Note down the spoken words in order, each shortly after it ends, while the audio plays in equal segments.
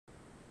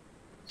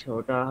আচ্ছা,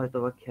 ওটা হয়তো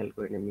বা খেয়াল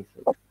করিনি, মিস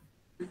হয়েছে।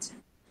 আচ্ছা,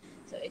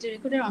 তো এটা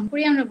রেকর্ডার অন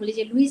করে আমরা বলি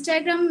যে Luis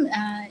diagram,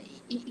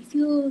 if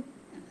you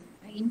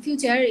in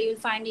future you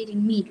will find it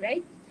in mid,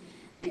 right?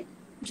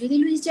 যদি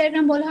লুইস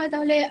ডায়াগ্রাম বলা হয়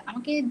তাহলে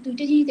আমাকে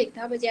দুইটা জিনিস দেখতে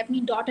হবে যে আপনি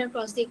ডট আর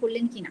ক্রস দিয়ে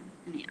করলেন কিনা,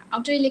 মানে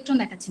আউটার ইলেকট্রন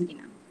দেখাচ্ছেন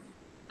কিনা,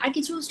 আর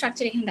কিছু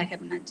স্ট্রাকচার এখানে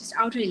দেখাবেন না, just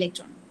outer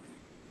electron.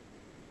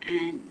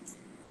 And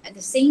at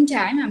the same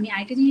time আমি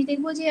আরেকটা জিনিস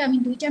দেখবো যে আমি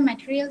দুইটা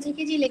ম্যাটেরিয়াল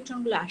থেকে যে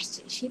ইলেকট্রনগুলো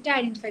আসছে সেটা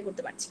আইডেন্টিফাই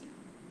করতে পারছি কিনা।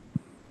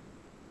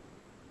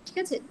 ঠিক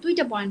আছে,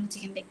 দুইটা পয়েন্ট হচ্ছে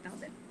এখানে দেখতে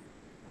হবে।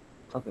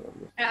 Okay ma'am.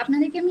 আর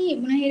আপনাদেরকে আমি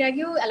মানে এর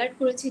আগেও অ্যালার্ট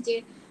করেছি যে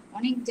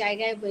অনেক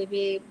জায়গায়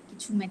ওয়েবে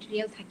কিছু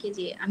ম্যাটেরিয়াল থাকে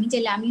যে আমি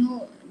চাইলে আমিও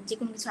যে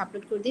কোনো কিছু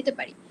আপলোড করে দিতে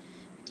পারি।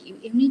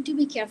 You need to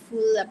be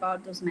careful about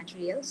those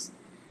materials.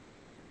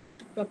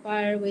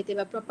 Proper ওয়েতে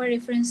বা প্রপার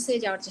রেফারেন্সে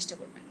যাওয়ার চেষ্টা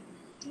করবেন,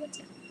 ঠিক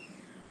আছে?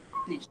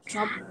 মানে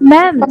সব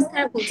ম্যাম reference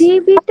খারাপ বলছি না।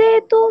 থ্রিবিতে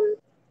তো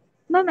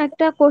ম্যাম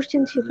একটা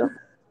কোশ্চেন ছিল।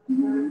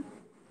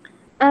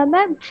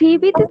 ম্যাম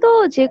থ্রিবিতে তো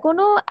যে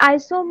কোনো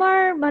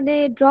আইসোমার মানে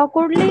ড্র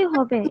করলেই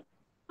হবে।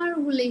 আর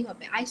হলেই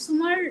হবে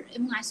আইসোমার,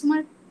 এবং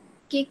আইসোমার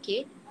কে কে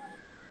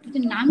দুটো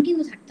নাম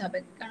কিন্তু থাকতে হবে,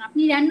 কারণ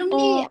আপনি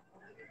র্যান্ডমলি ও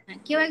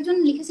কেউ একজন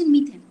লিখেছেন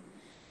মিথেন,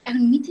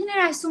 এখন মিথেনের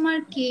আইসোমার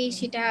কে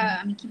সেটা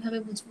আমি কিভাবে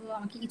বুঝবো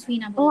আমাকে কিছুই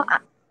না ও বললে?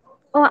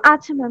 ও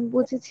আচ্ছা ম্যাম,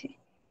 বুঝেছি।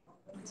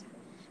 আচ্ছা,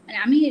 মানে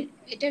আমি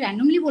এটা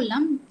র্যান্ডমলি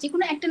বললাম, যে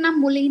কোনো একটা নাম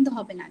বললে কিন্তু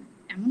হবে না,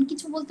 এমন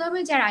কিছু বলতে হবে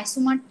যার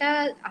আইসোমারটা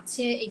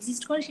আছে,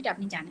 এক্সিস্ট করে, সেটা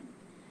আপনি জানেন।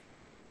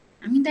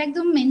 আমি তো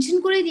একদম মেনশন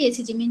করে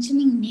দিয়েছি যে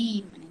মেনশনিং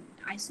নেম, মানে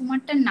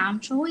আইসোমারটার নাম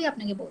সহই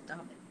আপনাকে বলতে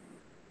হবে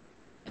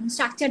এবং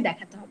স্ট্রাকচার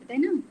দেখাতে হবে, তাই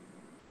না?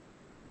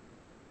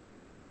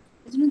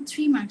 এর জন্য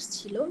 3 মার্কস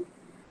ছিল।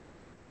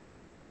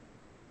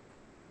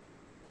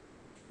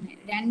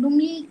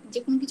 র্যান্ডমলি যে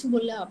কোনো কিছু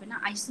বললে হবে না,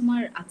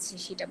 আইসোমার আছে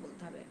সেটা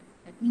বলতে হবে।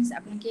 দ্যাট মিন্স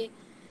আপনাকে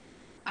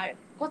আর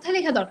কথা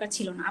লেখা দরকার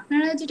ছিল না।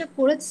 আপনারা যেটা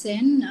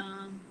করেছেন,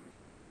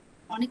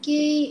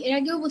 অনেকেই এর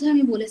আগেও বোধহয়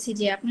আমি বলেছি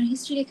যে আপনার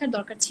হিস্ট্রি লেখার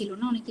দরকার ছিল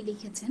না, অনেকে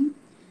লিখেছেন।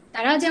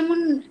 তারা যেমন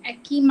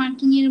একই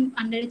মার্কিং এর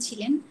আন্ডারে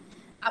ছিলেন,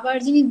 আবার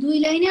যিনি 2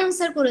 লাইনে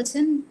আনসার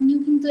করেছেন উনিও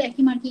কিন্তু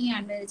একই মার্কিং এর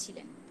আন্ডারে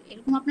ছিলেন।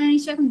 এরকম আপনারা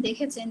নিশ্চয়ই এখন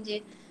দেখেছেন যে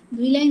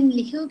 2 লাইন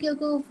লিখেও কেউ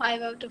কেউ 5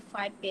 আউট অফ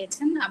 5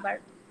 পেয়েছেন, আবার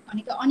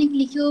অনেকে অনেক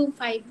লিখেও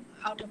 5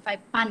 আউট অফ 5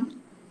 পাননি।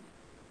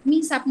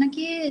 মিন্স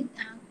আপনাকে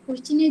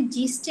কোশ্চেনের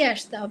জিস্টে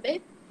আসতে হবে,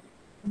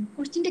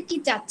 কোশ্চেনটা কি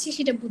চাচ্ছে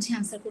সেটা বুঝে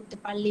আনসার করতে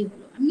পারলেই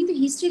হলো। আমি কিন্তু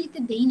হিস্ট্রি লিখতে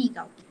দেইনি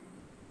কাউকে।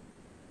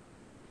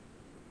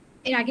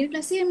 এর আগের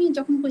ক্লাসে আমি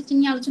যখন কোশ্চেন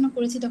নিয়ে আলোচনা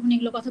করেছি তখন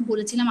এগুলো কথা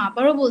বলেছিলাম,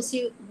 আবারও বলছি।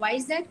 Y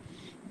is that?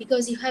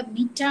 Because you have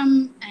mid term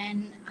and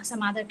some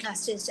other class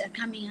test are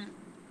coming up,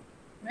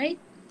 right?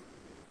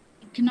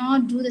 You cannot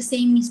do the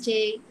same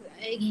mistake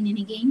again and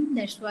again.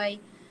 That's why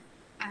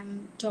I'm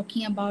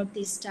talking about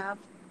this stuff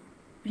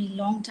pretty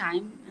long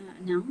time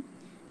now.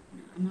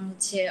 আমার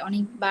হচ্ছে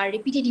অনেকবার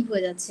repetitive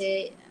হয়ে যাচ্ছে।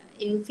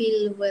 You feel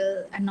well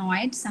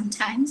annoyed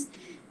sometimes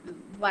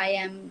why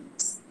I'm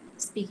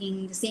speaking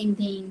the same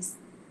things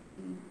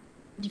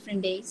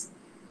different days,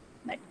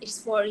 but it's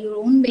for your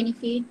own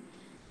benefit.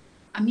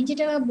 আমি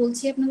যেটা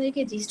বলছি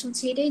আপনাদেরকে gist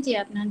হচ্ছে এটাই যে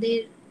আপনাদের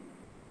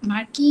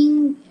মার্কিং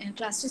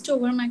ক্লাস টেস্টে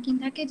ওভার মার্কিং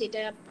থাকে,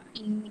 যেটা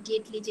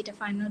ইমিডিয়েটলি যেটা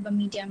ফাইনাল বা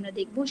মিডে আমরা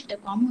দেখবো সেটা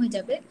কম হয়ে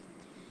যাবে।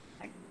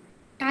 আর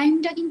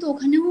টাইমটা কিন্তু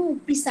ওখানেও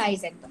প্রিসাইজ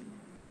একদম।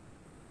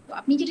 তো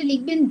আপনি যেটা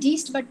লিখবেন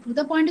জিস্ট বাট টু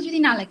দ্য পয়েন্টে যদি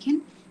না লেখেন,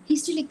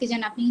 হিস্ট্রি লিখতে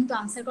যান, আপনি কিন্তু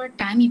আনসার করার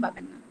টাইমই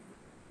পাবেন না।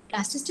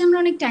 ক্লাস টেস্টে আমরা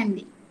অনেক টাইম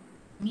দিই,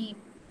 আমি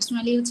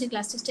পার্সোনালি হচ্ছে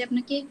ক্লাস টেস্টে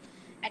আপনাকে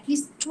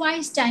অ্যাটলিস্ট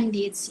টুয়াইস টাইম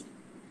দিয়েছি।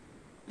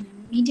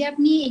 মিডে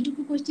আপনি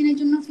এইটুকু কোয়েশ্চেনের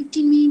জন্য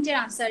 15 মিনিটের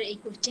আনসার, এই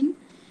কোয়েশ্চেন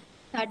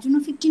তার জন্য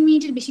 15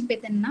 মিনিটের বেশি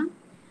পেতেন না,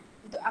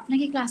 তো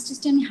আপনাকে ক্লাস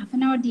টেস্টে আমি হাফ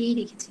অ্যান আওয়ার দিয়েই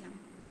রেখেছিলাম।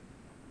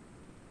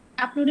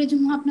 আপলোডের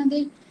জন্য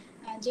আপনাদের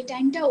যে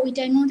টাইমটা, ওই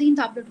টাইমের মধ্যে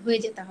কিন্তু আপলোড হয়ে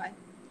যেতে হয়,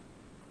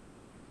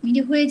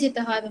 মিডে হয়ে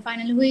যেতে হয় বা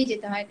ফাইনালে হয়ে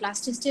যেতে হয়। ক্লাস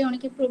টেস্টে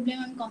অনেকের প্রবলেম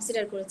আমি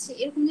কনসিডার করেছি,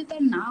 এরকম যাতে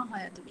আর না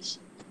হয় এত বেশি।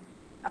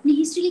 আপনি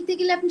হিস্ট্রি লিখতে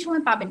গেলে আপনি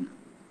সময় পাবেন না,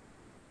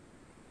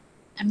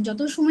 আমি যত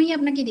সময়ই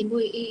আপনাকে দেবো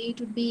it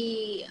would be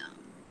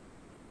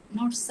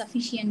not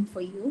sufficient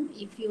for you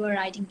if you are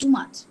writing too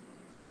much.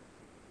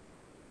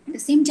 At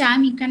the same time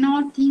you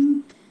cannot think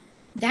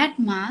that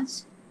much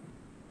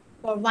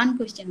for one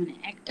question, মানে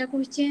একটা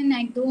কোশ্চেন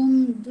একদম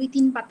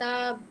 2-3 পাতা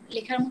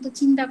লেখার মতো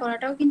চিন্তা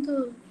করাটাও কিন্তু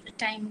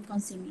টাইম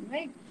কনজিউমিং,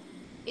 রাইট?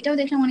 এটাও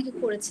দেখলাম অনেকে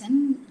করেছেন।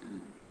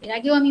 এর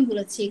আগেও আমি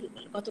বলেছি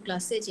গত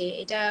ক্লাসে যে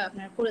এটা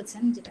আপনারা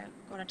করেছেন, যেটা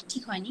করাটা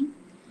ঠিক হয়নি।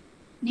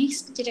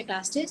 নেক্সট যেটা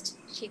ক্লাস টেস্ট,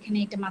 সেখানে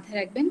এটা মাথায়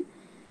রাখবেন।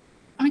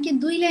 অনেকে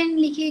 2 লাইন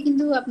লিখে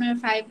কিন্তু আপনার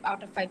 5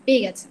 আউট অফ 5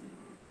 পেয়ে গেছেন।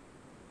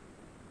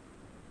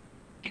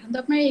 এখন তো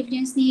আপনার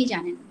এভিডেন্স নিয়েই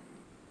জানেন,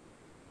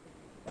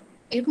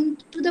 এরকম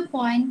টু দ্য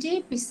পয়েন্টে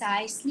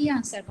প্রিসাইসলি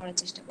আনসার করার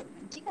চেষ্টা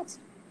করবেন, ঠিক আছে?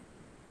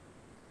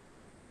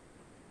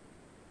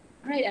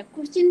 রাইট, আর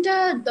কোশ্চেনটা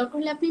দরকার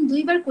হলে আপনি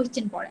 2বার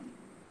কোশ্চেন পড়েন।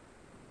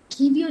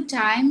 Give your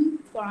time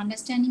for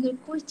understanding your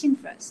question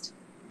first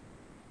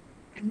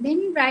and then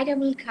writer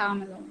will come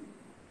along.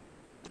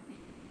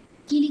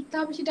 কি লিখতে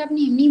হবে সেটা আপনি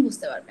এমনিই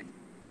বুঝতে পারবেন।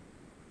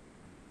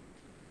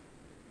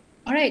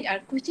 অলরাইট, আর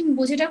কোশ্চেন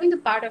বোঝাটাও কিন্তু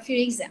পার্ট অফ ইউর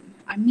এক্সাম।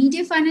 আর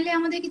মিডে ফাইনালে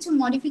আমাদের কিছু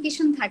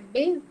মডিফিকেশন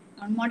থাকবে,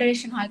 কারণ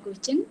মডারেশন হয়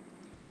কোশ্চেন,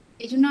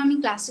 এই জন্য আমি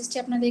ক্লাস টেস্টে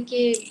আপনাদেরকে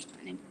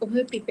মানে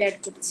ওভাবে প্রিপেয়ার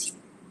করছি।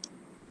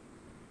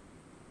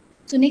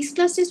 তো নেক্সট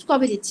ক্লাস টেস্ট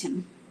কবে দিচ্ছেন?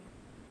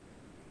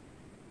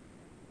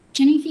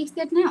 Can you fix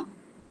that now?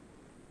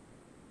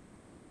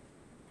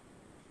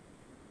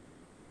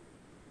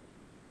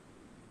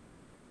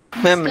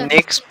 Ma'am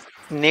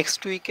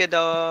next উইকে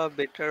দেওয়া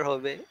বেটার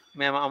হবে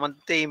ম্যাম। আমাদের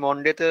তো এই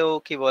মন্ডেতেও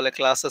কি বলে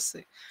ক্লাস আছে,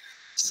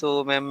 সো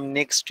ম্যাম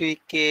নেক্সট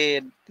উইকে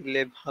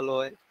দিলে ভালো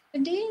হয়।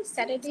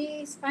 Saturday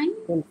is fine.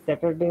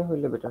 স্যাটারডে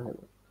হইলে বেটার হয়।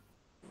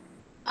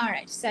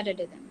 Alright,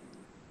 Saturday then.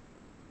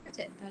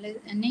 আচ্ছা, তাহলে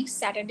নেক্সট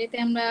স্যাটারডেতে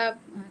আমরা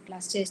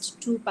ক্লাস টেস্ট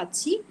 2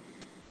 পাচ্ছি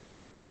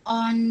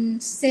on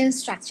cell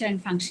structure and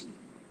function.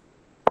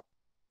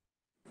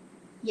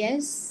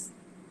 Yes.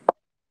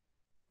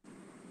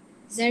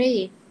 Zari.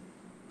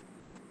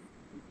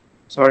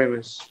 Sorry,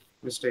 miss.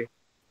 Mistake.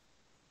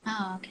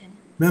 Okay.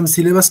 Ma'am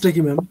সিলেবাসটা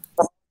কি ma'am?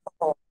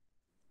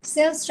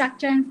 Cell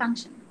structure and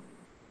function.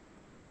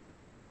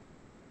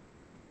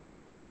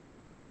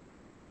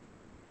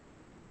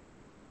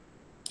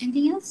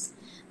 Anything else?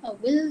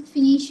 We'll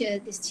finish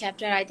this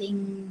chapter, I think,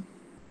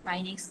 by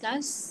next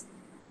class.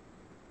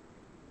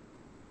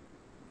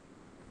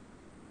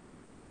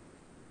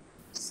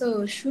 So,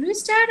 should we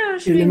start or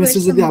should we LMS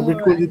wait যদি some update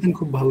more? করে দিতেন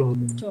খুব ভালো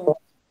হতো।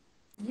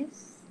 Yes.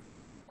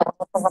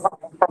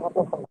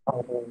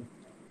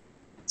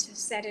 আচ্ছা,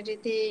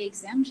 স্যাটারডেতে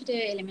exam, সেটা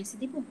এলএমএস এ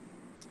দিব?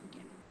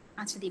 Okay.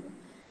 আচ্ছা, দিব।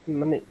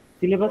 মানে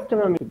সিলেবাসটা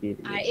আমি দিয়ে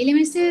দিই। আর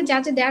এলএমএস এ যা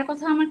যা দেওয়ার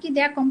কথা আমার কি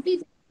দেয়া কমপ্লিট?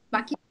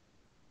 বাকি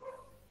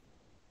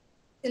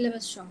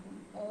সিলেবাস সহ।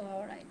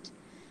 অলরাইট।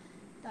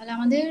 তাহলে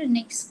আমাদের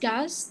next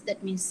class, that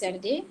means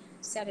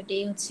Saturday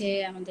হচ্ছে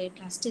আমাদের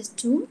class test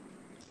 2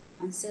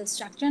 on sell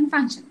structure and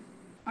function.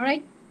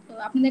 Alright, তো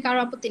আপনাদের কারো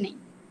আপত্তি নেই?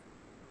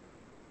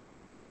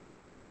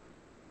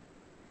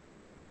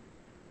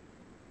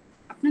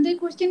 আপনাদের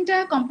কোশ্চেনটা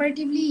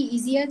কম্পারেটিভলি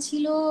ইজিয়ার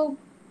ছিল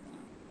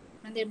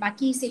আপনাদের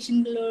বাকি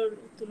সেকশনগুলোর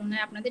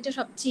তুলনায়, আপনাদেরটা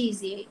সবচেয়ে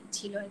ইজি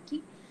ছিল আর কি।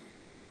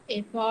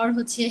 এরপর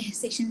হচ্ছে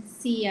সেকশন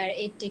সি আর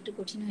এরটা একটু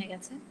কঠিন হয়ে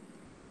গেছে।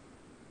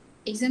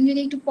 এক্সাম যদি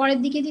একটু পরের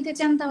দিকে দিতে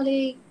চান তাহলে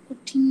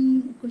কঠিন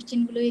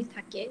কোশ্চেনগুলোই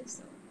থাকে,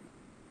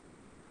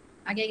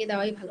 আগে আগে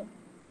দেওয়াই ভালো।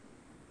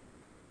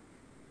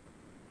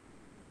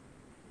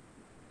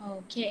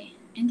 ওকে,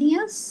 এনিথিং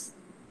এলস?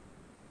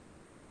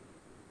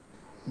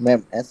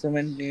 ম্যাম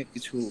অ্যাসাইনমেন্ট নিয়ে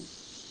কিছু।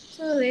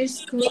 So let's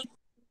go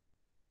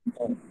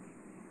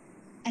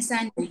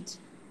assignment.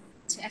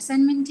 আচ্ছা,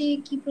 অ্যাসাইনমেন্টে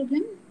কি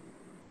প্রবলেম?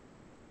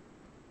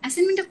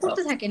 অ্যাসাইনমেন্টটা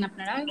করতে থাকেন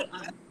আপনারা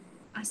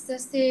আস্তে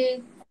আস্তে।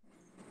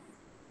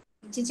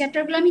 যে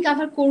চ্যাপ্টারগুলো আমি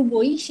কভার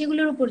করবই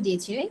সেগুলোর উপর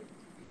দিয়েছি, রাইট?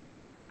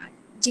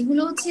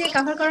 যেগুলো হচ্ছে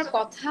কভার করার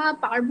কথা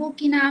পারবো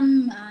কিনা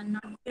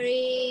নট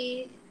ভেরি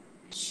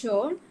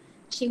শিওর,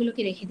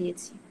 সেগুলোকে রেখে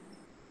দিয়েছি।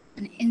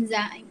 মানে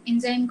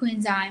এনজাইম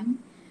কোএনজাইম,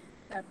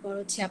 তারপর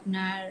হচ্ছে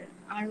আপনার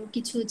আরো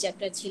কিছু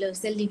চ্যাপ্টার ছিল,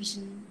 সেল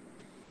ডিভিশন,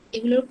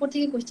 এগুলোর উপর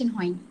থেকে কোশ্চেন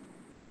হয়নি।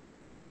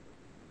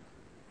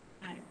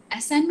 আর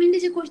অ্যাসাইনমেন্টে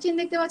যে কোশ্চেন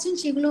দেখতে পাচ্ছেন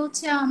সেগুলো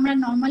হচ্ছে আমরা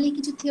নর্মালি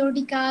কিছু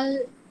থিওরিটিক্যাল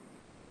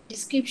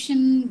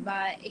ডিসক্রিপশন বা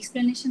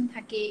এক্সপ্লেনেশন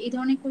থাকে, এই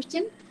ধরনের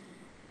কোশ্চেন,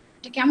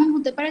 এটা কেমন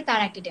হতে পারে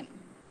তার একটা ডেমো।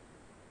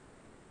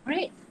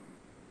 Alright,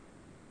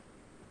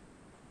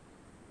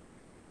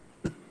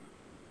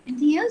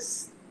 anything else?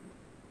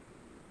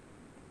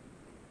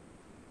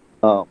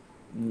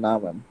 না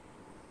ম্যাম।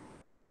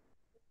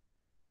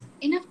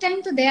 এনাফ টাইম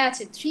তো দেয়া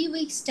আছে, 3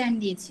 উইকস টাইম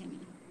দিয়েছি আমি।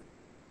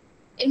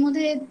 এর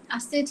মধ্যে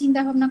আস্তে চিন্তা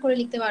ভাবনা করে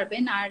লিখতে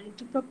পারবেন, আর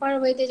একটু প্রপার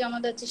ওয়েতে জমা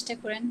দেওয়ার চেষ্টা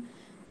করেন।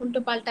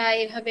 উল্টো পাল্টা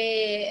এভাবে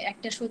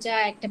একটা সোজা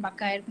একটা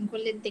বাঁকা এরকম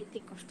করলে দেখতে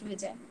কষ্ট হয়ে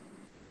যায়।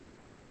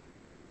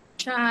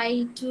 Try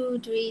to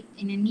do it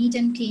in a neat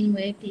and clean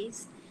way please.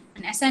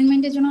 মানে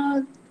অ্যাসাইনমেন্টের জন্য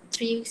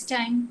 3 weeks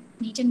time,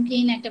 neat and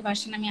clean একটা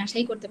ভার্সন আমি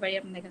আশাই করতে পারি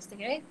আপনাদের কাছ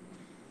থেকে, রাইট?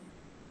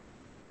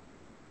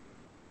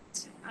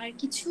 আর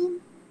কিছু?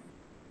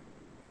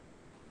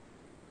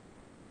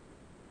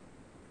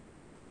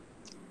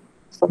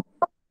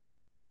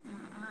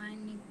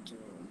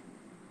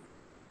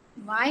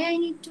 Why I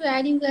need to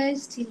add you guys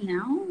till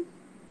now?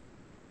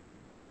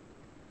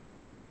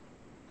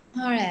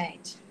 All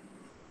right.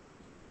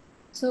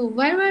 So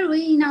where were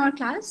we in our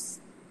class?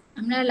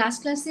 আমরা লাস্ট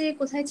ক্লাসে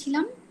কোথায়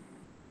ছিলাম?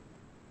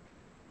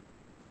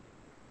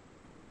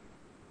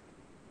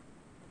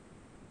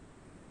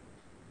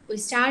 We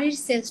started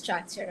cell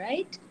structure,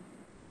 right?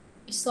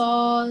 We saw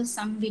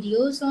some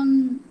videos on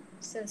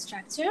cell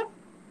structure.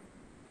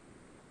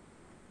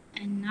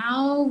 And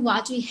now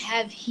what we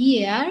have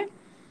here,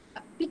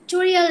 a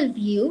pictorial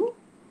view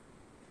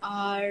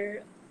or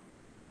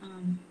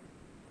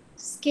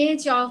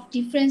sketch of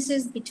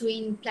differences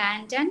between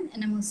plant and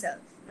animal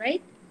cells,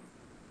 right?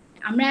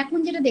 আমরা এখন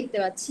যেটা দেখতে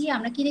পাচ্ছি,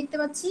 আমরা কি দেখতে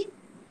পাচ্ছি?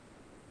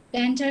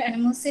 Plant আর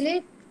animal সেলে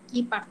কি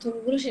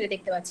পার্থক্যগুলো সেটা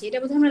দেখতে পাচ্ছি। এটা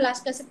বোধহয় আমরা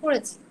লাস্ট ক্লাসে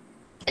পড়েছি,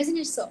 isn't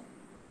it so?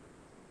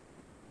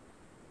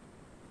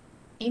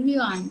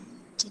 Everyone,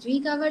 did we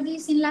cover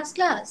this in last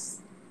class?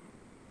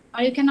 Or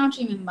you cannot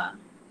remember?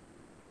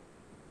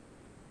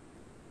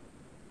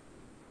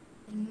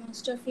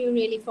 Most of you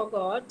really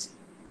forgot.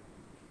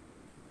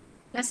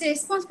 ক্লাসে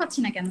রেসপন্স পাচ্ছি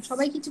না কেন?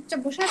 সবাই কি চুপচাপ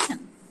বসে আছেন?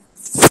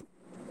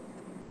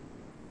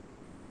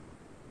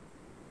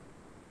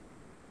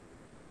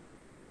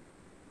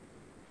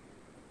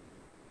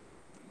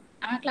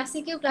 আমার ক্লাসে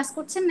কেউ ক্লাস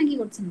করছেন নাকি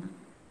করছেন না?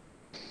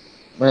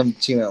 ম্যাম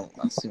জি ম্যাম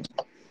আছি।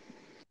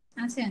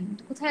 আছেন?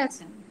 কোথায়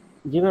আছেন?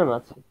 জি ম্যাম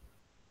আছে।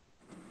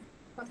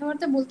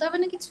 কথাবার্তা বলতে হবে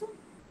না কিছু?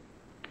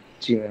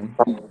 জি ম্যাম।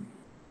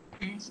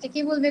 হ্যাঁ, সেটা কে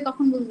বলবে,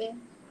 কখন বলবে?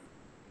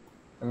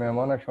 ম্যাম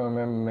অনেক সময়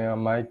ম্যাম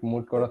মাইক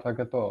মুট করা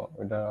থাকে তো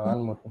ওইটা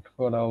আনমুট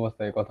করা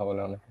অবস্থায় কথা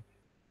বলে অনেকে।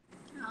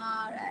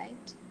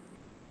 অলরাইট।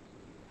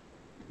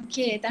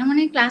 ওকে, তার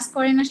মানে ক্লাস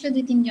করেন আসলে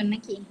 2-3 জন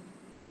নাকি?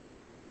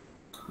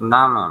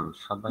 না ম্যাম,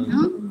 সবাই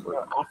হুম?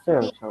 আছে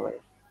ম্যাম সবাই।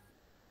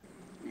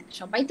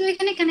 সবাই তো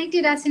এখানে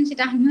কানেক্টেড আছেন,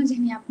 সেটা আমিও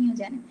জানি, আপনিও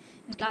জানেন।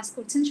 ক্লাস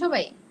করছেন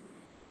সবাই?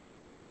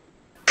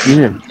 জি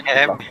ম্যাম।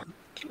 হ্যাঁ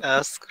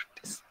ক্লাস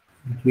করতেছি।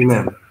 জি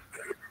ma'am.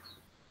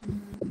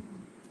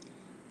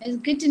 It's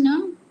good to know.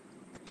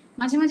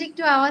 মাঝে মাঝে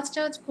একটু আওয়াজ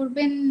টাওয়াজ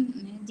করবেন,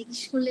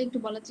 জিজ্ঞেস করলে একটু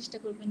বলার চেষ্টা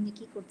করবেন যে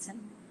কি করছেন।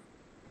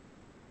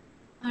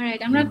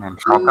 অলরাইট, আমরা ম্যাম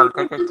সকাল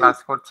থেকে ক্লাস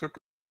করছি তো।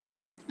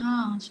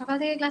 সকাল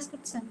থেকে ক্লাস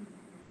করছেন?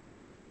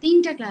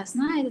 3টা ক্লাস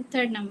না? এটা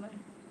 3rd নাম্বার।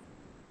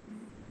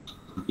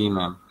 জি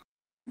ম্যাম।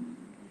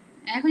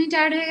 এখনই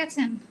টায়ার্ড হয়ে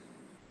গেছেন?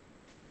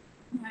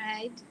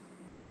 রাইট।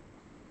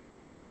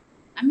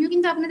 আমিও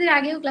কিন্তু আপনাদের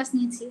আগেও ক্লাস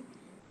নিয়েছি,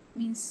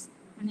 মিন্স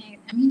মানে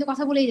আমি কিন্তু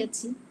কথা বলেই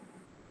যাচ্ছি।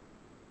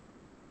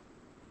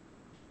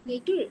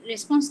 একটু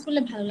রেসপন্স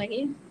করলে ভালো লাগে,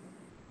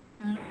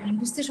 মানে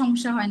বুঝতে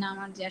সমস্যা হয় না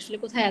আমার যে আসলে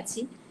কোথায়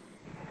আছি।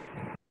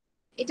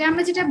 এটা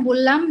আমরা যেটা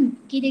বললাম,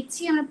 কি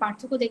দেখছি আমরা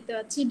পার্থক্য দেখতে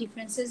পাচ্ছি,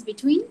 differences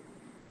between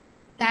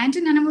plant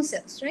and animal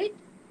sales, right?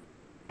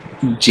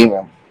 G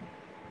ma'am.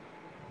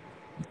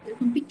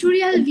 এরকম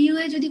পিক্টোরিয়াল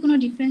ভিউয়ে যদি কোনো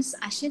ডিফারেন্স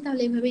আসে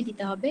তাহলে এভাবেই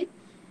দিতে হবে।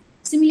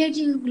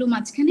 সিমিলারিটি গুলো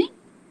মাঝখানে,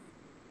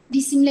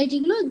 ডিসিমিলারিটি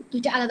গুলো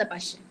দুইটা আলাদা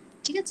পাশে,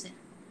 ঠিক আছে?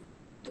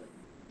 তো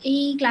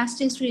এই ক্লাস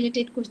টেস্ট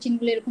রিলেটেড কোশ্চেন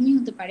গুলো এরকমই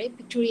হতে পারে,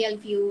 পিক্টোরিয়াল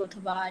ভিউ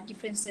অথবা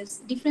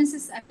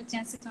ডিফারেন্সেস একটা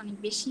চান্সেস অনেক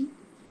বেশি।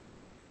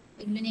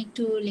 এগুলো নিয়ে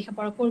একটু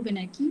লেখাপড়া করবেন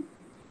আর কি।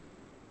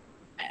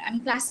 আমি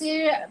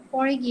ক্লাসের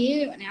পরে গিয়ে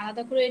মানে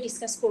আলাদা করে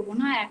ডিসকাস করব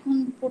না, এখন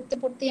পড়তে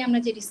পড়তেই আমরা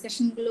যে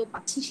ডিসকাশনগুলো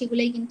পাচ্ছি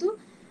সেগুলোই কিন্তু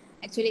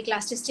অ্যাকচুয়ালি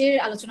ক্লাস টেস্টের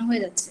আলোচনা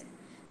হয়ে যাচ্ছে।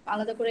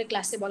 আলাদা করে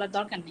ক্লাসে বলার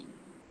দরকার নেই,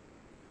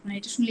 মানে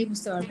এটা শুনলেই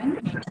বুঝতে পারবেন।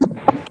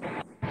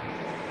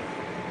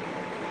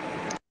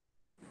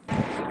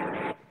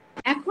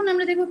 এখন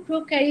আমরা দেখব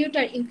প্রোক্যারিওট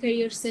আর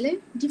ইউক্যারিওট সেলের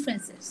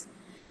ডিফারেন্সেস।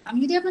 আমি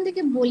যদি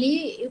আপনাদেরকে বলি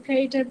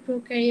ইউক্যারিওট আর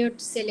প্রোক্যারিওট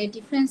সেলের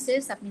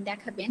ডিফারেন্সেস, আপনি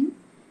দেখাবেন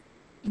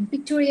in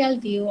pictorial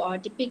view or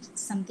depict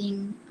something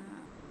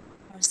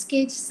or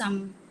sketch some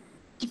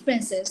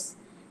differences.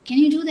 Can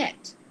you do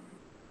that?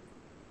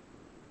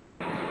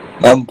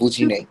 Ma'am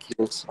বুঝি নাই কি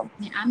বলছেন।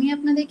 আমি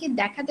আপনাদেরকে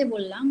দেখাতে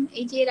বললাম,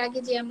 এই যে এর আগে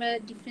যে আমরা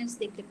ডিফারেন্স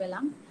দেখতে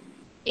পেলাম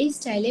এই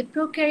স্টাইলে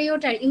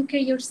প্রোক্যারিওট আর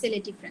ইউক্যারিওট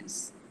সেলের ডিফারেন্স,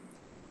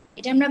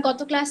 এটা আমরা গত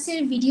ক্লাসের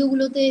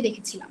ভিডিওগুলোতে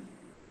দেখেছিলাম।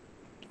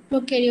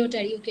 প্রোক্যারিওট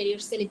আর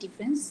ইউক্যারিওট সেলের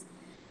ডিফারেন্স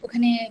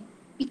ওখানে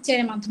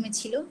পিকচারের মাধ্যমে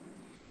ছিল।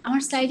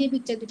 আমার স্লাইডে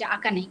পিকচার দুটো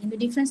আঁকা নেই, কিন্তু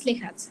ডিফারেন্স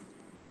লেখা আছে।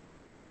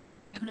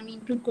 এখন আমি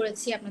ইনক্লুড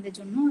করেছি আপনাদের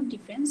জন্য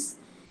ডিফারেন্স।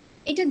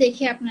 এটা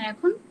দেখে আপনারা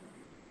এখন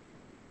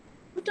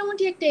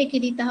মোটামুটি একটা এঁকে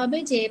দিতে হবে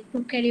যে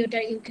প্রোক্যারিওট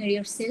আর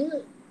ইউক্যারিওট সেল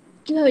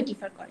কিভাবে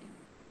ডিফার করে।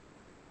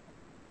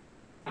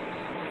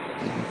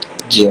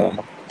 জি ma'am.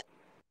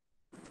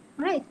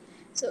 Alright,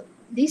 so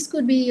this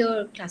could be your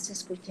class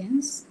test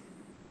questions.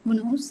 Who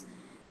knows?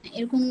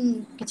 এরকম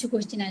কিছু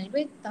কোশ্চেন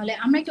আসবে। তাহলে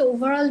আমরা একটা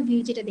ওভারঅল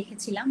ভিউ যেটা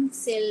দেখেছিলাম,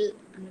 সেল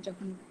আমরা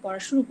যখন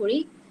পড়া শুরু করি,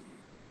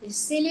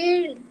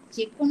 সেলের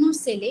যে কোনো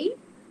সেলেই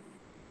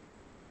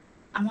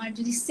আমার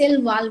যদি সেল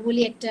ওয়াল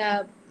বলি একটা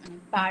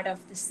পার্ট অফ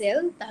দ্য সেল,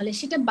 তাহলে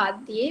সেটা বাদ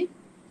দিয়ে,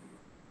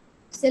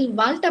 সেল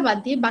ওয়ালটা বাদ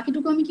দিয়ে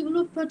বাকিটুকু আমি কি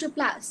বলবো?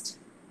 Protoplast.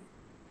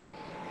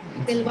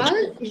 Cell wall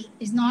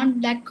is not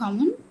that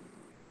common.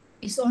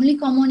 It's only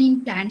common in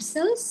plant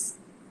cells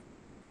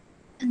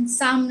and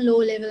some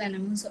low-level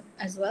animals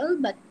as well,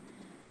 but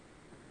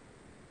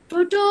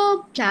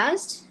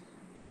protoplast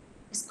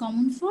is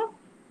common for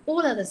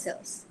all other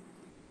cells.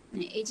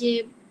 এই যে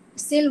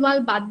সেল ওয়াল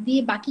বাদ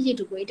দিয়ে বাকি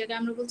যেটুকু, এটাকে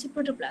আমরা বলছি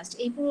প্রোটোপ্লাস্ট,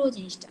 এই পুরো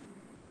জিনিসটা।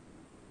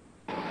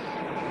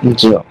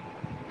 জি।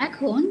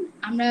 এখন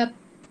আমরা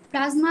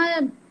প্লাজমা,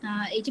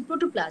 এই যে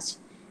প্রোটোপ্লাস্ট,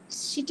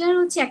 সেটার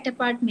হচ্ছে একটা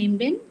পার্ট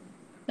মেমব্রেন,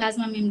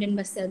 প্লাজমা মেমব্রেন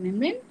বা সেল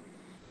মেমব্রেন,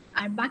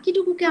 আর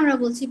বাকিটুকুকে আমরা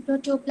বলছি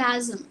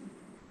প্রোটোপ্লাজম।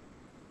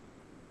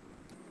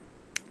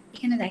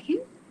 এখানে দেখেন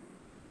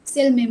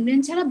সেল মেমব্রেন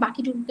ছাড়া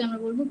বাকিটুকুকে আমরা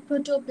বলবো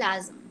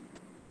প্রোটোপ্লাজম,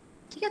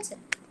 ঠিক আছে?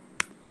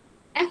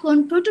 এখন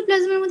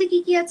প্রোটোপ্লাজমের মধ্যে কি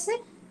কি আছে?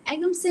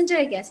 একদম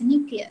সেন্টারে কি আছে?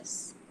 নিউক্লিয়াস।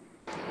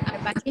 আর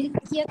বাকি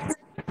কি আছে?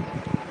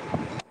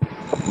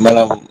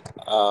 Madam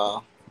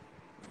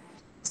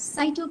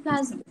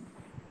cytoplasm.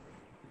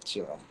 জি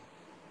ম্যাম।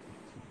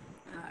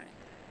 আর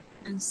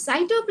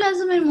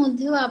সাইটোপ্লাজমের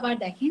মধ্যেও আবার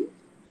দেখেন,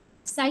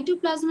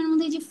 সাইটোপ্লাজমের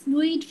মধ্যে যে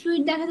ফ্লুইড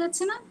দেখা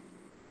যাচ্ছে না,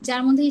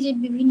 যার মধ্যে যে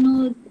বিভিন্ন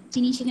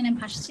জিনিস এখানে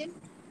ভাসছে,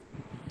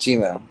 জি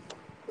ma'am.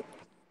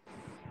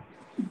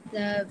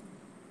 the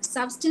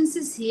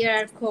substances here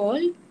are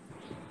called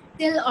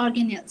sell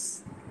organelles,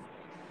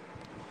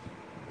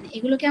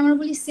 এগুলোকে আমরা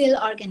বলি সেল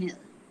অর্গানেল।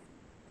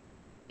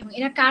 এবং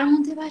এরা কার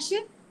মধ্যে ভাসে?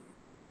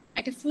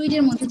 একটা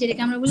ফ্লুইডের মধ্যে,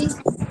 যেটাকে আমরা বলি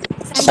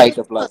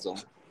সাইটোপ্লাজম।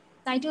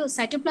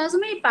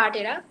 সাইটোপ্লাজমের পার্ট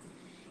এরা।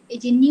 এই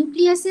যে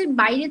নিউক্লিয়াসের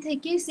বাইরে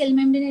থেকে সেল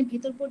মেমব্রেনের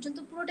ভিতর পর্যন্ত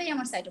পুরোটাই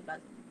আমার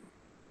সাইটোপ্লাজম।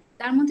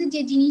 তার মধ্যে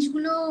যে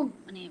জিনিসগুলো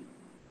মানে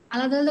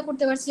আলাদা আলাদা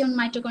করতে পারছি, যেমন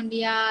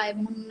মাইটোকন্ড্রিয়া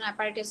এবং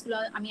অ্যাপারেটাস গুলো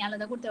আমি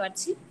আলাদা করতে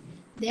পারছি,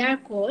 দে are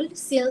called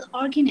sell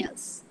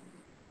organelles.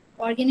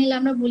 Organelle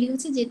আমরা বলি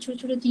হচ্ছে যে ছোট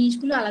ছোট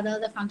জিনিসগুলো আলাদা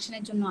আলাদা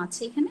ফাংশনের জন্য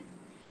আছে এখানে।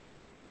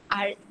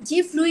 আর যে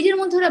ফ্লুইডের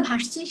মধ্যে ওরা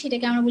ভাসছে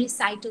সেটাকে আমরা বলি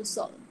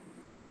সাইটোসল।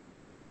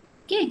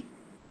 ওকে,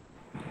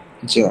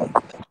 জি ম্যাম।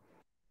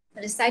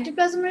 তাহলে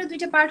সাইটোপ্লাজমের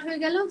দুইটা পার্ট হয়ে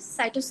গেল,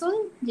 সাইটোসল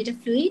যেটা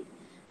ফ্লুইড,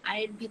 আর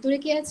এর ভিতরে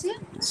কি আছে?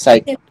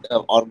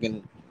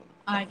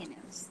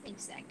 অর্গানেলস।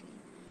 এক্স্যাক্টলি।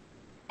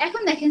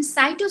 এখন দেখেন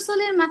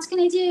সাইটোসলের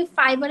মাঝখানে যে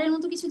ফাইবারের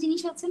মতো কিছু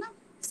জিনিস আছে না,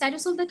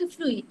 সাইটোসল তো একটা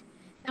ফ্লুইড,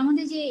 তার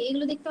মধ্যে যে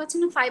এগুলো দেখতে পাচ্ছেন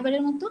না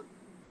ফাইবারের মতো,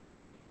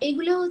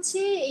 এইগুলো হচ্ছে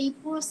এই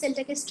পুরো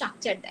সেলটাকে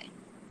স্ট্রাকচার দেয়।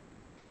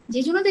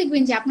 যে জন্য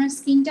দেখবেন যে আপনার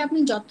স্কিনটা আপনি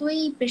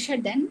যতই প্রেসার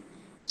দেন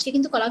সে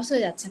কিন্তু কলাপস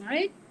হয়ে যাচ্ছে না,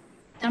 রাইট?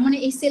 তার মানে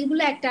এই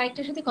সেলগুলো একটা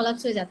আরেকটার সাথে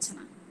কলাপস হয়ে যাচ্ছে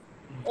না,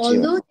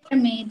 although they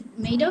are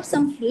made of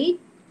some fluid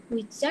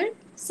which are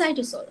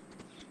cytosol.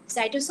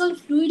 Cytosol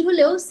fluid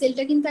হলেও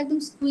সেলটা কিন্তু একদম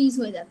স্কুইজ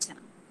হয়ে যাচ্ছে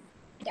না,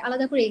 এটা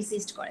আলাদা করে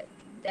এক্সিস্ট করে।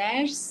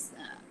 That's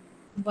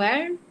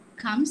where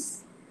comes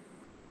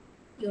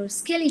your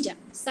skeleton,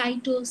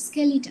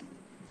 cytoskeleton.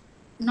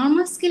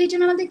 Normal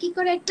skeleton আমাদের কি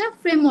করে? একটা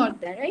ফ্রেমওয়ার্ক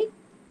দেয়, right?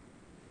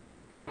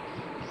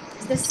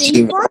 It's the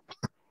same for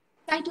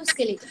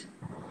cytoskeleton.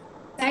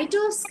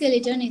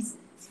 Cytoskeleton is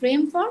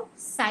frame for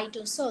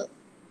cytosol.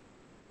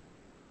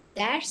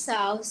 That's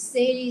how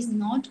cell is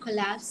not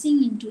collapsing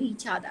into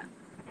each other.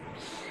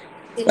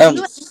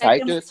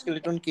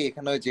 Cytoskeleton কি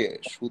এখানে ওই যে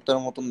সুতার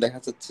মতন দেখা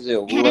যাচ্ছে যে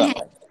ওগুলো?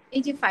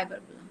 এই যে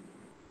ফাইবারগুলো,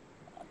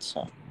 আচ্ছা,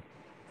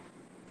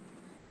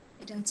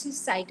 এটা হচ্ছে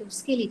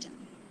সাইটোস্কেলিটন,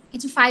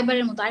 কিছু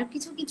ফাইবারের মতো। আর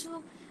কিছু কিছু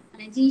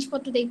মানে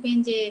জিনিসপত্র দেখবেন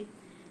যে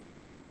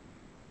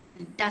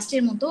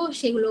ডাস্টের মতো,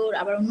 সেগুলোর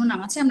আবার অন্য নাম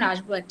আছে, আমরা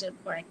আসবো একটার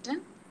পর একটা।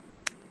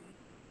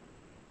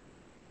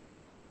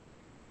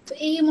 তো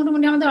এই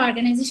মোটামুটি আমাদের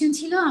অর্গানাইজেশন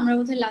ছিল। আমরা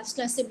বোধহয় লাস্ট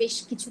ক্লাসে বেশ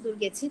কিছু দূর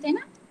গেছি, তাই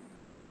না?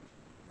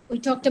 We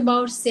talked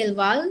about cell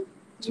wall,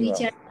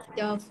 which are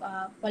made of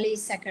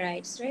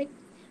polysaccharides, right?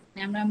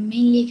 আমরা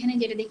মেইনলি এখানে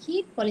যেটা দেখি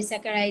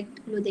পলিস্যাকারাইড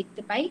গুলো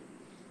দেখতে পাই,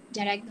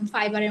 যারা একদম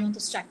ফাইবারের মতো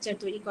স্ট্রাকচার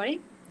তৈরি করে।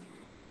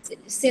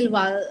 সেল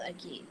ওয়াল আর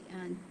কি,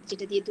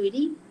 যেটা দিয়ে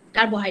তৈরি,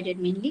 কার্বোহাইড্রেট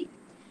মেইনলি।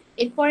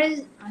 এরপরে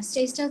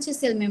স্টেজটা হচ্ছে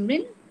সেল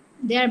মেমব্রেন,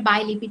 দে আর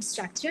বাইলিপিড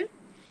স্ট্রাকচার।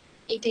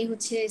 এটাই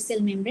হচ্ছে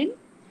সেল মেমব্রেন।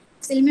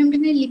 সেল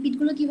মেমব্রেনের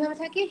লিপিডগুলো কিভাবে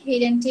থাকে?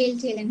 Head and tell,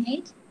 tell and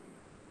head,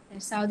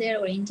 that's how they R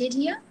oriented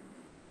here,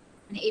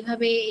 মানে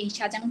এইভাবে এই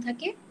সাজানো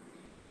থাকে।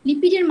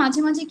 লিপিডের মাঝে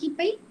মাঝে কি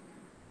পাই?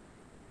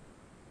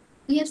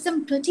 We have some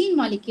protein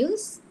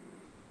molecules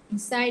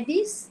inside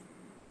this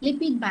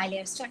lipid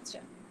bilayer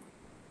structure.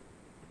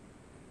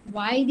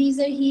 Why these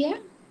are here?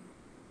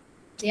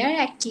 They are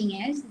acting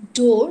as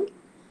door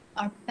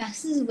or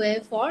passageway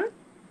for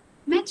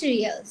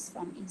materials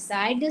from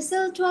inside the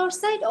cell to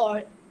outside or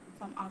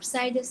from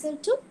outside the cell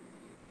to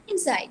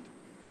inside.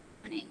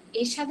 মানে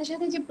এর সাথে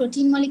সাথে যে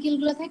protein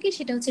মলিকিউলগুলো থাকে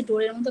সেটা হচ্ছে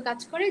ডোরের মতো কাজ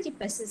করে, যে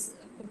প্যাসেজ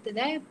করতে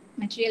দেয়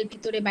ম্যাটেরিয়াল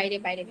ভিতরে বাইরে,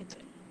 বাইরে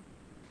ভিতরে।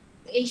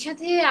 এই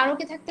সাথে আরো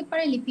কে থাকতে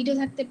পারে? লিপিডও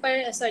থাকতে পারে,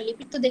 সরি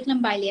লিপিড তো দেখলাম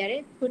বাইলেয়ারে,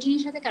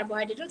 প্রোটিনের সাথে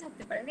কার্বোহাইড্রেটও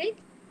থাকতে পারে, রাইট?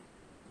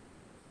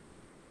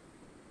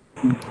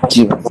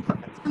 জি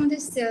আমাদের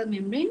সেল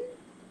মেমব্রেন।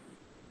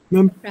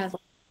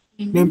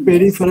 ম্যাম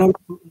পেরিফেরাল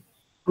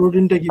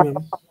প্রোটিনটা কি ম্যাম?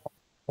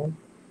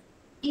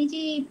 এই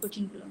যে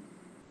প্রোটিনগুলো,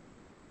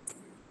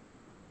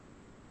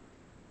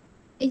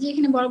 এই যে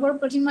এখানে বড় বড়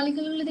প্রোটিন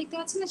মলিকিউলগুলো দেখতে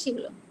পাচ্ছেন না,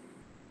 সেগুলো।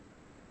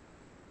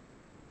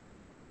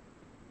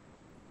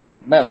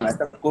 ম্যাম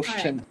একটা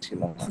কোশ্চেন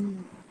ছিল।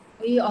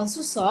 We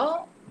also saw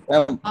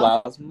ma'am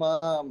plasma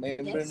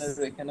মেমব্রেনের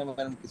এখানে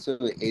ম্যাম কিছু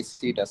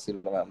অ্যাসিড আছে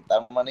ম্যাম,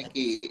 তার মানে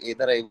কি এর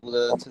দ্বারা এই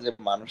বোঝা যাচ্ছে যে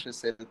মানুষের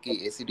সেল কি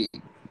অ্যাসিডিক?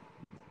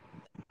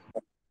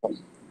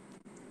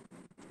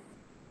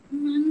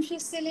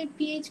 মানুষের সেলের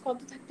পিএইচ কত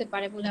থাকতে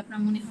পারে বলে আপনার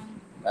মনে হয়?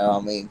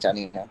 আমি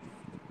জানি না,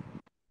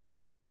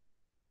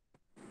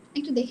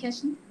 একটু দেখে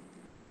আসুন।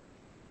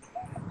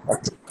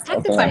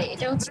 থাকতে পারে,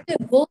 এটা হচ্ছে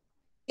বোথ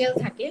সেল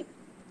থাকে।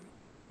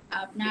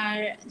 আপনার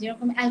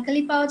যেরকম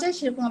অ্যালকালি পাওয়া যায়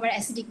সেরকম আবার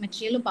অ্যাসিডিক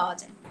ম্যাটেরিয়ালও পাওয়া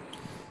যায়।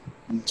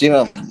 জি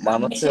ম্যাম,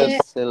 মানুষের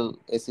সেল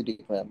অ্যাসিডিক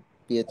ম্যাম,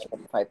 পিএইচ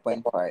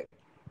 5.5।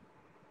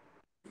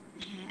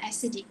 হ্যাঁ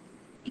অ্যাসিডিক,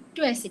 একটু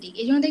অ্যাসিডিক।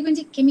 এই জন্য দেখবেন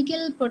যে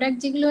কেমিক্যাল প্রোডাক্ট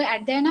যেগুলো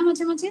অ্যাড দেয় না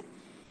মাঝে মাঝে,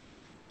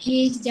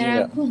 পিএইচ যারা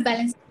খুব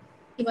ব্যালেন্স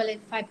কি বলে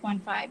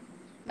 5.5,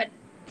 but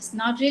it's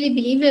not really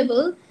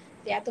believable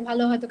যে এত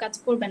ভালো হয়তো কাজ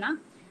করবে না।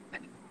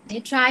 They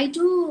try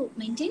to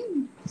maintain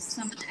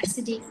some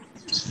acidic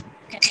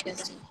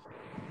characteristic,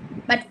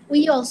 but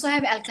we also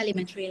have alkali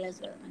material as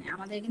well. মানে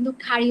আমাদের কিন্তু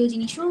ক্ষারীয়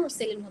জিনিসও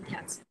সেলের মধ্যে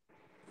আছে।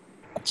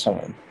 আচ্ছা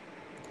ম্যাম।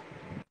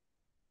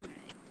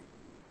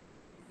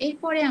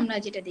 এরপরে আমরা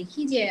যেটা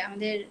দেখি যে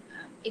আমাদের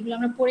এগুলো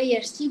আমরা পড়েই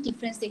আসছি,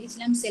 ডিফারেন্স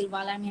দেখেছিলাম সেল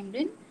ওয়াল আর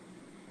মেমব্রেন।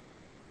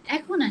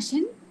 এখন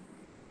আসেন,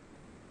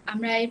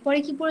 আমরা এরপরে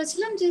কি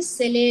পড়েছিলাম যে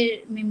সেলের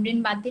মেমব্রেন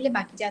বাদ দিলে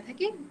বাকি যা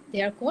থাকে দে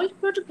are called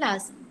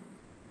protoplasm.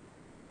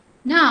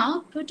 Now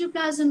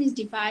protoplasm is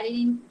divided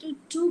into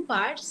two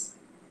parts,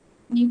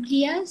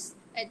 nucleus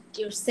at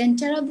your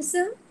center of the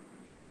cell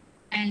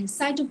and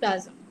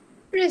cytoplasm,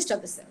 rest of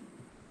the cell.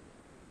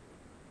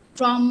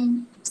 From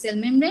cell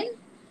membrane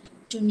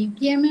to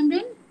nuclear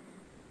membrane,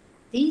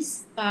 this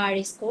part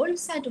is called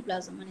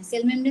cytoplasm. মানে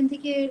cell membrane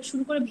থেকে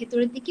শুরু করে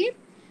ভেতরের দিকে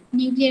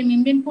nuclear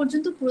membrane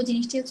পর্যন্ত পুরো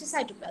জিনিসটি হচ্ছে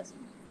সাইটোপ্লাজম।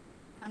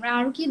 আমরা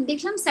আরো কি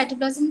দেখলাম,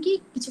 সাইটোপ্লাজম কি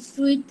কিছু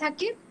ফ্লুইড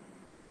থাকে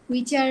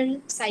which are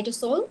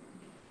cytosol,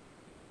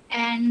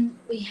 and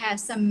we have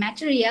some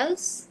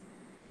materials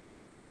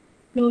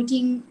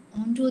floating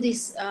onto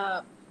this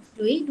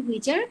fluid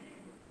which are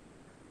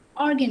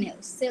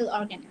organelles, cell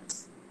organelles.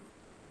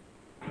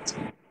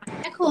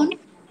 এখন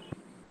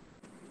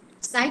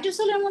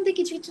সাইটোসোলের মধ্যে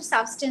কিছু কিছু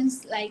সাবস্টেন্স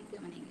লাইক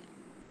মানে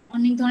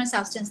অনেক ধরনের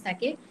সাবস্টেন্স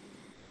থাকে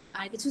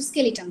আর কিছু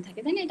স্কেলিটন থাকে,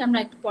 তাই না? এটা আমরা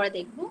একটু পরে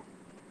দেখবো।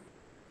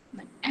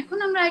 এখন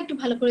আমরা একটু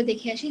ভালো করে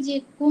দেখে আসি যে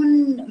কোন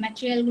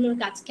ম্যাটেরিয়ালগুলোর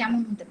কাজ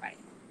কেমন হতে পারে।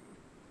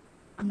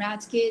 আমরা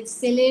আজকে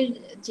সেলের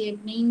যে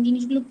মেইন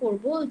জিনিসগুলো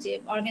পড়বো, যে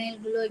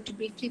অর্গানেলগুলো একটু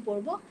ব্রিফলি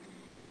পড়বো,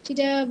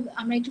 সেটা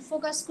আমরা একটু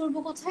ফোকাস করব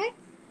কোথায়?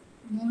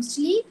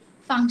 Mostly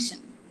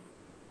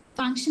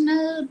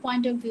functional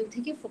point of view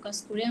থেকে ফোকাস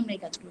করে আমরা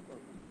এই কাজগুলো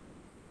করব।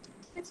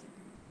 ঠিক আছে?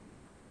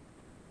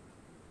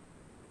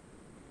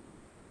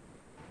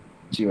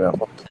 জি ম্যাম।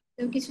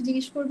 কেউ কিছু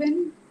জিজ্ঞেস করবেন?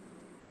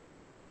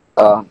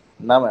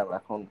 না ম্যাম,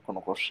 এখন কোনো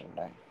কোশ্চেন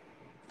নাই।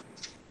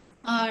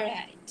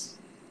 Alright,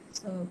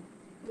 so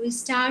we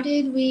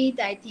started with,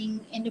 I think,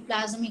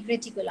 endoplasmic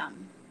reticulum.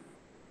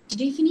 Did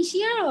we finish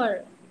here or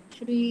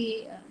should we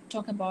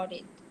talk about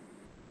it?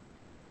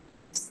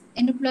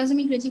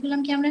 Endoplasmic reticulum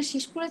কি আমরা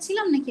শেষ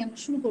করেছিলাম নাকি আমরা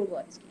শুরু করব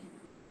আজকে?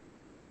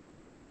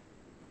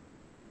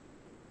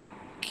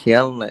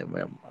 খেয়াল নাই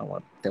ম্যাম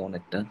আমার তেমন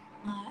একটা।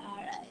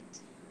 Alright,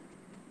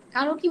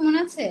 কারো কি মনে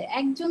আছে?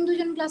 একজন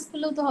দুজন ক্লাস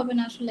করলেও তো হবে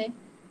না আসলে।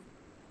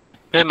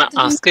 ম্যাম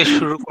আজকে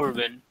শুরু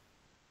করবেন?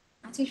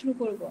 আজকে শুরু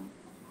করব।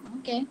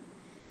 ওকে,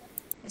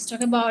 let's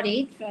talk about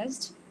it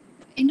first.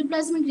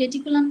 Endoplasmic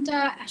reticulumটা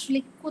আসলে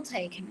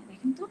কোথায়? এখানে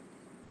দেখেন তো,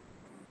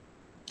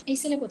 এই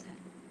সেলে কোথায়?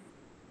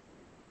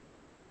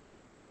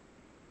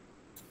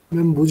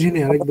 ম্যাম বুঝিনি,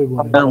 আরেকবার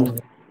বলুন।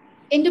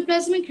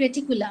 এন্ডোপ্লাজমিক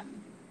রেটিকুলাম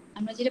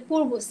আমরা যেটা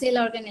পড়বো সেল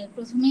অর্গানেল,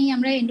 প্রথমেই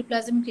আমরা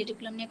এন্ডোপ্লাজমিক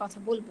রেটিকুলাম নিয়ে কথা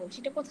বলবো।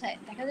 সেটা কোথায়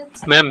দেখা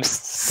যাচ্ছে? ম্যাম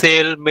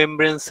সেল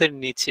মেমব্রেনস এর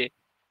নিচে।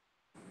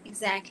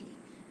 এক্স্যাক্টলি।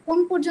 কোন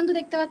পর্যন্ত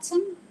দেখতে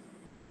পাচ্ছেন?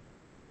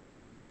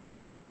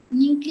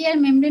 নিউক্লিয়ার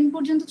মেমব্রেন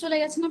পর্যন্ত চলে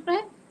গেছে না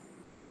প্রায়?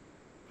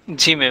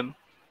 জি ma'am.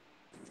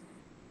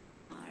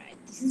 Alright,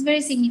 this is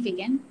very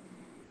significant.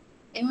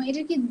 এবং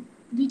এটা কি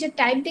দুইটা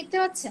টাইপ দেখতে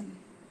পাচ্ছেন?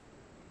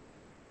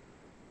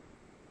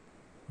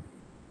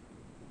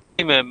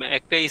 জি ম্যাম,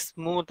 একটা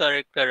স্মুথ আর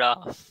একটা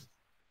rough.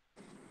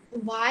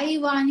 Why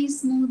one is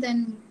smooth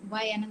and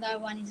why another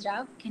one is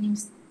rough? Can you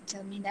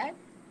tell me that?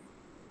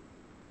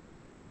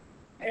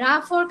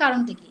 Rough হওয়ার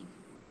কারণটা কি?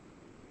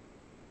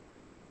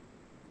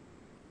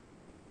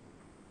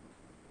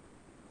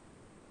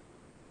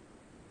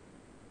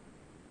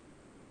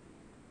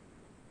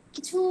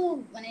 কিছু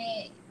মানে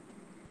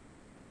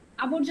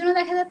আবর্জনা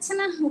দেখা যাচ্ছে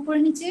না উপরে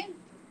নিচে?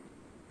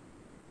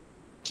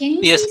 Can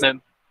you yes see ma'am.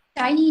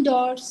 tiny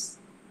dots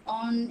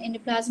on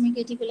endoplasmic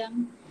reticulum?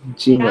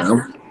 G ma'am.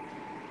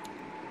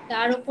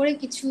 তার উপরে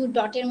কিছু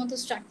ডটের মতো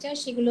স্ট্রাকচার,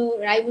 সেগুলো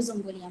রাইবোজোম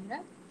বলি আমরা।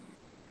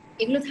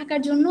 এগুলো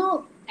থাকার জন্য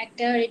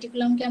একটা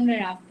রেটিকুলামকে আমরা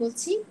রাফ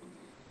বলছি,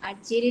 আর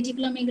যে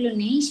রেটিকুলাম এগুলো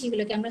নেই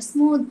সেগুলোকে আমরা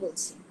স্মুথ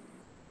বলছি।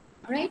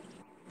 অলরাইট?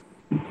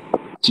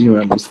 জি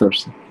ম্যাম, বুঝতে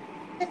পারছি।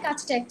 এটা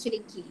কাজটা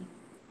অ্যাকচুয়ালি কি?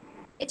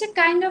 এটা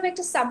কাইন্ড অফ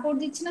একটা সাপোর্ট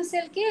দিচ্ছে না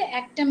সেলকে,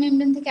 একটা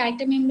মেমব্রেন থেকে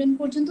আরেকটা মেমব্রেন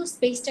পর্যন্ত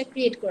স্পেসটা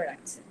ক্রিয়েট করে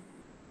রাখছে।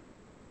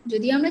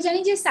 যদিও আমরা জানি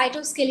যে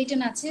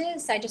সাইটোস্কেলিটন আছে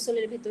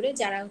সাইটোসোলের ভেতরে,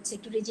 যারা হচ্ছে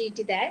একটু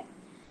রিজিডিটি দেয়,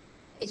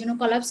 এই জন্য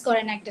কলাপস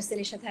করে না একটা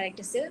সেলের সাথে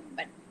আরেকটা সেল,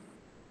 বাট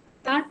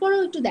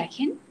তারপরেও একটু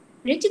দেখেন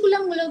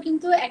রেটিকুলাম গুলো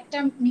কিন্তু একটা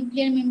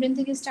নিউক্লিয়ার মেমব্রেন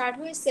থেকে স্টার্ট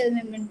হয়ে সেল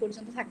মেমব্রেন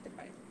পর্যন্ত থাকতে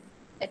পারে।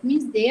 That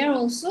means they are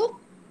also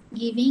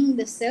giving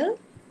the sell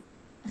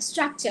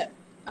structure,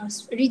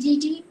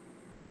 rigidity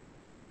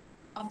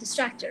of the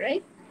structure,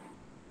 right?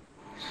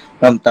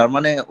 তার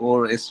মানে ওর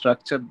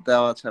স্ট্রাকচার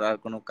দেওয়া ছাড়া আর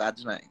কোনো কাজ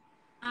নাই?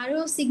 আরো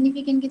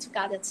সিগনিফিকেন্ট কিছু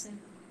কাজ আছে।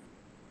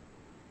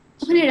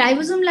 ওখানে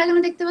রাইবোজোম লাগানো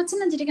দেখতে পাচ্ছেন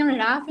না, যেটাকে আমরা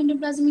রাফ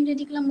এন্ডোপ্লাজমিক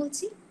রেটিকুলাম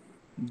বলছি?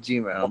 জি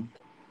ma'am.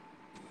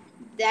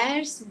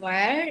 That's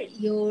where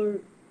your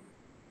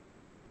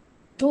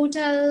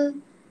total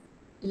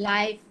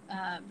life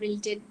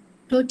related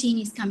protein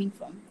is coming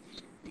from.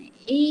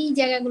 এই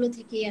জায়গাগুলো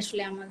থেকে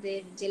আসলে আমাদের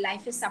যে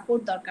লাইফে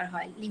সাপোর্ট দরকার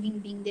হয় লিভিং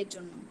বিংদের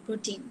জন্য,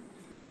 প্রোটিন,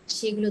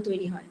 সেগুলো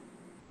তৈরি হয়।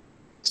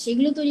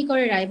 সেগুলো তৈরি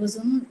করে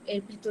রাইবোজোম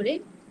এর ভিতরে।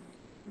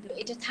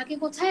 এটা থাকে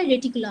কোথায়?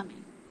 রেটিকুলামে।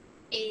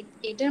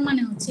 এটার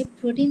মানে হচ্ছে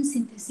প্রোটিন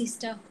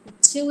সিনথেসিসটা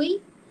হচ্ছে ওই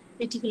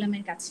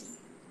রেটিকুলামের কাছে।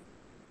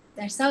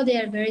 That's how they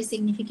are very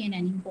significant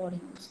and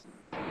important.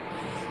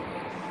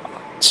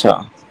 আচ্ছা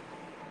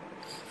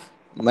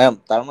ম্যাম,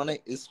 তার মানে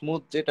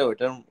স্মুথ যেটা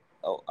ওইটার,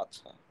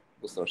 আচ্ছা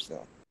বুঝতে পারছি।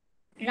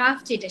 রাফ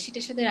যেটা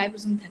সেটার সাথে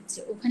রাইবোজোম থাকছে,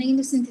 ওখানে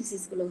কিন্তু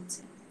সিনথেসিস গুলো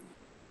হচ্ছে।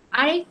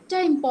 আরেকটা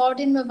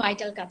ইম্পর্টেন্ট বা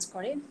ভাইটাল কাজ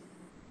করে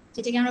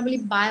যেটাকে আমরা বলি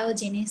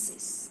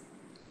বায়োজেনেসিস।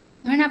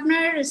 ধরেন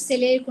আপনার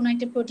সেলের কোনো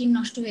একটা প্রোটিন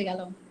নষ্ট হয়ে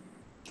গেল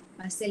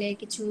বা সেলের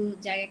কিছু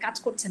জায়গায় কাজ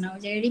করছে না, ওই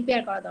জায়গায়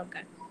রিপেয়ার করা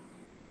দরকার,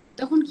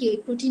 তখন কি ওই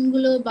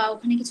প্রোটিনগুলো বা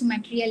ওখানে কিছু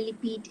ম্যাটেরিয়াল,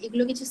 লিপিড,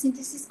 এগুলো কিছু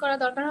সিনথেসিস করা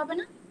দরকার হবে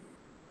না?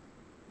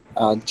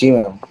 জি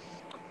ম্যাম।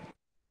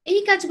 এই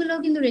কাজগুলো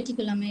কিন্তু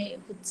রেটিকুলামে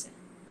হচ্ছে।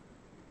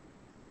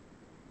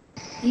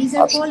 These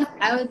are called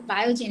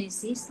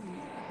biogenesis,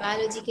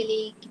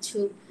 biologically কিছু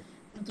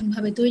নতুন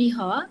ভাবে তৈরি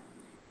হওয়া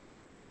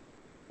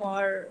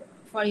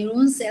for your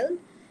own cell.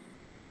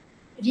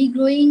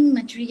 Regrowing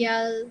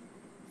material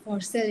for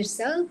cell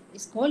itself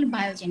is called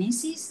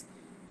biogenesis.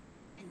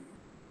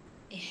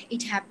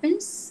 It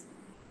happens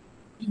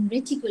in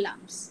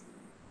reticulums.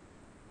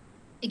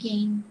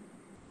 Again,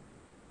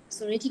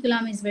 so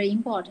reticulum is very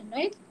important,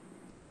 right?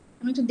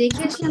 আমি একটু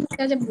দেখে আসি আমি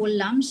যা যা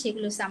বললাম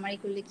সেগুলো সামারি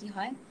করলে কি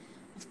হয়।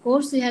 Of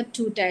course, we have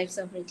two types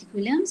of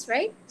reticulums,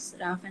 right?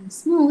 Rough and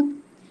smooth.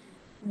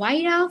 Why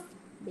rough?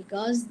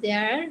 Because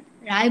there are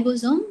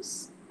ribosomes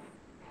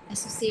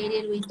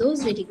associated with those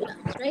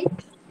reticulums, right?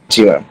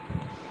 G ma'am.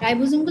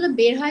 Ribosome গুলো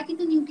বের হয়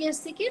কিন্তু নিউক্লিয়াস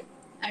থেকে,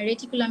 আর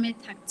রেটিকুলামে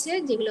থাকছে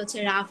যেগুলো হচ্ছে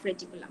রাফ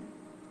রেটিকুলাম।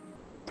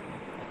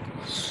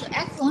 তো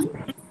এখন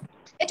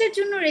এটার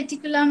জন্য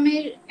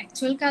রেটিকুলামের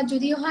অ্যাকচুয়াল কাজ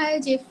যদিও হয়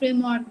যে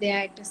ফ্রেমওয়ার্ক দেয়া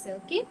একটা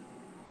সেলকে,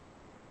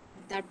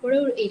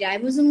 তারপরেও এই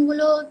রাইবোজোম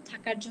গুলো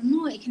থাকার জন্য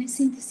এখানে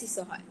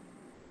সিনথেসিসও হয়।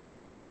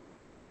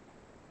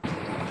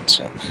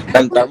 আচ্ছা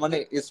ম্যাম, তার মানে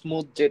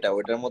স্মুথ যেটা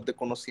ওটার মধ্যে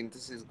কোনো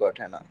সিনথেসিস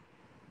ঘটে না?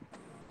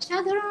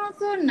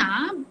 সাধারণত না,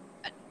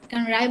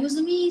 কারণ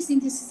রাইবোজোমই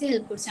সিনথেসিসে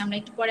হেল্প করছে। আমরা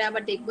একটু পরে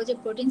আবার দেখবো যে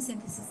প্রোটিন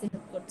সিনথেসিসে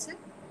হেল্প করছে।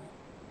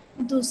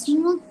 কিন্তু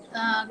স্মুথ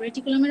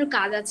রেটিকুলামেরও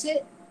কাজ আছে।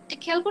 এটা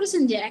খেয়াল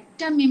করেছেন যে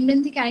একটা মেমব্রেন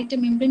থেকে আরেকটা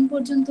মেমব্রেন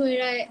পর্যন্ত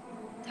এরা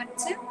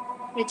থাকছে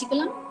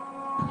রেটিকুলাম?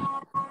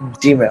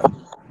 জি ম্যাম।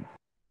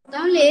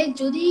 তাহলে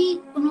যদি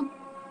কোনো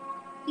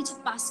কিছু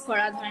পাস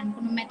করা, ধরেন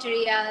কোনো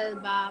ম্যাটেরিয়াল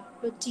বা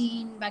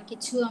প্রোটিন বা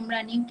কিছু আমরা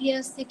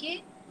নিউক্লিয়াস থেকে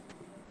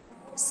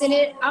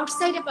সেলের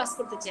আউটসাইডে পাস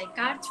করতে চাই,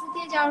 কার থ্রু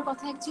দিয়ে যাওয়ার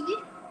কথা অ্যাকচুয়ালি?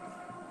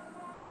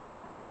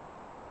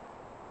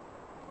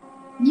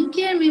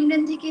 নিউক্লিয়ার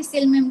মেমব্রেন থেকে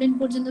সেল মেমব্রেন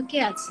পর্যন্ত কে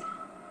আছে?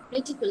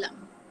 রেটিকুলাম।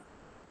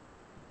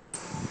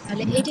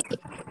 তাহলে এটা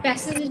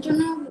প্যাসেজের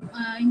জন্য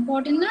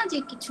ইম্পর্টেন্ট না যে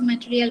কিছু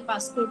ম্যাটেরিয়াল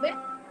পাস করবে?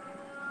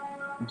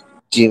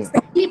 জি।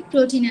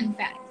 প্রোটিন এন্ড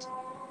ফ্যাট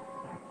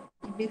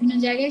বিভিন্ন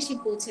জায়গায় সে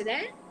পৌঁছে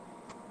দেয়।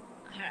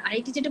 আর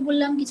আরেকটি যেটা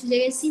বললাম, কিছু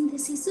জায়গায়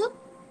সিনথেসিসও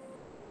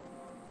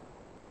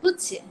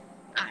হচ্ছে।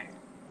 আর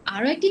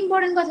আরো একটা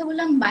ইম্পর্টেন্ট কথা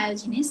বললাম,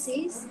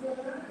 বায়োজেনেসিস।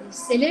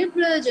 সেলের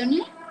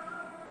প্রয়োজনে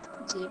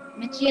যে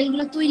ম্যাটেরিয়াল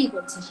গুলো তৈরি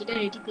করছে সেটা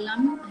রেটিকুলাম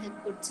হেল্প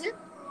করছে।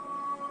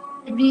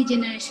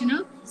 Regeneration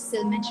of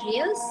sell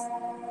materials,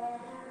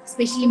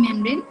 specially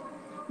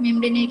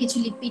মেমব্রেনের কিছু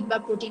লিপিড বা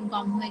প্রোটিন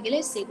কম হয়ে গেলে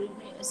সেগুলো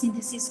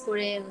সিনথেসিস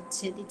করে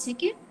হচ্ছে দিচ্ছে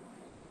কি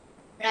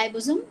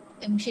রাইবোজোম,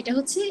 এবং সেটা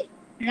হচ্ছে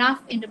rough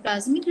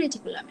endoplasmic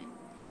রেটিকুলামে।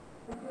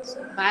 So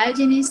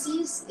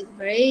biogenesis is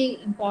very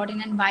important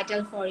and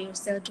vital for your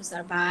cell to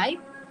survive.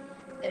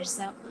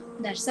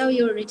 That's how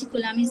your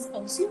reticulum is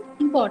also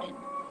important.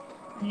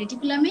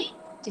 রেটিকুলামে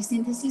যে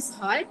সিনথেসিস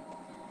হয়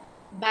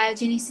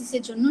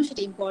বায়োজেনেসিসের জন্য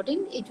সেটা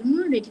ইম্পর্টেন্ট, এই জন্য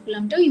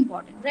রেটিকুলামটাও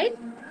ইম্পর্টেন্ট, রাইট?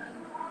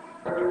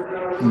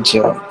 জি।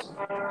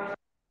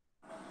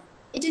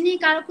 এটা নিয়ে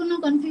কারো কোনো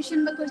কনফিউশন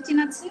বা কোশ্চেন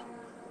আছে?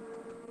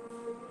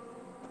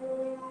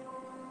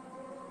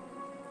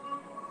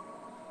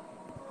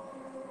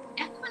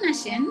 এখন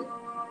আসেন,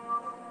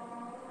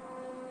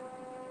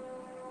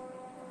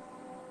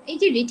 এই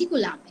যে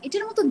রেটিকুলাম,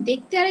 এটার মতো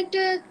দেখতে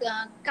আরেকটা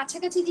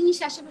কাছাকাছি জিনিস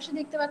আশেপাশে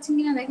দেখতে পাচ্ছেন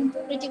কিনা দেখেন তো,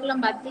 রেটিকুলাম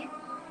বাদ দিয়ে।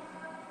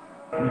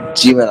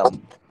 জি madam,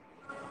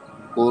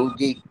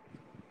 Golgi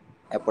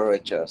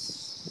apparatus.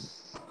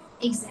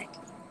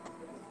 Exactly.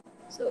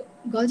 So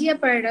Golgi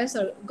apparatus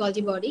or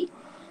Golgi body,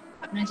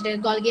 আপনারা যেটা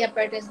গলগি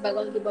অ্যাপারেটাস বা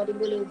গলজি বডি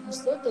বলে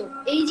অভ্যস্ত, তো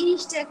এই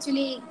জিনিসটা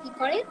অ্যাকচুয়ালি কি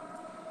করে,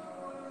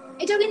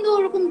 এটাও কিন্তু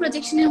ওরকম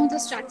প্রজেকশনের মতো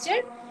স্ট্রাকচার,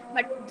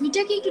 বাট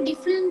দুইটাকে একটু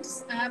ডিফারেন্ট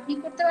আপনি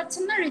করতে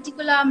পারছেন না,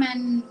 reticulum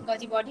and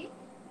Golgi body?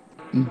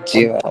 G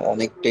madam,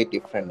 অনেকটাই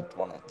ডিফারেন্ট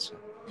মনে হচ্ছে।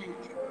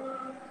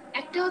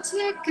 একটা হচ্ছে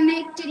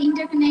কানেক্টেড,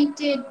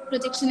 ইন্টারকানেক্টেড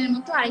প্রজেকশনের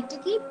মতো, আরেকটা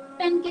কি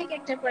প্যানকেক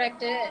একটার পর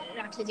একটা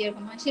রাখলে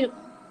যেরকম হয়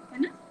সেরকম, তাই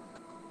না?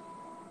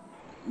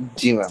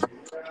 জি ma'am.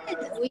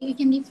 We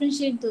can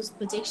differentiate those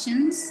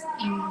projections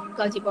in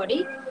Golgi body,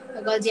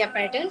 Golgi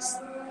apparatus.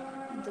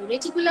 তো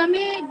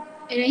রেটিকুলামে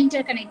এরা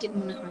ইন্টারকানেক্টেড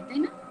মনে হয়, তাই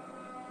না?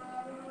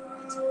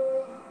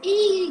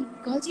 এই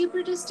গলজি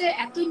অ্যাপারেটাসটা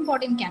এত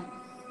ইম্পর্টেন্ট কেন?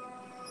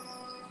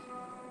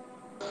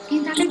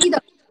 কিন্তু থাকার কি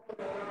দরকার?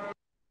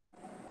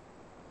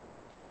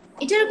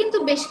 এটারও কিন্তু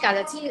বেশ কাজ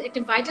আছে।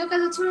 একটা ভাইটাল কাজ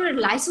হচ্ছে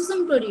লাইসোসোম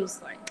প্রডিউস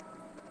করে।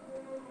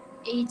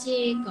 এই যে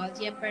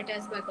গলজি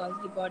অ্যাপারেটাস বা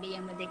গলজি বডি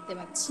আমরা দেখতে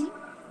পাচ্ছি,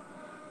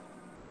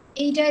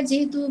 এইটা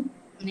যেহেতু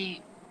মানে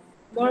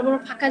বড় বড়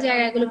ফাঁকা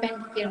জায়গাগুলো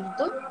প্যানকেকের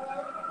মতো,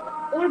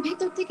 ওর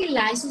ভেতর থেকে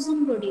লাইসোসোম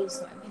প্রডিউস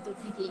হয় ভেতর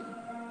থেকেই।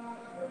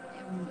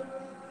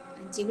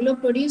 যেগুলো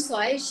প্রডিউস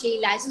হয় সেই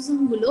লাইসোসোম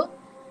গুলো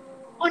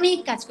অনেক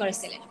কাজ করে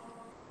সেলের,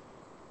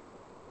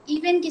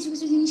 ইভেন কিছু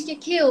কিছু জিনিসকে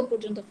খেয়েও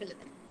পর্যন্ত ফেলে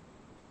দেয়।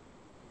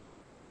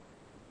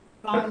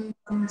 ফ্রম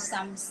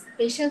সাম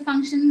স্পেশাল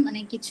ফাংশন, মানে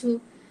কিছু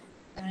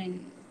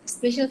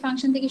স্পেশাল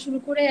ফাংশন থেকে শুরু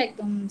করে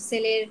একদম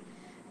সেলের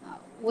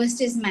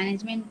ওয়েস্টেজ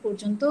ম্যানেজমেন্ট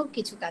পর্যন্ত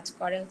কিছু কাজ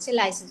করে হচ্ছে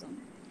lysosome.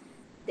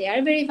 They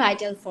are very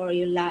vital for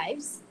your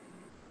lives,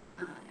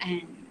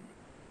 and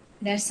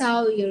that's how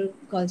your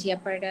Golgi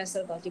apparatus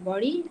or Golgi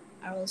body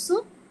are also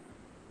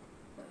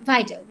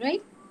vital,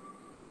 right?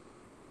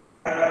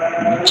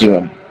 G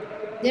ma'am.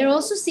 They're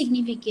also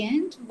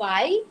significant.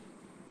 Why?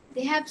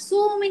 They have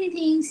so many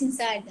things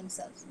inside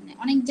themselves. মানে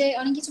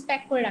অনেক কিছু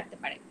pack করে রাখতে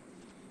পারে।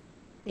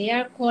 They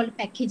are called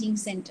packaging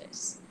centers.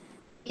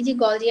 এই যে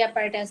Golgi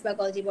apparatus বা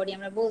Golgi body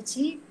আমরা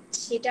বলছি,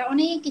 সেটা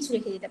অনেক কিছু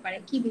রেখে দিতে পারে।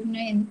 কি বিভিন্ন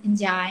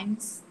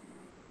এনজাইমস,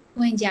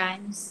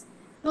 কোএনজাইমস,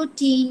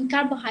 প্রোটিন,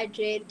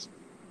 কার্বোহাইড্রেট,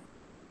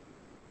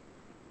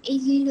 এই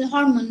যে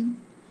হরমোন,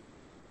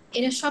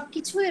 এরা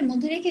সবকিছু এর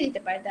মধ্যে রেখে দিতে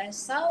পারে।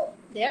 That's how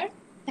they are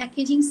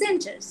packaging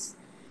centers.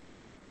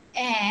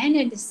 And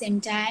at the same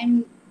time,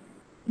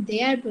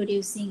 they are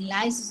producing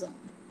lysosome,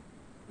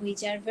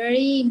 which are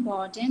very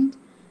important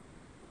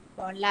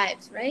for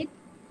lives, right?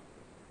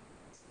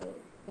 So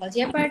Golgi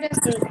apparatus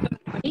or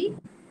body,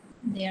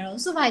 they are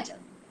also vital.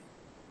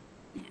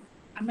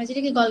 আমরা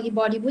যেটাকে Golgi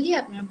body বলি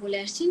আপনারা বলে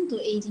আসছেন, তো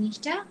এই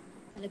জিনিসটা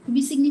তাহলে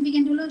খুবই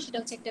সিগনিফিকেন্ট হলো। সেটা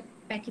হচ্ছে একটা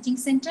প্যাকেজিং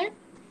সেন্টার,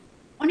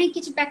 অনেক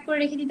কিছু প্যাক করে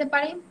রেখে দিতে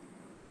পারে,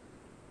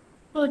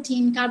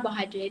 প্রোটিন,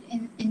 কার্বোহাইড্রেট,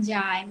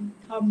 এনজাইম,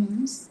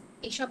 হরমোনস,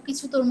 এইসব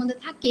কিছু তোর মধ্যে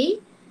থাকেই।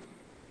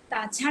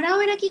 তাছাড়াও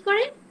এরা কি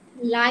করে,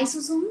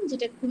 লাইসোসোম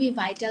যেটা খুবই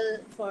ভাইটাল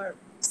ফর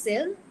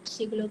সেল,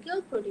 সেগুলোকেও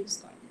প্রডিউস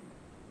করে।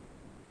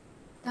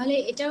 তাহলে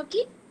এটাও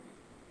কি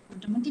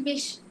মোটামুটি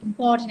বেশ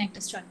ইম্পর্টেন্ট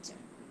একটা স্ট্রাকচার।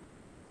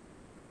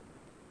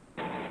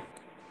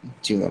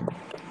 জি ম্যাম।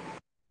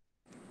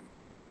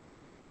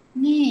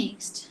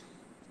 নেক্সট,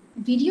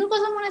 ভিডিওর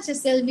কথা মনে আছে?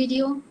 Sell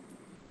video.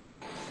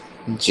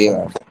 জি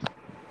ম্যাম।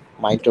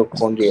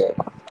 মাইটোকন্ড্রিয়া।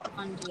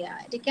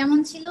 এটা কেমন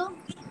ছিল?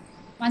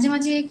 মাঝে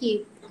মাঝে কি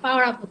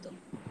পাওয়ার আপ হতো,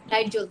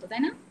 লাইট জ্বলতো,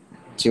 তাই না?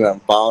 জি ম্যাম,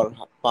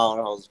 পাওয়ার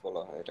হাউস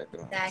বলা হয় এটাকে।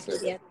 Exactly,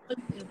 they are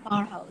called your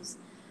powerhouse.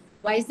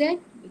 Why is that?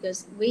 Because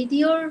with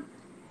your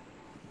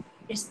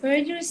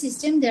respiratory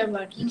system they are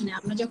working. না,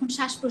 আমরা যখন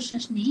শ্বাস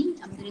প্রশ্বাস নেই,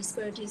 আমাদের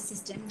respiratory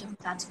system যখন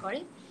কাজ করে,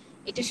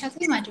 এটার সাথে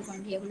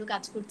মাইটোকন্ড্রিয়া গুলো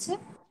কাজ করছে।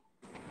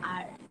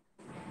 আর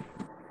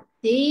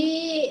they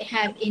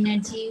have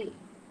energy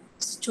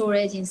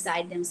storage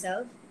inside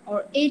themselves or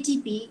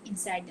ATP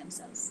inside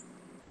themselves.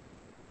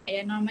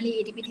 এরা নরমালি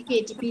এটিপি থেকে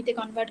এটিপি তে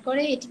কনভার্ট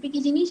করে। এটিপি কি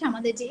জিনিস?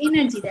 আমাদের যে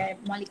এনার্জি দেয়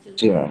মলিকিউল।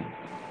 জি ma'am.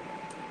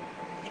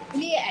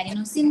 Actually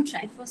adenosine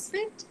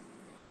triphosphate,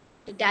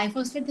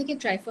 diphosphate থেকে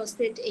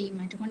ট্রাইফসফেট এই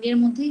মাইটোকন্ড্রিয়ার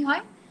মধ্যেই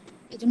হয়।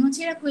 এজন্য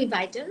হচ্ছে এরা খুবই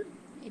ভাইটাল,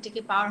 এটাকে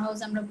পাওয়ার হাউস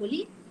আমরা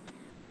বলি।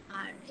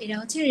 আর এরা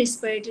হচ্ছে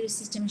রেসপিরেটরি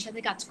সিস্টেমের সাথে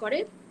কাজ করে,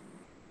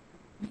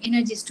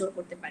 এনার্জি স্টোর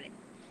করতে পারে।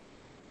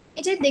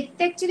 এটা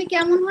দেখতে অ্যাকচুয়ালি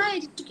কেমন হয়?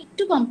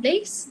 একটু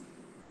কমপ্লেক্স।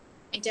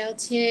 এটা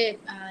হচ্ছে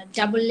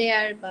ডাবল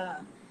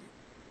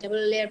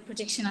লেয়ার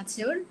প্রোটেকশন আছে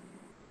ওর।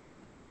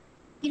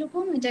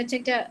 কিরকম? এটা হচ্ছে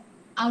একটা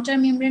আউটার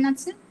মেমব্রেন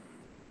আছে,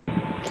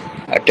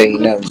 একটা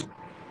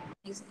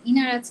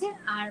ইনার আছে,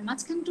 আর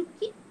মাঝখানটুকু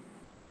কি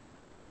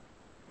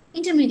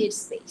ইন্টারমিডিয়েট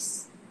স্পেস।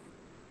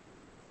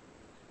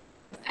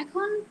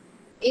 এখন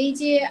এই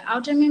যে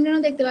আউটার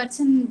মেমব্রেনও দেখতে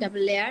পাচ্ছেন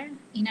double layer,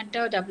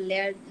 ইনারটাও double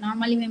layer,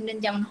 normally membrane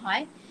যেমন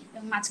হয়,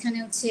 এবং মাঝখানে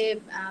হচ্ছে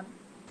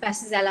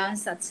প্যাসেজ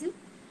অ্যালাউন্স আছে,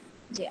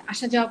 যে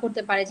আসা যাওয়া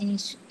করতে পারে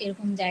জিনিস,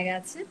 এরকম জায়গা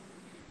আছে।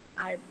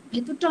 আর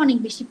ভেতরটা অনেক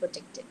বেশি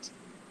প্রোটেক্টেড।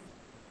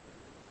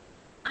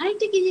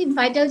 আরেকটা কি যে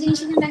ভাইটাল জিনিস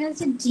এখানে দেখা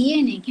যাচ্ছে,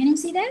 DNA. Can you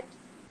see that?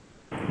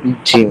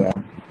 G ma'am.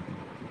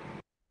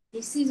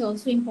 This is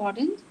also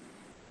important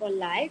for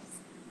life,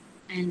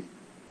 and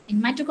in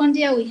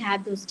mitochondria we have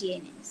those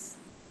DNAs.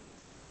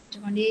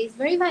 Mitochondria is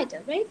very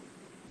vital, right?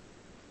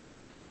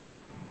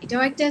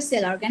 এটাও একটা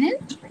সেল অর্গানেল,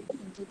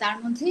 কিন্তু তার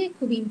মধ্যে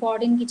খুব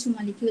ইম্পর্টেন্ট কিছু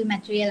মলিকিউল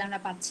ম্যাটেরিয়াল আমরা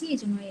পাচ্ছি, এই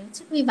জন্য এই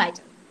হচ্ছে খুবই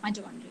vital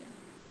mitochondria.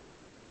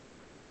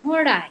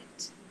 Alright,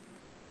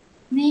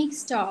 next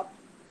stop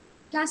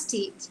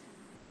plastid,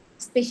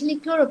 specially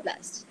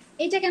chloroplast.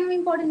 এটা কেন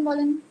ইম্পর্টেন্ট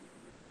বলেন?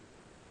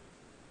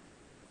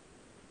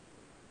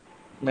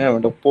 ম্যাম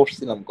এটা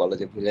পড়ছিলাম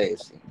কলেজে, ভুলে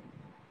গেছি।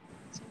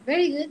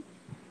 Very good.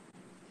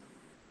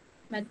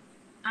 বাট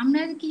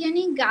আমরা কি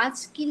জানি গাছ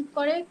কি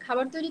করে?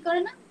 খাবার তৈরি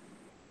করে না?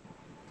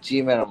 জি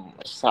ম্যাম,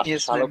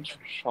 Yes, সালোক ma'am.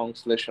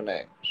 সংশ্লেষণে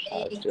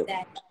সাহায্য।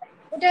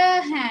 ওটা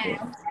হ্যাঁ,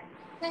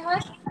 কোথায়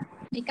হয়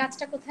এই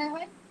কাজটা? কোথায়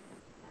হয়?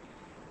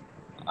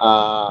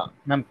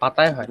 ম্যাম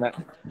পাতায় হয়।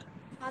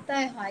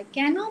 পাতায় হয়।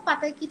 কেন?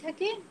 পাতায় কি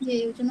থাকে যে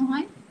এর জন্য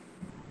হয়?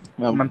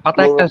 ম্যাম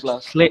পাতায় একটা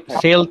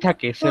সেল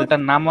থাকে,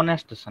 সেলটার নাম মনে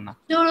আসতেছে না।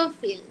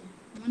 ক্লোরোফিল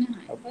মনে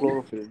হয়।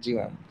 ক্লোরোফিল, জি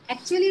ম্যাম।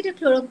 অ্যাকচুয়ালি এটা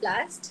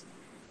ক্লোরোপ্লাস্ট,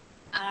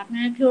 আর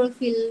আপনারা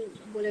ক্লোরোফিল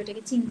বলে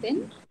ওটাকে চিনতেন।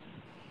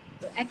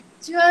 তো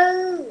actual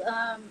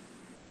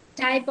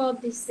type of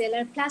this sell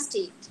R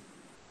plastid.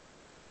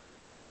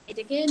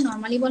 এটাকে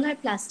নরমালি বলা হয়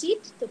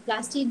প্লাস্টিড। তো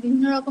প্লাস্টিড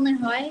বিভিন্ন রকমের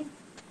হয়,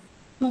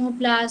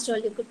 ক্রোমোপ্লাস্ট or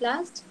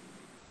লিউকোপ্লাস্ট,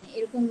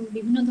 এরকম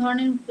বিভিন্ন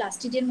ধরনের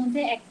প্লাস্টিডের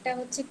মধ্যে একটা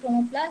হচ্ছে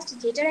ক্রোমোপ্লাস্ট,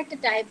 যেটার একটা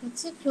টাইপ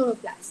হচ্ছে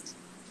ক্লোরোপ্লাস্ট।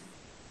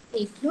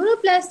 এই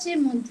ক্লোরোপ্লাস্টের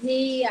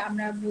মধ্যেই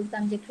আমরা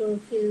বলতাম যে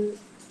ক্লোরোফিল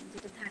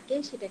যেটা থাকে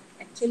সেটা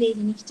অ্যাকচুয়ালি এই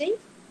জিনিসটাই।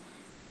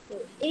 তো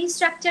এই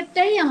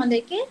স্ট্রাকচারটাই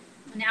আমাদেরকে,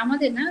 মানে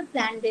আমাদের না,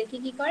 প্ল্যান্টদেরকে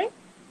কি করে,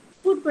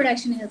 ফুড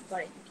প্রোডাকশনে হেল্প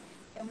করে।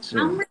 এবং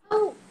আমরাও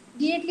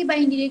ডিরেক্টলি বা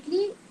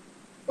ইনডিরেক্টলি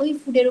ওই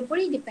ফুডের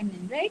উপরেই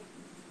ডিপেন্ডেন্ট, রাইট?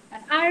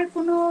 আর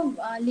কোনো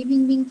লিভিং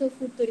বিং তো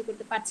ফুড তৈরি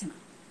করতে পারছে না।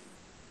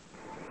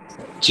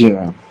 জি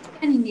ma'am.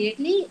 And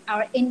indirectly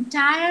our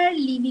entire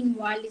living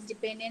world is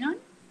dependent on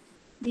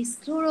this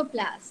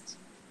chloroplast,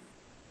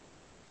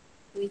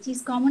 which is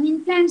common in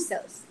plant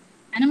cells.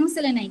 Animal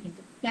cell এ নাই,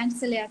 কিন্তু plant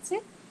cell এ আছে,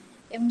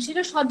 এবং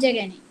সেটা সব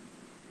জায়গায় নেই।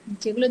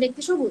 যেগুলো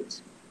দেখতে সবুজ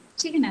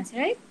সেখানে আছে,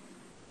 রাইট?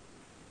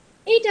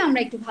 এইটা আমরা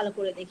একটু ভালো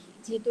করে দেখি,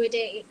 যেহেতু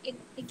এটা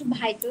একটু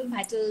ভাইটাল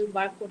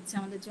ওয়ার্ক করছে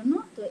আমাদের জন্য।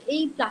 তো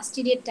এই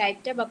প্লাস্টিডের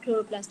টাইপটা বা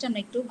ক্লোরোপ্লাস্টটা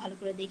আমরা একটু ভালো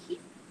করে দেখি।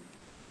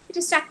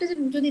 এটা স্ট্রাকচার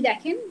যদি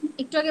দেখেন,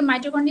 একটু আগে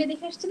মাইটোকন্ড্রিয়া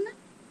দেখে আসছেন না?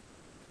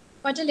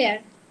 কয়টা লেয়ার?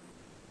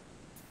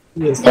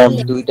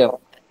 দুইটা।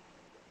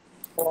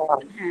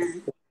 হ্যাঁ,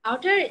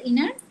 আউটার,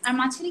 ইনার, আর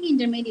মাঝখানে কি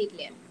intermediate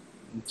layer.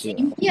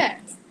 Same here,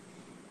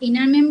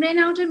 inner membrane,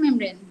 outer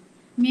membrane.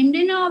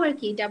 মেমব্রেনও আবার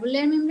কি ডাবল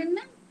লেয়ার মেমব্রেন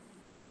না?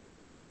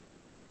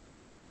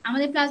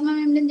 আমাদের প্লাজমা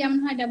মেমব্রেন যেমন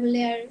হয় ডাবল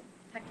লেয়ার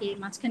থাকে,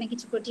 মাঝখানে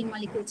কিছু প্রোটিন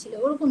মলিকিউল ছিল,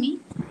 ওরকমই।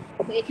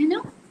 তো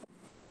এখানেও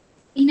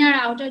ইনার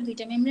আউটার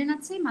দুইটা মেমব্রেন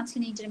আছে,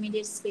 মাঝখানে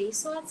ইন্টারমিডিয়েট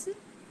স্পেসও আছে।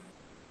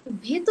 তো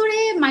ভেতরে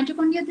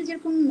মাইটোকন্ড্রিয়াতে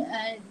যেরকম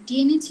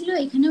ডিএনএ ছিল,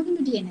 এখানেও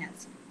কিন্তু ডিএনএ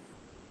আছে।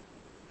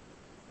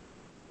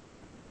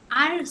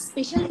 আর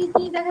স্পেশাল কি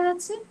কি দেখা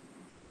যাচ্ছে?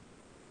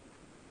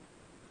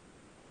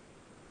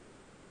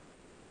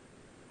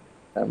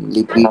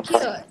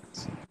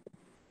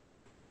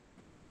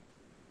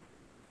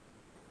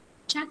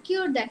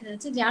 ট্রাকিওড দেখা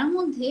যাচ্ছে, যার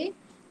মধ্যে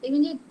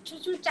দেখবেন যে ছোট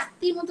ছোট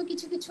চাকতির মতো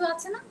কিছু কিছু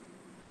আছে না,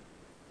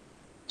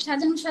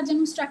 সাজানো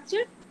সাজানো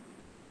স্ট্রাকচার।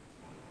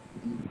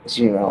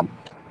 জি ম্যাম।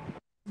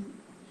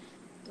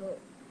 তো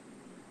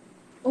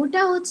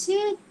ওটা হচ্ছে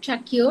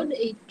ট্রাকিওড।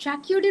 এই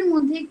ট্রাকিওডের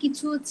মধ্যে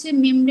কিছু হচ্ছে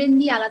মেমব্রেন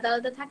দিয়ে আলাদা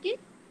আলাদা থাকে,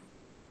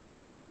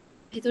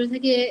 ভেতরে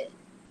থাকে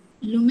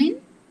লুমেন,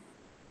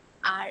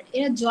 আর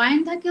এরা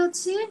জয়েন্ট থাকে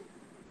হচ্ছে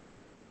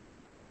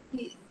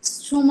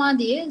স্ট্রোমা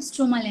দিয়ে,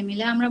 স্ট্রোমা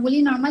ল্যামেলা আমরা বলি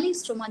নরমালি,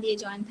 স্ট্রোমা দিয়ে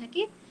জয়েন্ট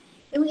থাকে।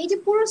 এবং এই যে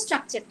পুরো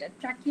স্ট্রাকচারটা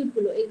ট্রাকিউড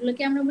গুলো,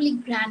 এগুলোকে আমরা বলি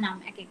গ্রানাম।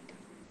 এক একটা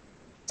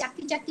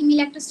চাকতি চাকতি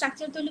মিলে একটা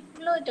স্ট্রাকচার তৈরি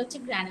করলো, এটা হচ্ছে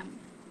গ্রানাম।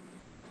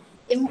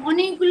 এবং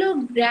অনেকগুলো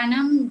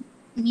গ্রানাম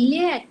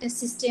মিলে একটা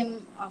সিস্টেম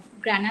অফ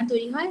গ্রানা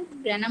তৈরি হয়।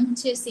 গ্রানাম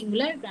হচ্ছে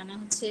সিঙ্গুলার, গ্রানা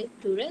হচ্ছে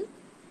প্লুরাল।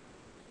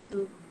 তো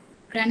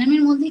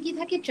গ্রানামের মধ্যে কি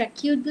থাকে,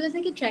 ট্রাকিউড গুলো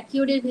থাকে।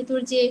 ট্রাকিউডের ভেতর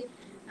যে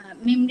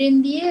মেমব্রেন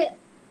দিয়ে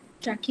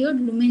ট্রাকিওড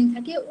লুমেন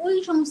থাকে, ওই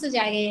সমস্ত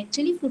জায়গায়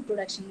অ্যাকচুয়ালি ফুড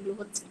প্রোডাকশন গুলো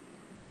হচ্ছে।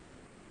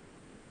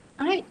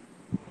 অলরাইট,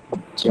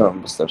 জি ম্যাম,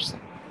 বুঝতে পারছি।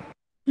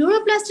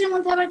 ক্লোরোপ্লাস্টের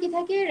মধ্যে আবার কি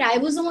থাকে,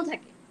 রাইবোজোমও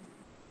থাকে,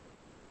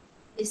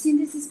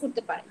 সিনথেসিস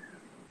করতে পারে।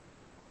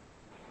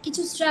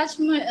 কিছু স্ট্রাচ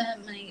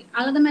মানে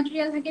আলাদা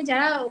ম্যাটেরিয়াল থাকে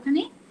যারা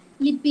ওখানে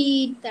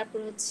লিপিড, তারপর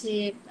হচ্ছে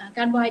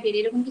কার্বোহাইড্রেট,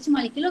 এরকম কিছু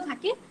মলিকিউলও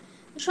থাকে।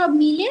 সব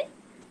মিলে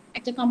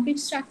একটা কমপ্লিট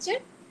স্ট্রাকচার।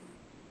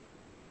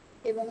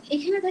 এবং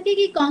এখানে থাকে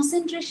কি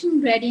কনসেন্ট্রেশন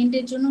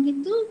গ্রেডিয়েন্টের জন্য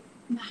কিন্তু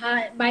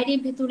বাইরে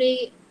ভেতরে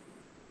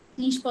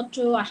জিনিসপত্র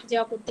আসা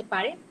যাওয়া করতে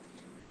পারে।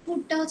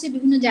 ফুডটা হচ্ছে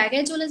বিভিন্ন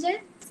জায়গায় চলে যায়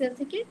সেল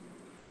থেকে,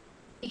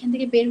 এখান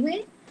থেকে বের হয়ে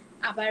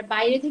আবার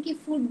বাইরে থেকে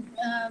ফুড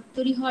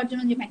তৈরি হওয়ার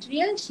জন্য যে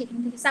ম্যাটেরিয়াল, সেখান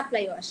থেকে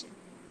সাপ্লাইও আসে।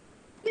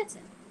 ঠিক আছে,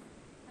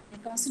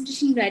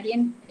 কনসেন্ট্রেশন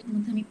গ্রেডিয়েন্ট এর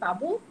মধ্যে আমি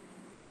পাবো।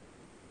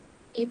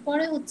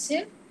 এরপরে হচ্ছে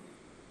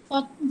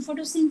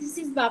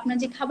ফটোসিনথেসিস বা আপনার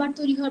যে খাবার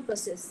তৈরি হওয়ার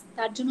প্রসেস,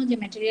 তার জন্য যে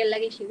ম্যাটেরিয়াল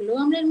লাগে সেগুলোও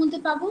আমরা এর মধ্যে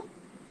পাবো।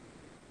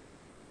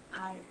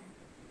 আর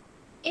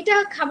এটা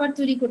খাবার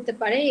তৈরি করতে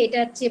পারে,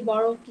 এটার চেয়ে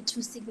বড় কিছু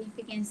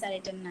সিগনিফিকেন্স আর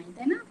এটা নাই,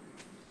 তাই না?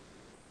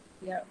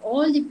 We are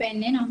all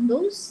dependent on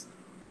those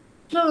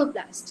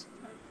chloroplast.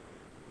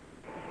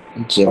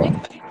 G ma'am.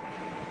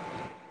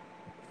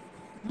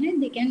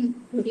 They can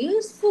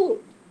produce food.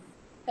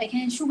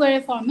 এখানে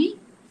সুগারের ফর্মে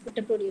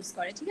ফুডটা প্রডিউস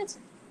করে। ঠিক আছে,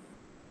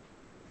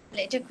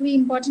 এটা খুবই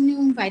ইম্পর্টেন্ট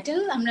এবং ভাইটাল,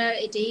 আমরা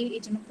এটাই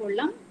এই জন্য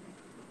পড়লাম।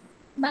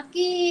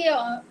 বাকি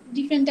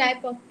ডিফারেন্ট টাইপ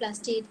অফ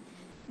প্লাস্টিক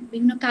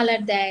বিভিন্ন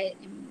কালার দেয়,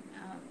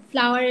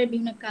 ফ্লাওয়ারের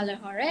বিভিন্ন কালার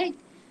হয়, রাইট?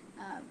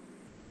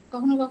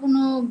 কখনো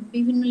কখনো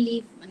বিভিন্ন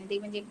লিফ, মানে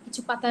দেখবেন যে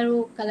কিছু পাতারও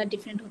কালার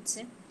ডিফারেন্ট হচ্ছে।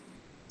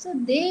 So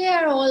they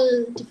R all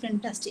different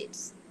plastids,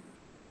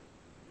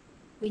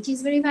 which is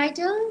very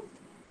vital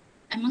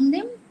among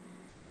them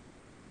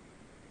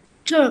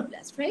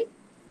chloroplast, right?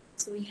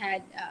 So we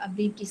had a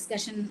brief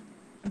discussion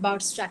about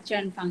structure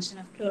and function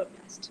of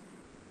chloroplast.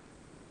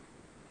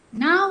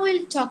 Now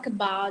we'll talk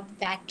about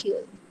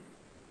vacuole.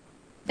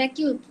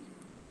 Vacuole.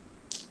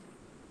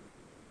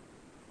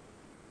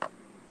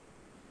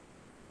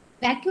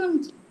 Vacuum.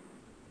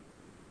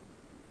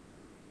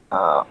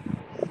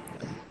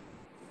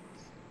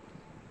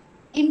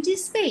 Empty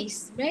space,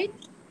 right?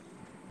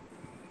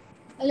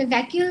 Well, a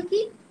vacuole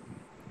key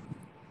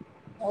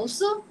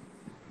also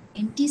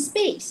empty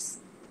space.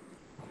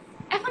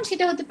 এখন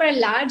সেটা হতে পারে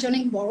large,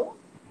 অনেক বড়,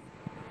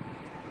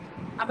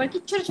 আবার কি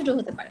ছোট ছোট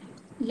হতে পারে।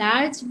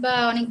 লার্জ বা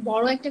অনেক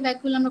বড় একটা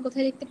ভ্যাকুয়াল আমরা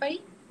কোথায় দেখতে পারি?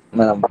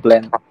 ম্যাম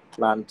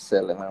প্লান্ট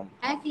সেলে ম্যাম।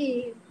 Exactly,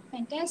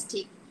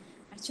 fantastic.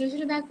 আর ছোট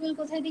ছোট ভ্যাকুয়াল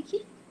কোথায় দেখি?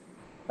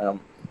 Ma'am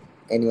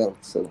animal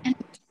sell.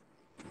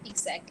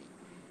 এক্স্যাক্টলি।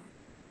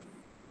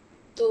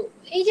 তো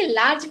এই যে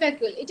লার্জ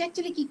ভ্যাকুয়াল, এটা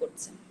অ্যাকচুয়ালি কি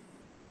করছে?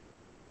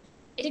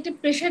 এটা একটা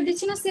প্রেসার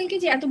দিচ্ছে না সেলকে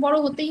যে এত বড়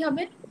হতেই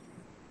হবে।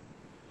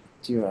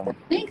 জি ম্যাম।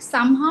 লাইক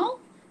সামহাউ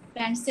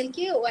প্ল্যান্ট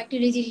সেলকে ও একটা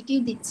রিজিডিটি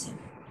দিচ্ছে।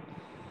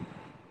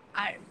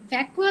 আর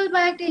ভ্যাকুয়াল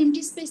বা একটা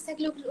এমটি স্পেস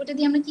থাকলে ওটা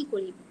দিয়ে আমরা কি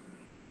করি?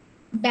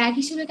 ব্যাগ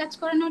হিসেবে কাজ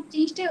করানোর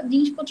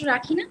জিনিসপত্র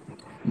রাখি না?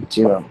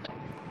 জি ma'am.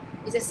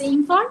 It's the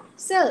same for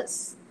cells.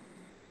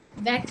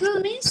 Vacuole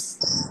means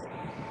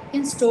you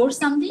can store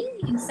something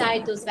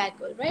inside those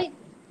vacuole, right?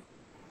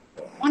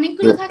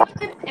 অনেকগুলো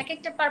থাকলে এক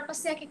একটা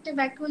পারপাসে এক একটা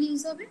ভ্যাকুয়াল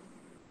ইউজ হবে।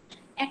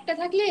 একটা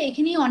থাকলে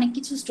এখানেই অনেক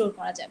কিছু স্টোর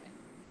করা যাবে।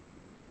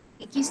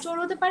 কি স্টোর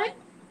হতে পারে?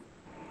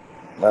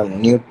 Ma'am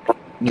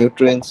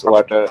nutrients,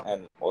 water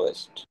and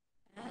waste.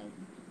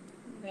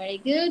 Very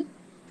good.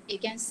 You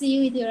can see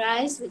with your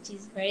eyes, which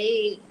is very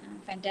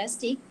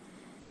fantastic.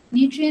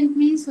 Nutrient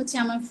means হচ্ছে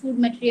আমার ফুড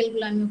ম্যাটেরিয়াল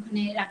গুলো আমি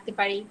ওখানে রাখতে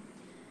পারি।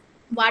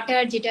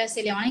 ওয়াটার যেটা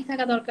সেলে অনেক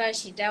থাকা দরকার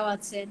সেটাও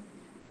আছে।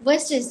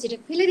 ওয়েস্টেজ যেটা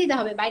ফেলে দিতে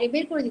হবে, বাইরে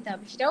বের করে দিতে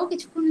হবে, সেটাও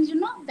কিছুক্ষণের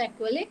জন্য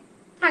ভ্যাকুয়ালে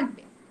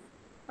থাকবে,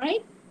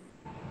 রাইট?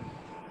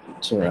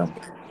 জি ম্যাম।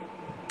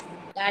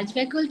 লার্জ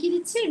ভ্যাকুয়াল কি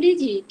দিচ্ছে?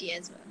 Rigidity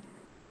as well.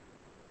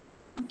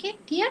 ওকে,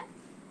 ক্লিয়ার?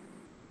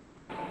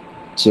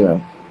 জি ম্যাম।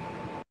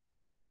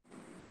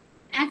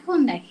 এখন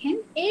দেখেন,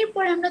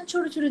 এরপরে আমরা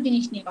ছোট ছোট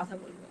জিনিস নিয়ে কথা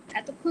বলবো।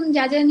 এতক্ষণ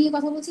যা যা নিয়ে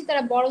কথা বলছি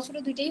তারা বড় ছোট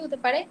দুইটাই হতে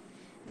পারে,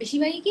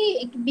 বেশিরভাগই কি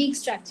একটু বিগ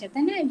স্ট্রাকচার,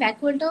 তাই না?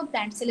 ভ্যাকুয়ালটাও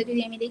প্ল্যান্ট সেলে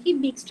যদি আমি দেখি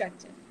বিগ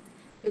স্ট্রাকচার,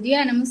 যদিও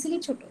অ্যানিমাল সেলে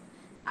ছোট।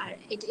 আর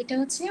এটা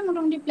হচ্ছে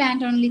মোটামুটি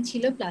প্ল্যান্ট অনলি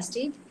ছিল,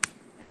 প্লাস্টিক।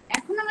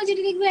 এখন আমরা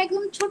যেটা দেখবো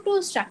একদম ছোট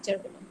স্ট্রাকচার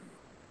গুলো।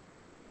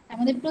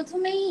 আমাদের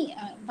প্রথমেই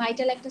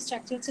ভাইটাল একটা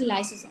স্ট্রাকচার হচ্ছে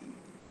লাইসোসোম।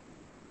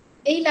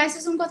 এই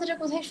লাইসোসোম কথাটা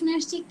কোথায় শুনে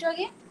আসছি একটু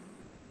আগে?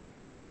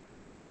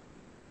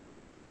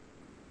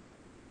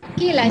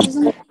 কি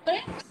লাইসোসোম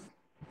করে?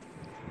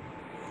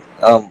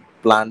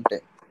 প্লান্টে।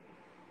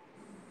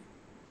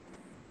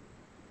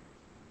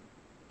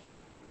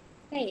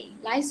 এই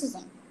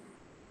লাইসোসোম,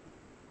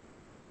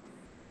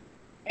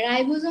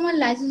 রাইবোসোম আর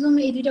লাইসোসোম,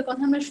 এই দুইটা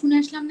কথা আমরা শুনে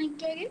আসলাম না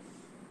একটু আগে?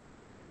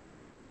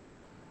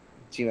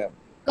 জি ম্যাম।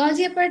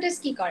 গলজি অ্যাপারেটাস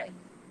কি করে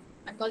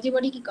আর গলজি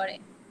বডি কি করে?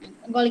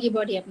 গলজি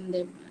বডি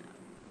আপনাদের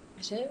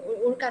ভাষায়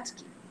ওর কাজ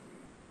কি?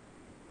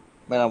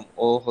 ম্যাডাম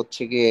ও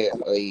হচ্ছে গিয়ে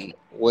ওই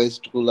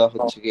ওয়েস্ট গুলা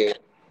হচ্ছে গিয়ে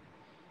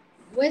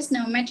ওয়েস্ট না,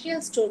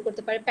 ম্যাটেরিয়াল স্টোর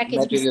করতে পারে, প্যাকেজ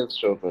ম্যাটেরিয়াল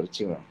স্টোর করে।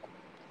 জি ম্যাম।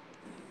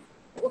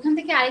 ওখান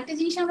থেকে আরেকটা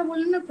জিনিস আমরা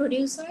বললাম না,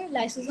 প্রোডিউস হয়,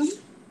 লাইসোসোম।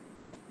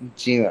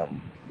 জি ম্যাম।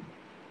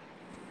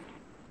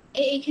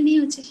 এখানেই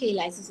হচ্ছে সেই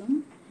লাইসোসোম।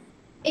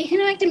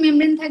 এখানেও একটা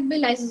মেমব্রেন থাকবে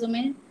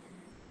লাইসোসোমের,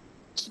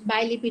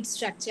 বাইলিপিড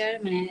স্ট্রাকচার,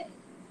 মানে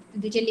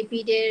দুইটা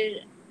লিপিডের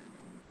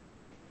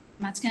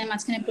মাঝখানে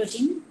মাঝখানে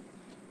প্রোটিন,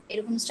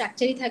 এরকম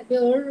স্ট্রাকচারই থাকবে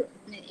ওর।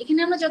 এখানে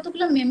আমরা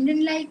যতগুলো মেমব্রেন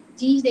লাইক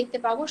জিনিস দেখতে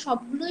পাবো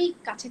সবগুলোই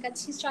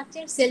কাছাকাছি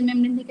স্ট্রাকচার। সেল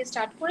মেমব্রেন থেকে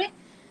স্টার্ট করে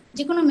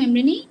যে কোনো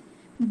মেমব্রেনই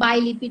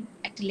বাইলিপিড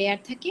একটা লেয়ার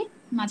থাকে,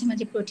 মাঝে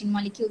মাঝে প্রোটিন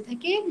মলিকিউল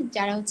থাকে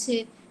যারা হচ্ছে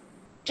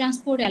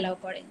ট্রান্সপোর্ট অ্যালাউ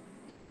করে,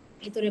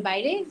 ভেতরে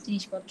বাইরে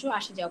জিনিসপত্র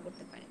আসা যাওয়া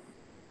করতে পারে।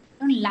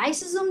 কারণ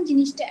লাইসোসোম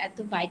জিনিসটা এত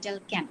ভাইটাল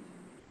কেন?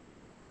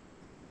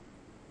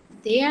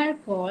 They are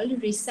called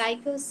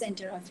recycle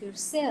center of your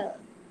cell.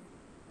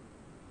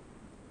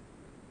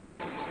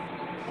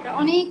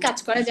 অনেক কাজ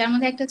করে, যার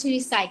মধ্যে একটা হচ্ছে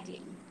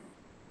রিসাইক্লিং।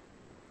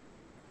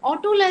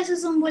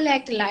 অটোলাইসোসোম বলে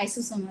একটা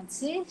লাইসোসোম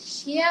আছে,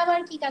 সে আবার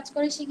কি কাজ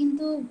করে? সে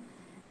কিন্তু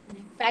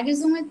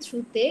ফ্যাগোসোমের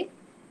থ্রুতে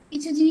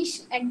কিছু জিনিস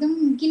একদম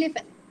গিলে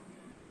ফেলে,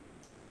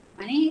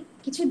 মানে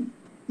কিছু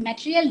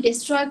ম্যাটেরিয়াল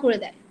ডিস্ট্রয় করে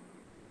দেয়।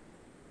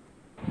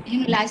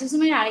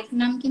 লাইসোসোমের আরেক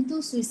নাম কিন্তু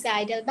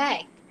সুইসাইডাল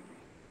ব্যাগ।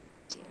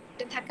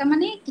 এটা থাকা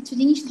মানে কিছু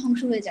জিনিস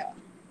ধ্বংস হয়ে যাওয়া।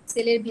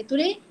 সেলের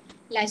ভেতরে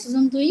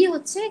লাইসোসোম তৈরি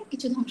হচ্ছে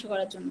কিছু ধ্বংস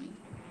করার জন্যই।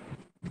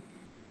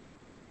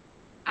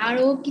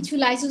 আরো কিছু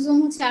লাইসোসোম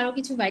হচ্ছে আরো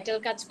কিছু ভাইটাল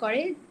কাজ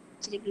করে,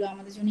 যেগুলো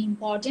আমাদের জন্য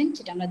ইম্পর্টেন্ট,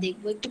 যেটা আমরা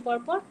দেখবো একটু পর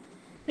পর।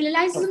 তাহলে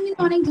লাইসোসোম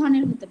কিন্তু অনেক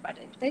ধরনের হতে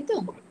পারে, তাই তো?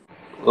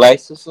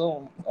 লাইসোসোম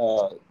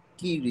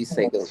কি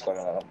রিসাইকেল করে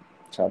ম্যাডাম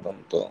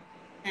সাধারণত?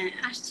 হ্যাঁ,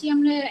 আসছি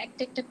আমরা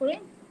একটা একটা করে।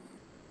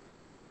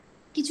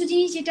 কিছু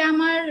জিনিস যেটা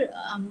আমার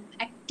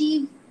অ্যাক্টিভ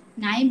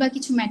নাই, বা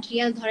কিছু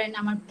ম্যাটেরিয়াল ধরেন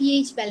আমার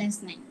পিএইচ ব্যালেন্স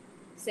নাই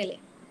সেলে,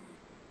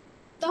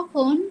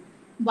 তখন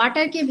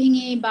ওয়াটারকে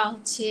ভেঙে বা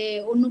হচ্ছে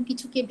অন্য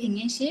কিছুকে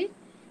ভেঙে সে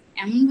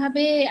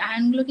এমনভাবে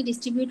আয়নগুলোকে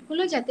ডিস্ট্রিবিউট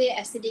করলো যাতে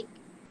অ্যাসিডিক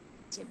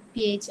যে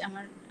পিএইচ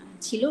আমার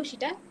ছিল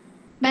সেটা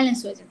ব্যালেন্স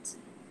হয়ে যাচ্ছে,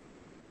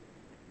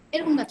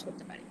 এরকম কাজ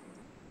করতে পারে।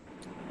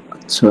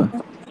 আচ্ছা।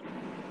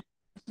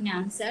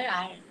 আনসার।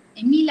 আর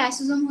এমনি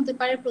লাইসোসোম হতে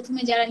পারে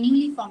প্রথমে যারা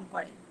নিউলি ফর্ম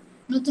করে,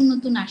 নতুন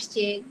নতুন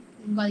আসছে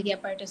গলগি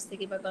অ্যাপারেটাস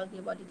থেকে বা গলগি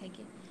বডি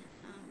থেকে,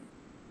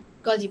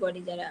 গলজি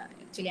বডি যারা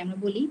অ্যাকচুয়ালি আমরা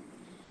বলি,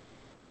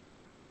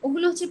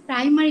 ওগুলো হচ্ছে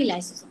প্রাইমারি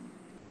লাইসোসোম।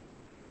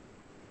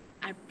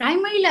 আর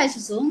প্রাইমারি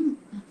লাইসোসোম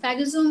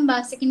ফ্যাগোসোম বা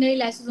সেকেন্ডারি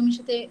লাইসোসোমের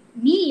সাথে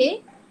মিললে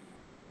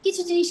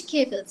কিছু জিনিস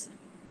খেয়ে ফেলছে,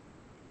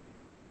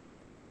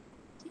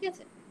 ঠিক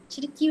আছে?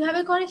 সেটা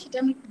কিভাবে করে সেটা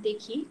আমি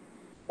দেখি।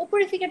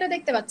 উপরে ফিগারটা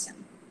দেখতে পাচ্ছেন,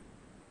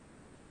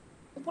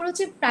 উপরে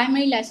হচ্ছে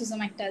প্রাইমারি লাইসোসোম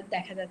একটা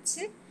দেখা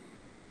যাচ্ছে,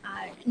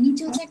 আর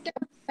নিচে হচ্ছে একটা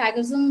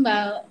ফ্যাগোসোম বা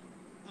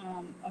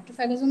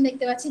অটোফ্যাগোসোম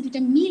দেখতে পাচ্ছি।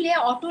 দুইটা মিলে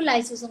অটো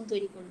লাইসোসোম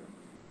তৈরি করলো।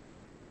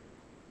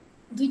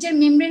 দুইটার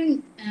মেমব্রেন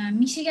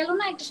মিশে গেল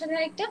না একটার সাথে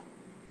আরেকটা,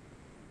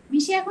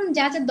 মিশে এখন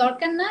যা যা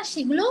দরকার না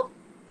সেগুলো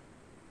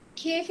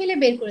খেয়ে ফেলে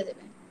বের করে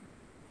দেবে।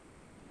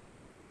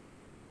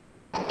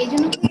 এই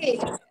জন্য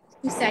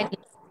সুইসাইড।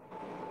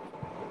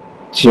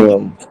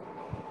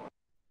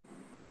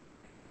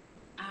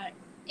 আর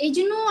এই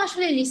জন্য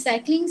আসলে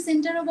রিসাইক্লিং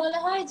সেন্টারও বলা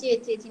হয়, যে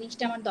যে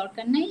জিনিসটা আমার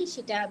দরকার নাই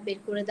সেটা বের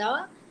করে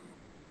দেওয়া,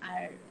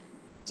 আর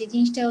যে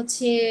জিনিসটা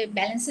হচ্ছে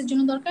ব্যালেন্সের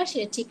জন্য দরকার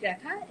সেটা ঠিক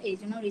রাখা। এই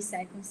জন্য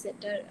রিসাইক্লিং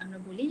সেন্টার আমরা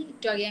বলি।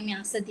 একটু আগে আমি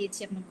আনসার দিয়েছি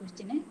আপনার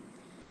কোশ্চেনে।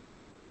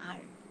 আর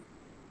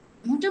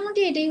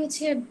মোটামুটি এটাই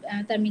হচ্ছে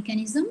তার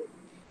মেকানিজম।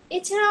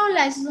 এছাড়াও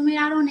লাইসোসোমের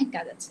আরো অনেক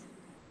কাজ আছে।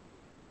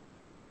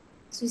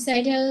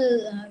 সুইসাইডাল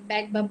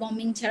ব্যাগ বা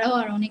বম্বিং ছাড়াও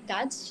আর অনেক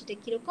কাজ। সেটা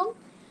কিরকম,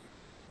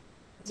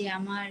 যে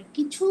আমার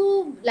কিছু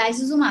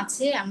লাইসোসোম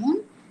আছে এমন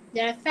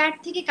যারা ফ্যাট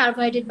থেকে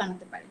কার্বোহাইড্রেট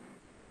বানাতে পারে।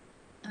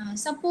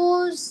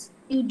 Suppose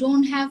you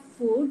don't have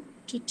food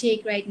to take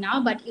right now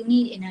but you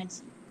need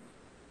energy.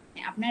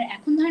 আপনার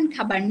এখন ধরেন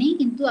খাবার নেই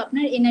কিন্তু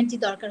আপনার এনার্জি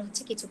দরকার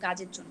হচ্ছে কিছু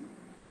কাজের জন্য,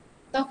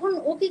 তখন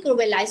ও কি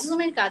করবে,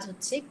 লাইসোসোমের কাজ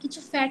হচ্ছে কিছু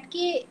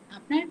ফ্যাটকে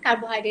আপনার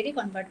কার্বোহাইড্রেটে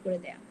কনভার্ট করে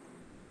দেয়া।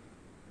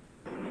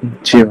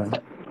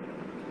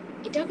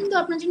 এটাও কিন্তু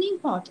আপনার জন্য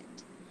ইম্পর্টেন্ট,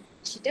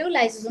 সেটাও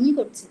লাইসোসোমই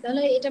করছে,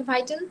 তাহলে এটা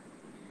ভাইটাল।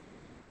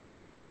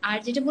 আর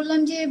যেটা বললাম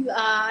যে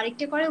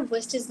আরেকটা করে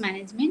ওয়েস্টেজ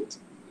ম্যানেজমেন্ট,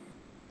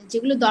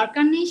 যেগুলো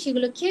দরকার নেই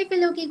সেগুলো খেয়ে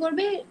ফেলেও কি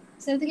করবে,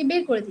 সেল থেকে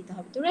বের করে দিতে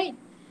হবে, তো রাইট?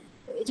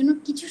 এই জন্য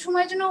কিছু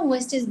সময়ের জন্য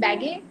ওয়েস্টেজ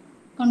ব্যাগে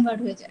কনভার্ট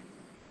হয়ে যায়,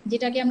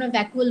 যেটাকে আমরা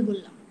ভ্যাকুয়াল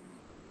বললাম।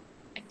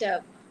 একটা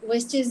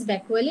ওয়েস্টেজ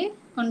ভ্যাকুয়ালে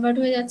কনভার্ট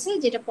হয়ে যাচ্ছে,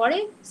 যেটা পরে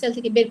সেল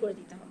থেকে বের করে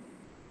দিতে হবে।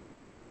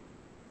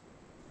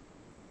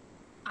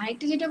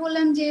 আরেকটা যেটা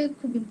বললাম যে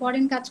খুব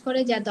ইম্পর্টেন্ট কাজ করে,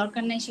 যা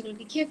দরকার নাই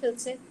সেগুলোকে খেয়ে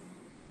ফেলছে,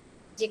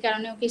 যে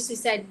কারণে ওকে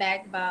সুইসাইড ব্যাগ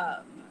বা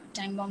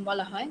টাইম বম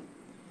বলা হয়।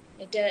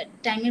 এটা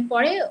টাইমের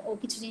পরে ও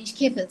কিছু জিনিস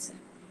খেয়ে ফেলছে।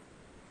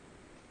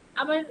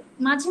 আবার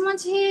মাঝে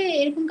মাঝে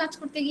এরকম কাজ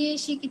করতে গিয়ে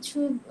সে কিছু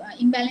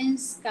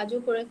ইমব্যালেন্স কাজও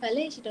করে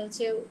ফেলে, সেটা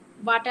হচ্ছে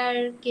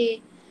ওয়াটারকে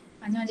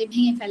মাঝে মাঝে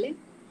ভেঙে ফেলে।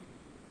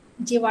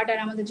 যে ওয়াটার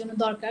আমাদের জন্য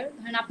দরকার,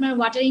 ধরেন আপনার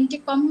ওয়াটার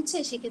ইনটেক কম হচ্ছে,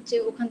 সেক্ষেত্রে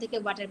ওখান থেকে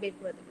ওয়াটার বের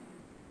করে দেবে।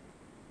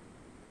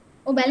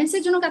 ও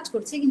ব্যালেন্সের জন্য কাজ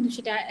করছে কিন্তু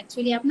সেটা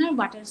অ্যাকচুয়ালি আপনার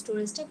ওয়াটার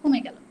স্টোরেজটা কমে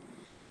গেল,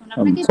 তখন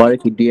আপনাকে পরে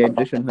কি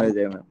ডিহাইড্রেশন হয়ে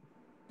যায় ম্যাম?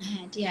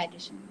 হ্যাঁ,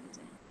 ডিহাইড্রেশন হয়ে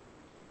যায়।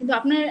 কিন্তু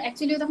আপনার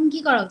অ্যাকচুয়ালি তখন কি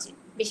করা উচিত,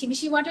 বেশি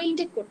বেশি ওয়াটার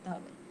ইনটেক করতে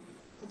হবে।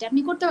 এটা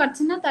আপনি করতে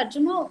পারছেন না, তার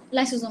জন্য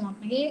লাইসোসোম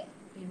আপনাকে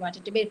ওই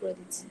ওয়াটারটা বের করে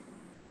দিচ্ছে।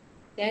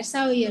 That's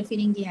how you are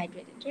feeling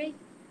dehydrated, right?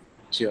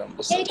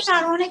 এইটার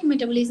আরো অনেক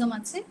মেটাবলিজম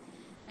আছে।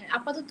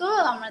 আপাতত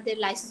আমাদের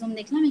লাইসোসোম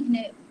দেখলাম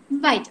এখানে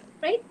vital,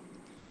 right?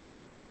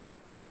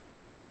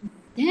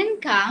 Then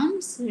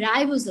comes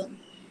ribosome.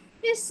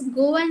 Let's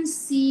go and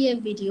see a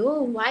video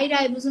why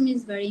ribosome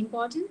is very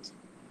important.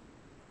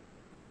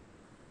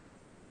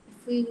 If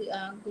we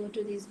go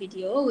to this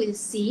video,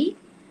 we'll see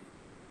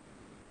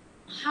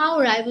how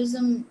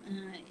ribosome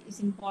is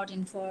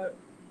important for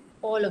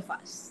all of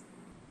us.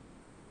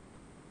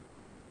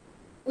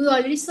 We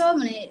already saw,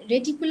 মানে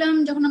reticulum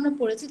যখন আমরা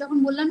পড়েছি তখন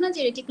বললাম না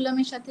যে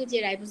রেটিকুলামের সাথে যে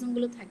রাইবোসোম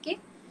গুলো থাকে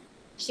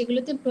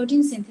সেগুলোতে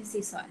প্রোটিন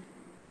সিনথেসিস হয়,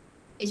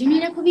 এজন্য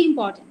এরা খুবই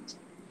ইম্পর্টেন্ট।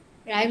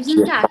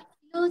 রাইবোসোমটা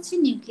আসলে হচ্ছে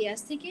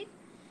নিউক্লিয়াস থেকে,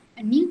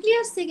 আর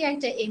নিউক্লিয়াস থেকে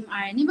একটা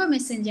এমআরএনএ বা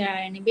মেসেঞ্জার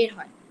আরএনএ বের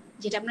হয়,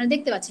 যেটা আপনারা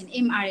দেখতে পাচ্ছেন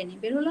এমআরএনএ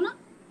বের হলো না,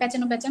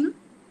 পেঁচানো পেঁচানো।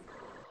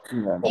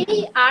 এই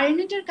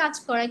আরএনএটার কাজ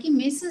করা কি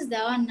মেসেজ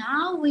দেওয়া,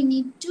 now we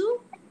need to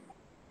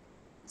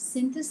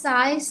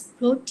synthesize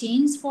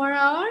proteins for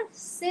our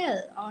cell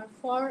or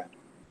for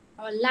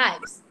our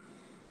lives.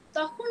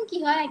 তখন কি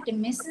হয়, একটা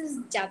মেসেজ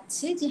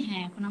যাচ্ছে যে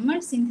হ্যাঁ এখন আমার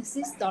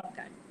সিনথেসিস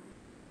দরকার।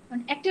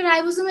 কারণ একটা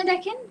রাইবোসোমে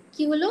দেখেন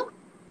কি হলো,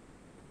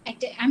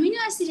 একটা অ্যামিনো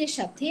অ্যাসিডের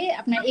সাথে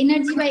আপনার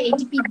এনার্জি বা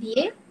এটিপি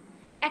দিয়ে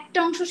একটা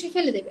অংশ সে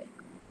ফেলে দেবে,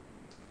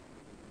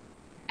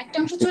 একটা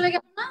অংশ চলে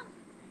গেল না,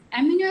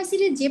 অ্যামিনো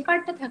অ্যাসিডের যে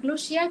পার্টটা থাকলো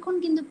সে এখন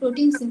কিন্তু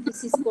প্রোটিন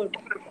সিনথেসিস করবে।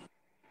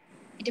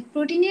 এটা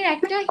প্রোটিনের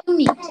একটা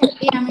ইউনিট,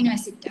 এই অ্যামিনো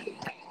অ্যাসিডটা।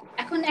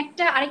 এখন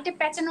একটা আরেকটা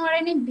প্যাচানো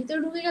আরএনএ ভিতরে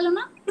ঢুকে গেল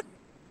না,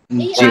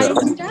 এই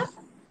আরএনএটা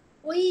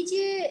ওই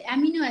যে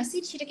অ্যামিনো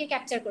অ্যাসিড সেটাকে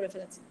ক্যাপচার করে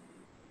ফেলেছে।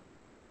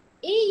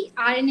 এই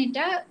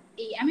আরএনএটা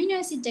এই অ্যামিনো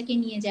অ্যাসিডটাকে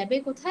নিয়ে যাবে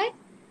কোথায়,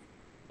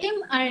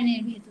 এমআরএনএ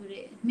এর ভেতরে,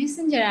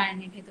 মেসেঞ্জার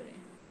আরএনএ এর ভেতরে।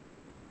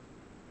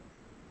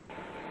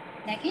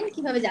 দেখেন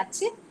কিভাবে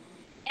যাচ্ছে।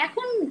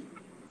 এখন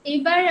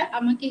এবার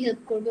আমাকে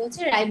হেল্প করবে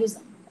হচ্ছে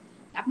রাইবোসোম।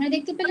 আপনারা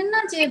দেখতে পেলেন না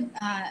যে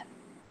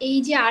এই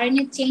যে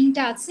আরএনএ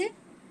চেইনটা আছে,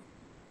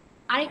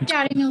 আরেকটা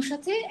আরএনএ ওর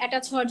সাথে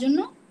অ্যাটাচ হওয়ার জন্য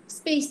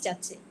স্পেস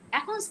চাচ্ছে।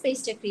 এখন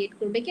স্পেসটা ক্রিয়েট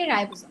করবে কে,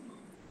 রাইবোসোম।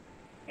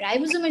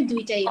 রাইবোসোমের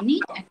দুইটা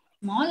ইউনিট, একটা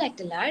স্মল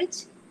একটা লার্জ,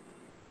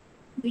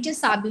 দুইটা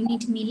সাব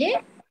ইউনিট মিলে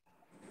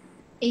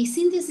এই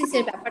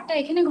সিনথেসিসের ব্যাপারটা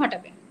এখানে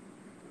ঘটাবে।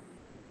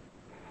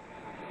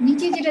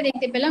 নিচে যেটা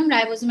দেখতে পেলাম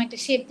রাইবোজোম একটা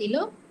শেপ দিল,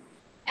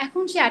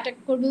 এখন সে অ্যাটাক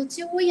করবে হচ্ছে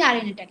ওই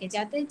আরএনএটাকে,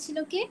 যাতে ছিল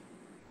কি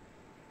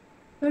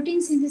প্রোটিন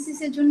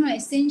সিনথেসিসের জন্য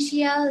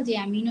এসেনশিয়াল যে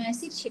অ্যামিনো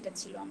অ্যাসিড সেটা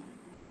ছিল আমার।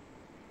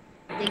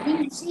 দেখবেন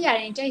সেই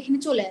আরএনএটা এখানে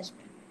চলে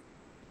আসবে,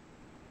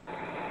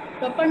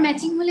 প্রপার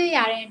ম্যাচিং হলে এই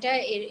আরএনএটা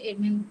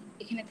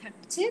এখানে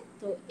থাকছে।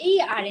 তো এই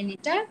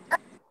আরএনএটা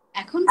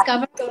এখন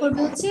কভার করবে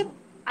হচ্ছে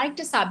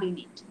আরেকটা সাব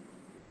ইউনিট,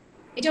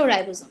 এটাও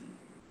রাইবোজোম।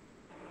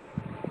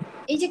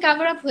 এই যে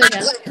কভার আপ হয়ে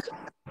গেল,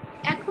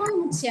 এখন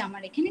হচ্ছে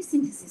আমার এখানে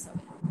সিনথেসিস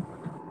হবে।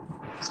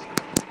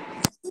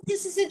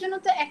 সিনথেসিসের জন্য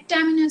তো একটা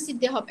অ্যামিনো অ্যাসিড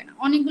দিয়ে হবে না,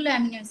 অনেকগুলো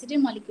অ্যামিনো অ্যাসিডের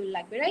মলিকিউল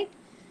লাগবে, রাইট?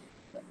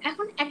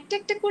 এখন একটা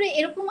একটা করে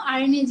এরকম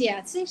আরএনএ যে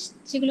আছে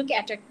সেগুলোকে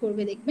অ্যাট্রাক্ট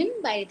করবে, দেখবেন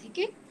বাইরে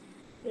থেকে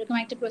এরকম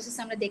একটা প্রসেস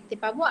আমরা দেখতে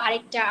পাবো।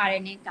 আরেকটা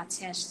আরএনএ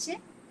কাছে আসছে,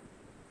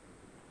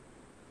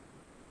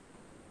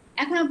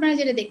 এখন আপনারা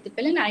যেটা দেখতে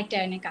পেলেন আরেকটা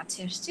আরএনএ কাছে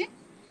আসছে।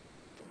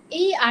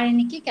 এই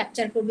আরএনএ কে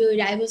ক্যাপচার করবে ওই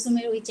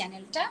রাইবোজোমের ওই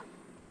চ্যানেলটা।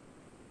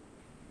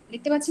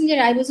 দেখতে পাচ্ছেন যে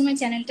রাইবোজোমের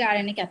চ্যানেলটা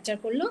আরএনএ ক্যাপচার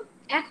করলো।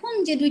 এখন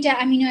যে দুইটা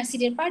অ্যামিনো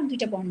অ্যাসিডের পার্ট,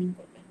 দুইটা বন্ডিং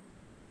করবে।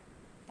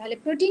 তাহলে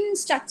প্রোটিন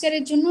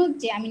স্ট্রাকচারের জন্য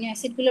যে অ্যামিনো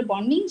অ্যাসিডগুলোর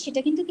বন্ডিং সেটা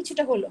কিন্তু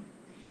কিছুটা হলো।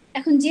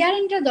 এখন যে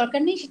আরএনএটা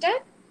দরকার নেই সেটা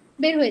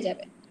বের হয়ে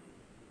যাবে,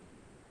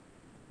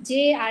 যে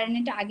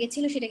আরএনএটা আগে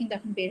ছিল সেটা কিন্তু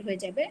এখন বের হয়ে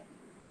যাবে,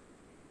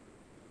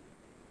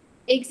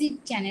 এক্সিট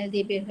চ্যানেল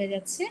দিয়ে বের হয়ে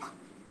যাচ্ছে।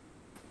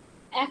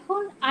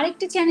 এখন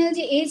আরেকটা চ্যানেল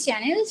যে এ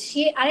চ্যানেল,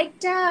 সে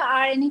আরেকটা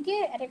আরএনএ কে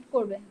অ্যাটাক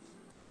করবে,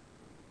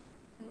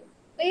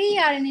 এই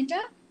আরএনএটা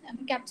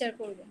ক্যাপচার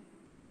করবে,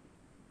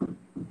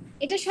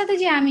 এটার সাথে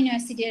যে অ্যামিনো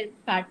অ্যাসিডের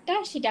পার্টটা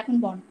সেটা এখন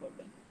বন্ড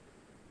করবে,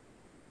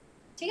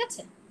 ঠিক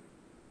আছে?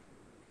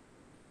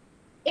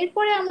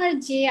 এরপরে আমার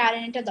যে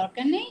আরএনএটা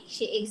দরকার নেই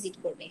সে এক্সিট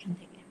করবে এখান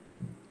থেকে।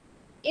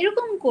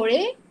 এরকম করে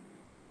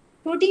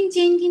প্রোটিন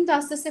চেইন কিন্তু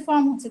আস্তে আস্তে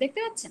ফর্ম হচ্ছে, দেখতে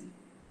পাচ্ছেন?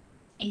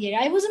 এই যে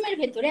রাইবোজোমের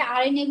ভেতরে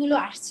আরএনএ গুলো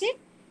আসছে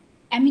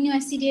অ্যামিনো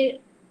অ্যাসিডের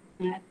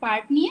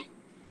পার্ট নিয়ে,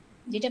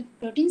 যেটা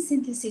প্রোটিন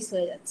সিনথেসিস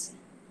হয়ে যাচ্ছে।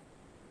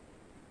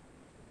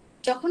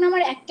 যখন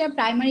আমার একটা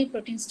primary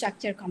protein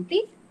structure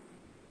complete,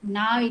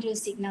 now it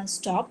will signal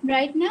stop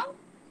right now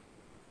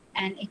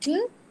and it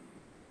will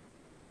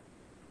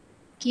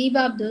give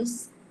up those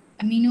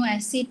amino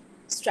acid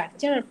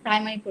structure or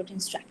primary protein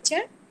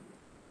structure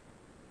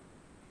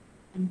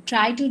and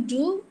try to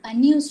do a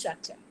new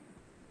structure.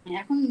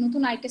 এখন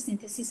নতুন আরেকটা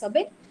synthesis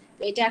হবে,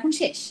 তো এটা এখন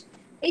শেষ।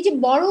 এই যে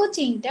বড়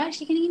চেইনটা,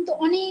 সেখানে কিন্তু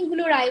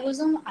অনেকগুলো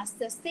রাইবোজোম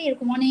আস্তে আস্তে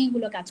এরকম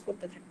অনেকগুলো কাজ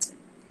করতে থাকছে।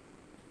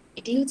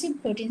 এটাই হচ্ছে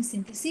protein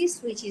synthesis,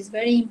 which is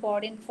very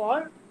important for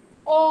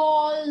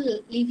all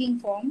living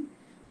form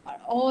or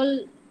all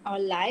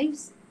our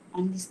lives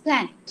on this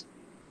planet.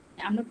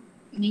 আমরা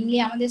মেইনলি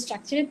আমাদের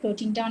স্ট্রাকচারে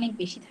প্রোটিনটা অনেক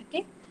বেশি থাকে,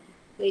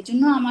 তো এই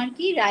জন্য আমার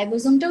কি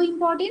রাইবোজোমটাও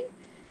ইম্পর্টেন্ট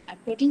আর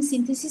প্রোটিন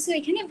সিনথেসিসও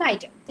এখানে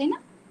ভাইটাল, তাই না?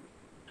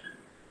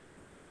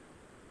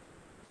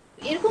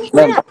 এরকম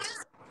করে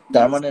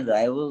তার মানে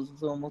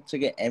রাইবোজোম হচ্ছে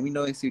কি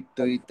অ্যামিনো অ্যাসিড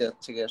তৈরিতে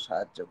হচ্ছে কি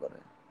সাহায্য করে?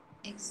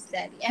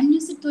 এক্স্যাক্টলি, অ্যামিনো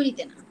অ্যাসিড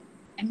তৈরিতে না,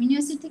 অ্যামিনো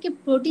অ্যাসিড থেকে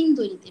প্রোটিন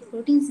তৈরিতে,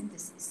 প্রোটিন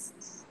সিনথেসিস।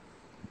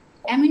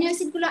 অ্যামিনো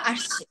অ্যাসিড গুলো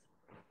আসছে,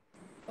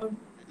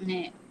 মানে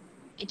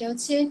এটা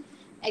হচ্ছে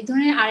এক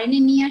ধরনের আরএনএ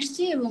নিয়ে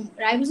আসছে এবং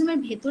রাইবোজোমের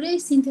ভেতরে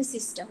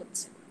সিনথেসিসটা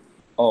হচ্ছে।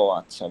 ও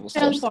আচ্ছা, বুঝতে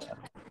পারছি।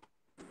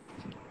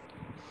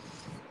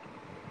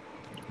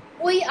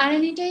 ওই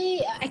আরএনএটাই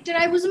একটা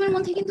রাইবোজোমের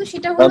মধ্যে, কিন্তু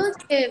সেটা হলো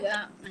যে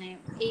মানে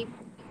এই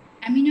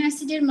অ্যামিনো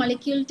অ্যাসিডের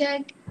মলিকিউলটা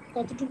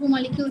কতটুকু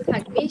মলিকিউল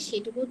থাকবে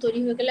সেটুকু তৈরি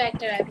হয়ে গেল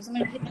একটা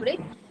রাইবোজোমের ভেতরে।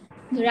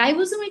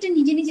 রাইবোজোম এটা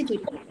নিজে নিজে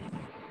তৈরি করবে,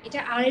 এটা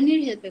আরএনএ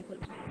এর হেল্পে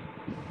করবে।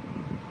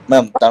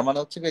 ম্যাম তার মানে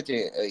হচ্ছে যে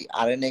এই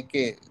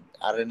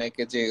আরএনএ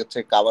কে যে হচ্ছে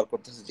কভার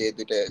করতেছে যে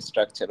দুইটা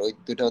স্ট্রাকচার, ওই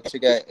দুইটা হচ্ছে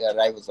কি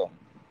রাইবোজোম।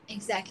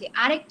 এক্স্যাক্টলি।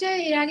 আরেকটা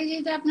এর আগে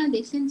যেহেতু আপনারা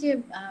দেখছেন যে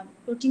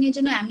প্রোটিনের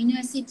জন্য অ্যামিনো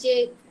অ্যাসিড যে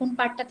কোন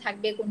পার্টটা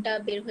থাকবে কোনটা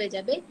বের হয়ে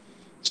যাবে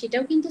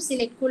সেটাও কিন্তু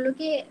সিলেক্ট করলো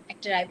কি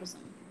একটা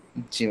রাইবোজোম।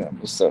 জি ম্যাম,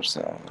 বুঝতে পারছি।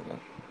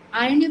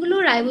 আরএনএ গুলো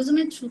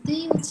রাইবোজোমের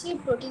থ্রুতেই হচ্ছে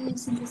প্রোটিন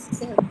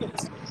সিনথেসিসে হেল্প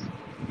করছে,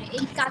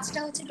 এই কাজটা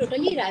হচ্ছে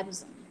টোটালি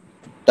রাইবোজোম।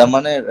 তার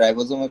মানে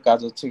রাইবোজোমের কাজ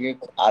হচ্ছে কি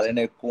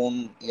আরএনএ কোন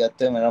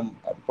ইয়াতে ম্যাডাম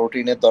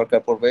প্রোটিনের দরকার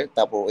পড়বে,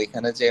 তারপর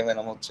ওইখানে যে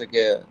ম্যাডাম হচ্ছে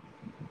কি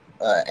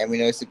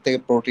অ্যামিনো অ্যাসিড থেকে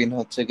প্রোটিন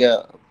হচ্ছে কি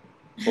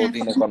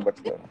প্রোটিনে কনভার্ট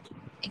করে।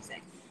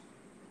 এক্স্যাক্টলি।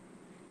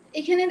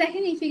 এখানে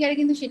দেখেন এই ফিগারে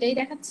কিন্তু সেটাই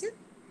দেখাচ্ছে,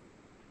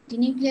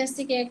 নিউক্লিয়াস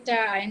থেকে একটা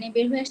আরএনএ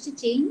বের হয়ে আসছে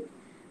চেইন,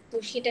 তো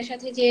সেটার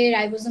সাথে যে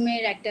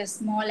রাইবোজোমের একটা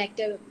স্মল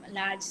একটা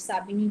লার্জ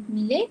সাব ইউনিট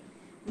মিলে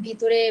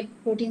ভেতরে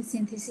প্রোটিন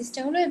সিনথেসিসটা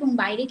হলো এবং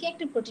বাইরে কি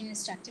একটা প্রোটিনের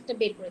স্ট্রাকচারটা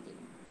বের করে দিল,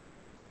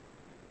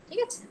 ঠিক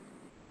আছে?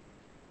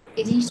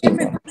 এই জিনিসটা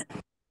আমরা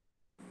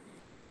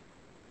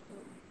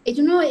এই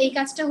জন্য এই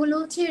কাজটা হলো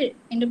হচ্ছে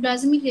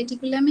এন্ডোপ্লাজমিক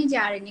রেটিকুলামে যে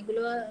আরএনএ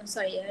গুলো,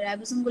 সরি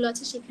রাইবোজোম গুলো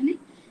আছে সেখানে,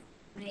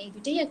 মানে এই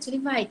দুটাই অ্যাকচুয়ালি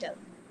ভাইটাল।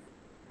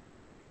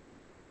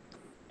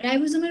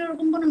 রাইবোজোমের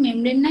ওরকম কোনো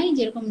মেমব্রেন নাই,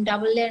 যেরকম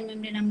ডাবল লেয়ার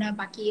মেমব্রেন আমরা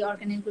বাকি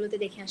অর্গানেল গুলোতে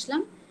দেখে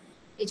আসলাম,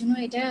 এই জন্য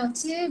এটা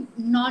হচ্ছে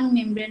নন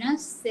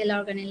মেমব্রেনাস সেল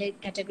অর্গানেলের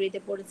ক্যাটাগরিতে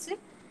পড়েছে,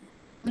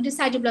 এটা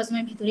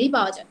সাইটোপ্লাজমের ভিতরেই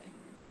পাওয়া যাবে।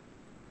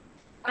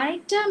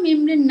 আরেকটা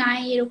মেমব্রেন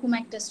নাই এরকম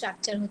একটা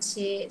স্ট্রাকচার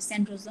হচ্ছে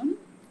সেন্ট্রোজোম।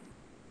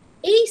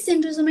 এই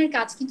সেন্ট্রোজোমের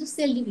কাজ কিন্তু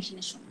সেল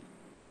ডিভিশনের সময়।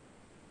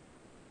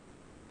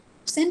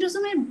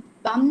 সেন্ট্রোজোমের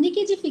বাম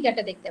দিকে যে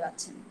ফিগারটা দেখতে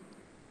পাচ্ছেন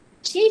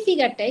সেই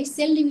ফিগারটাই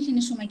সেল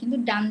ডিভিশনের সময় কিন্তু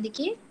ডান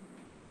দিকে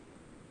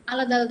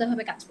আলাদা আলাদা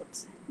ভাবে কাজ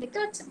করছে, দেখতে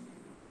পাচ্ছেন?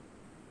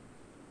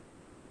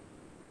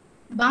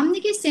 বাম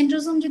দিকে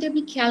সেন্ট্রোজোম যদি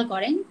আপনি খেয়াল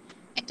করেন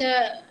একটা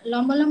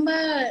লম্বা লম্বা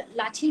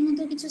লাঠির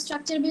মতো কিছু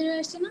স্ট্রাকচার বের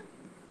হয়ে আসছে না?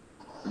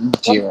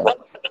 জি ম্যাম।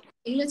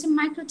 এগুলো হচ্ছে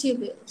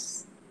মাইক্রোটিউবিউলস।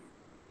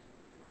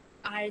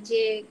 আর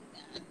যে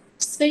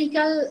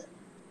স্ফেরিক্যাল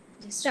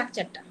যে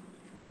স্ট্রাকচারটা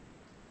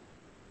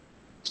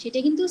সেটা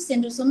কিন্তু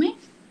সেন্ট্রোসোমের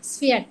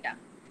স্ফিয়ারটা,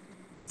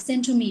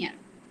 সেন্ট্রোমিয়ার।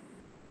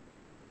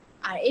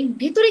 আর এর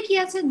ভেতরে কি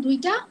আছে?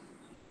 দুইটা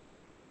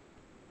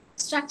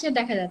স্ট্রাকচার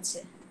দেখা যাচ্ছে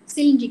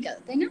সিলিন্ড্রিক্যাল,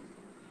 তাই না?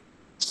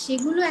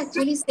 সেগুলো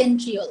অ্যাকচুয়ালি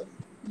সেন্ট্রিওল।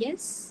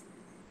 Yes,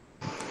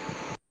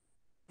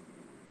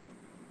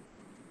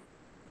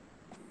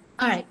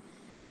 alright.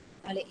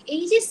 তাহলে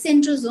এই যে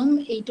সেন্ট্রোজোম,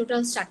 এই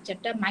টোটাল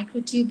স্ট্রাকচারটা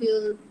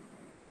মাইক্রোটিউবিউল,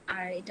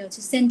 আর এটা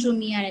হচ্ছে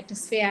সেন্ট্রোমিয়ার একটা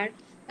স্ফিয়ার,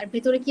 আর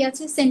ভেতরে কি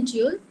আছে?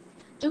 সেন্ট্রিওল।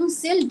 যখন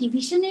সেল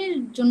ডিভিশনের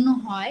জন্য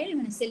হয়,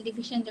 মানে সেল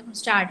ডিভিশন যখন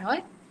স্টার্ট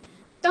হয়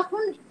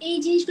তখন এই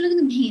জিনিসগুলো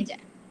কিন্তু ভেঙে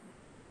যায়।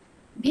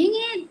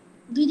 ভেঙে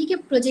দুই দিকে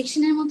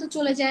প্রজেকশনের মতো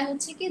চলে যায়,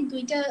 হচ্ছে কি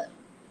দুইটা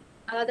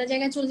আলাদা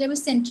জায়গায় চলে যাবে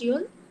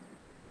সেন্ট্রিওল।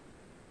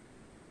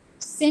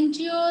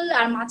 সেন্ট্রিওল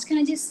আর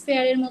মাঝখানে যে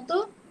স্ফিয়ারের মতো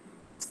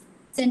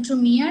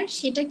সেন্ট্রোমিয়ার,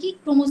 সেটা কি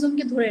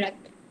ক্রোমোজোমকে ধরে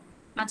রাখবে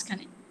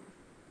মাঝখানে।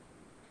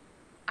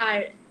 আর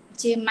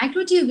যে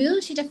মাইক্রোটিউবিউল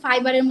সেটা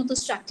ফাইবারের মতো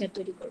স্ট্রাকচার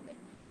তৈরি করবে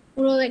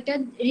পুরো একটা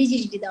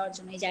রিজিডিটি দেওয়ার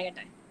জন্য এই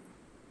জায়গাটায়।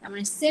 তার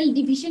মানে সেল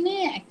ডিভিশনে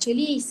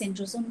অ্যাকচুয়ালি এই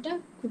সেন্ট্রোজোমটা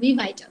খুবই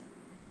ভাইটাল।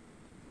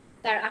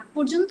 তার আগ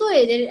পর্যন্ত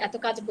এদের এত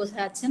কাজ বোঝা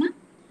যাচ্ছে না।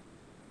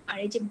 আর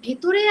এই যে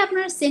ভেতরে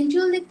আপনার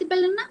সেন্ট্রিওল দেখতে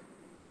পেলেন না,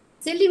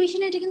 সেল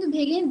ডিভিশনে এটা কিন্তু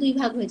ভেঙে দুই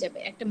ভাগ হয়ে যাবে,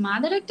 একটা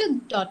মাদার একটা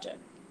ডটার।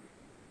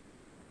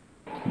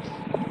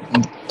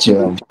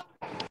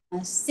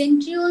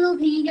 সেন্ট্রিওলও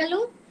ভেঙে গেল।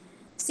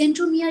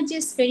 সেন্ট্রোমিয়ার যে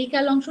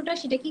স্ফেরিক্যাল অংশটা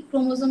সেটা কি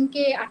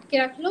ক্রোমোজোমকে আটকে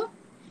রাখলো,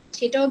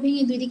 সেটাও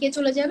ভেঙে দুই দিকে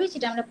চলে যাবে,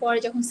 সেটা আমরা পরে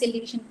যখন সেল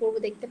ডিভিশন করবো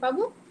দেখতে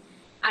পাবো।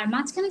 আর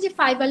মাঝখানে যে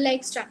ফাইবার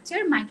লাইক স্ট্রাকচার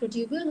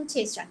মাইক্রোটিউবিউল হচ্ছে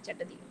এই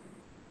স্ট্রাকচারটা দিবে।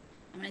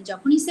 মানে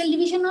যখনই সেল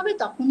ডিভিশন হবে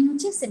তখনই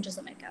হচ্ছে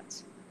সেন্ট্রোজোমের কাজ।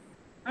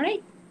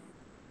 Alright,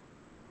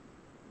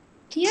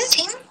 clear?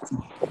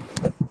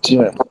 জি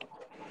ম্যাম।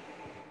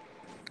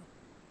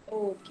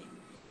 ওকে,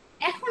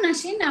 এখন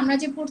আসেন আমরা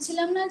যে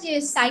পড়ছিলাম না যে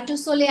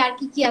সাইটোসোলে আর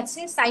কি কি আছে।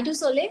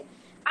 সাইটোসোলে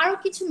আরো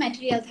কিছু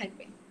ম্যাটেরিয়াল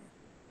থাকবে,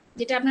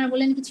 যেটা আপনারা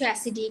বলেন কিছু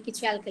অ্যাসিডি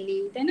কিছু অ্যালকালি,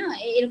 তাই না?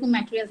 এরকম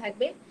ম্যাটেরিয়াল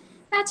থাকবে।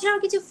 তাছাড়াও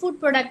কিছু ফুড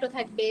প্রোডাক্টও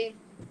থাকবে,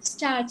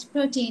 স্টার্চ,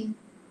 প্রোটিন,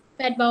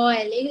 ফ্যাট বা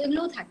অয়েল,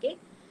 এগুলোও থাকে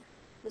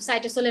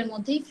সাইটোসোলের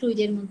মধ্যেই,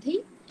 ফ্লুইডের মধ্যেই।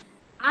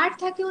 আর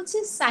থাকে হচ্ছে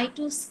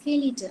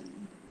সাইটোস্কেলিটন।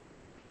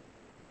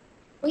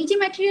 ওই যে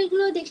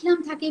ম্যাটেরিয়ালগুলো দেখলাম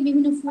থাকে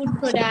বিভিন্ন ফুড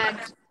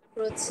প্রোডাক্ট,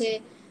 হচ্ছে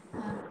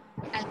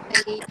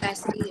অ্যালকালি,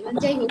 অ্যাসিড,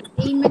 যাই হোক,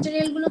 এই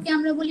ম্যাটেরিয়ালগুলোকে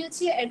আমরা বলি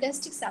হচ্ছে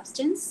এর্গাস্টিক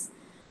সাবস্টেন্স।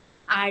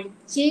 আর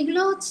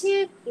যেগুলো হচ্ছে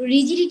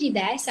রিজিডিটি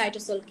দেয়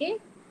সাইটোসোলকে,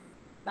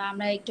 বা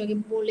আমরা একটু আগে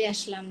বলে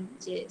আসলাম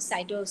যে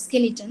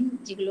সাইটোস্কেলিটন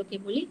যেগুলোকে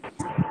বলি,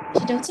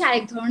 সেটা হচ্ছে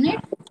আরেক ধরনের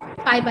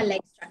ফাইবার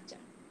লাইক স্ট্রাকচার।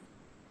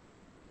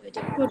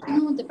 এটা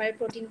প্রোটিনও হতে পারে,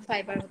 প্রোটিন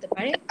ফাইবার হতে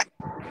পারে।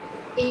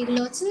 এইগুলো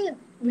হচ্ছে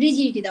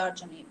রিজিডিটি দেওয়ার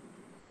জন্য,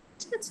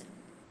 ঠিক আছে?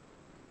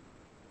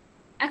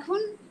 এখন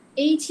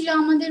এই ছিল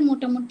আমাদের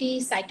মোটামুটি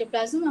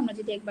সাইটোপ্লাজম। আমরা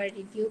যদি একবার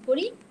রিভিউ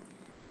করি,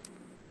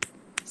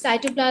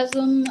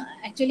 সাইটোপ্লাজম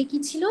অ্যাকচুয়ালি কি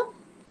ছিল?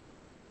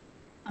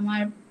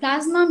 আমার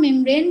প্লাজমা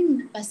মেমব্রেন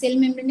বা সেল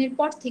মেমব্রেনের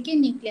পর থেকে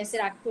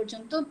নিউক্লিয়াসের আগ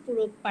পর্যন্ত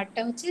পুরো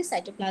পার্টটা হচ্ছে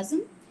সাইটোপ্লাজম।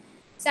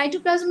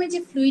 সাইটোপ্লাজমের যে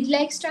ফ্লুইড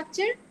লাইক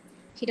স্ট্রাকচার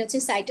সেটা হচ্ছে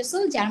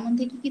সাইটোসোল, যার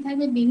মধ্যে কি কি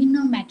থাকবে? বিভিন্ন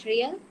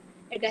ম্যাটেরিয়াল,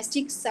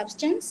 এর্গাস্টিক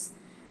সাবস্টেন্স।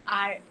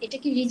 আর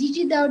এটাকে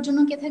রিজিডিটি দেওয়ার জন্য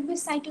কে থাকবে?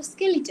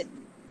 সাইটোস্কেলিটন।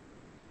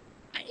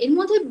 আর এর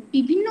মধ্যে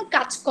বিভিন্ন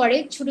কাজ করে,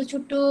 ছোট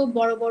ছোট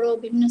বড় বড়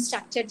বিভিন্ন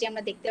স্ট্রাকচার যে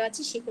আমরা দেখতে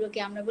পাচ্ছি সেগুলোকে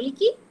আমরা বলি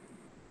কি?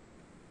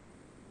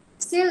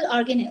 Sell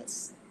organelles.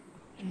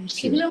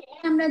 সেগুলোর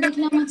মধ্যে আমরা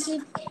দেখলাম হচ্ছে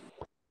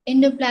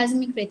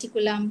endoplasmic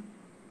reticulum,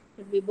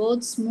 both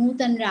smooth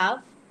and rough.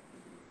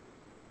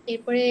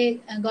 এরপরে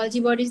গলজি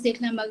বডিজ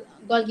দেখলাম, বা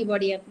গলগি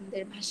বডি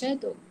আপনাদের ভাষায়,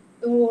 তো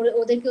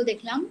ওদেরকেও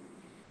দেখলাম।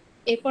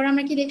 এরপর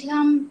আমরা কি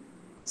দেখলাম?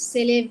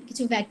 সেলে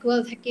কিছু ভ্যাকুয়াল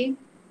থাকে।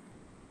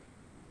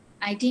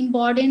 আইটি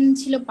ইম্পর্টেন্ট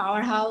ছিল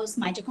পাওয়ার হাউস,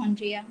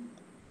 মাইটোকন্ড্রিয়া।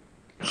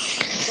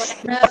 এরপর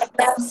আমরা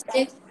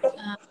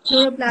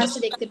ক্লোরোপ্লাস্ট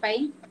দেখতে পাই,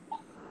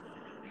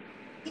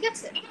 ঠিক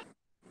আছে?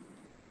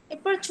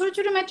 এরপর ছোট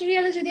ছোট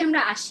ম্যাটেরিয়ালে যদি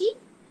আমরা আসি,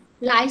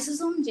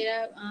 লাইসোসোম,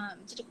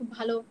 যেটা খুব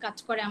ভালো কাজ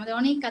করে, আমাদের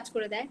অনেক কাজ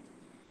করে দেয়।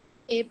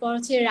 এরপর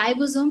হচ্ছে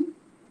রাইবোসোম,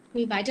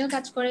 খুবই ভাইটাল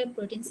কাজ করে,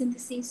 প্রোটিন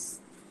সিনথেসিস।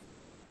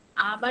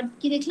 আবার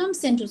কি দেখলাম?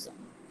 সেন্ট্রোসোম,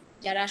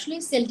 যারা আসলে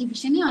সেল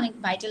ডিভিশনে অনেক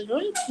ভাইটাল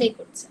রোল প্লে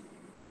করছে।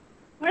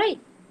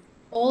 Alright,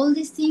 all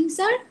this things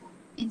are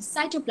in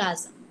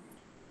cytoplasm.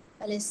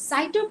 তাহলে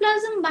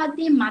সাইটোপ্লাজম বাদ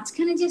দিয়ে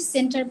মাঝখানে যে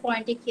সেন্টার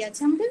পয়েন্টে কি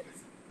আছে আমাদের?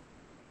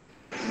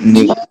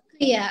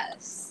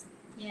 Nucleus.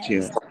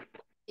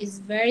 is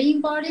very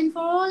important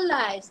for all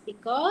lives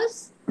because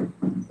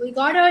we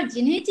got our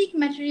genetic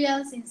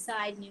materials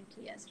inside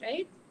nucleus,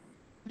 right?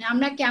 মানে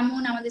আমরা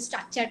কেমন, আমাদের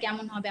স্ট্রাকচার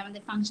কেমন হবে,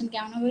 আমাদের ফাংশন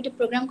কেমন হবে, এটা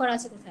প্রোগ্রাম করা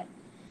আছে কোথায়?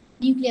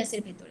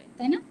 নিউক্লিয়াসের ভেতরে,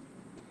 তাই না?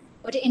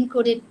 ওটা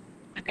এনকোডেড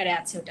আকারে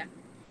আছে,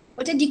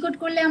 ওটা ডিকোড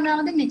করলে আমরা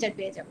আমাদের নেচার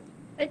পেয়ে যাব,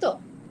 তাই তো?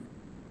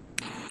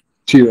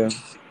 জি ম্যাম।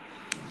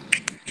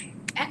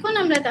 এখন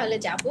আমরা তাহলে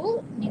যাব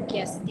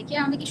নিউক্লিয়াসের দিকে।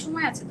 আমাদের কি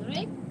সময় আছে তো,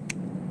 রাইট?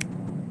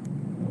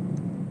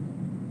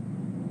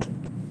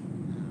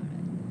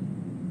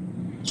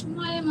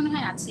 সময় মনে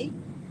হয় আছে,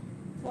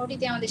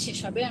 40-তে আমাদের শেষ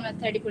হবে, আমরা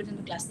 30 পর্যন্ত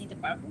ক্লাস নিতে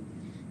পারবো।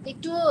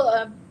 একটু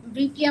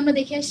ব্রিফলি আমরা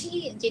দেখে আসি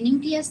যে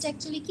নিউক্লিয়াসটা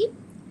অ্যাকচুয়ালি কি।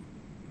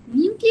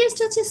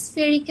 নিউক্লিয়াসটা হচ্ছে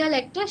স্ফেরিক্যাল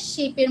একটা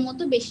শেপের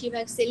মতো,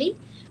 বেশিরভাগ সেলেই,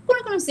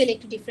 কোনো সেল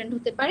একটু ডিফারেন্ট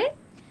হতে পারে,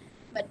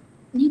 বাট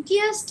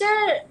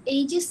নিউক্লিয়াসটার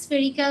এই যে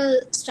স্ফেরিক্যাল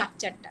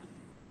স্ট্রাকচারটা,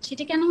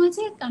 সেটা কেন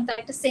হয়েছে? কারণ তার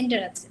একটা সেন্টার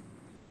আছে।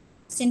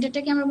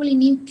 সেন্টারটাকে আমরা বলি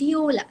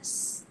নিউক্লিওলাস,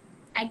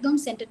 একদম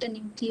সেন্টারটা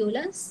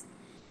নিউক্লিওলাস।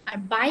 আর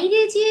বাইরে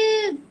যে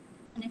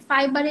মানে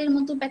ফাইবারের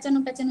মতো পেঁচানো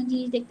পেঁচানো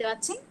জিনিস দেখতে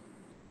পাচ্ছেন,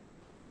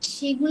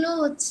 সেগুলো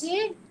হচ্ছে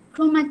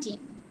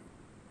ক্রোমাটিন।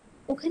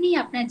 ওখানেই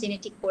আপনার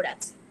জেনেটিক কোড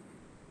আছে।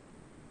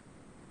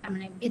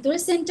 মানে ভেতরে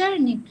সেন্টার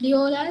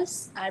নিউক্লিওলাস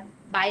আর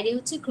বাইরে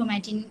হচ্ছে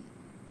ক্রোমাটিন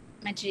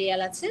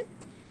ম্যাটেরিয়াল আছে।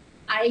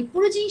 আর এই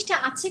পুরো জিনিসটা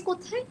আছে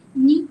কোথায়?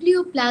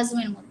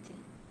 নিউক্লিওপ্লাজমের মধ্যে।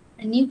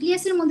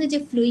 নিউক্লিয়াসের মধ্যে যে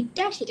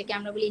ফ্লুইডটা, সেটাকে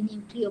আমরা বলি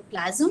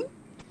নিউক্লিওপ্লাজম।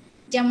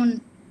 যেমন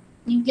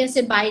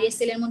নিউক্লিয়াসের বাইরে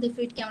সেলের মধ্যে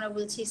ফ্লুইডকে আমরা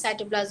বলছি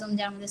সাইটোপ্লাজম,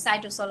 যার মধ্যে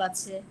সাইটোসল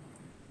আছে,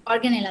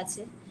 অর্গানেল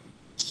আছে।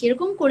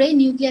 সেরকম করে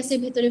নিউক্লিয়াসের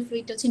ভেতরে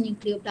ফ্লুইড হচ্ছে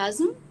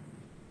নিউক্লিওপ্লাজম,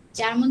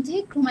 যার মধ্যে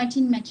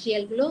ক্রোমাটিন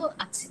ম্যাটেরিয়াল গুলো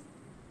আছে।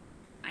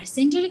 আর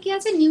সেন্টারে কি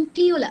আছে?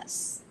 নিউক্লিওলাস।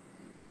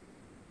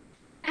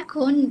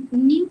 এখন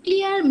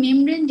নিউক্লিয়ার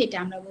মেমব্রেন যেটা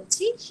আমরা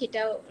বলছি,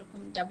 সেটা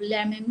এরকম ডাবল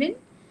লেয়ার মেমব্রেন,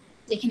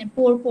 যেখানে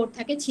পোর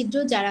থাকে, ছিদ্র,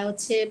 যারা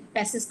হচ্ছে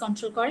প্যাসেজ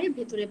কন্ট্রোল করে,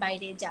 ভেতরে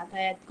বাইরে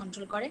যাতায়াত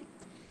কন্ট্রোল করে।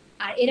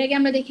 আর এর আগে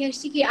আমরা দেখে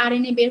আসছি কি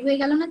আরএনএ বের হয়ে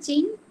গেল না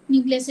চেইন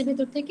নিউক্লিয়াসের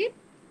ভেতর থেকে,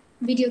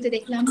 ভিডিওতে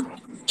দেখলাম।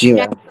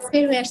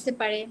 বের হয়ে আসতে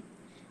পারে,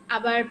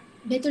 আবার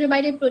ভেতরে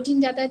বাইরে প্রোটিন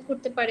যাতায়াত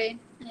করতে পারে।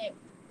 মানে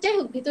যাই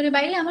হোক, ভেতরে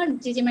বাইরে আমার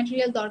যে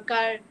ম্যাটেরিয়াল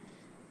দরকার,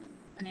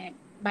 মানে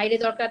বাইরে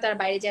দরকার তার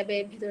বাইরে যাবে,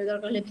 ভেতরে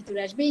দরকার হলে ভেতরে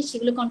আসবে,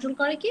 সেগুলো কন্ট্রোল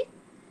করে কি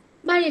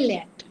বাইরের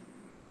লেয়ারটা,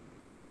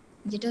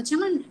 যেটা হচ্ছে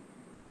আমার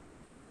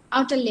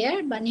আউটার লেয়ার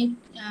বা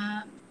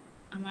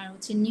আমার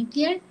হচ্ছে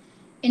নিউক্লিয়ার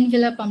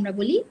এনভেলপ আমরা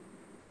বলি,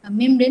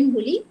 মেমব্রেন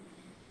বলি।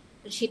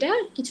 সেটা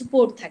কিছু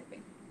পোর থাকবে,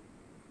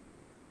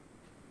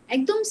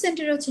 একদম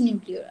সেন্টারে হচ্ছে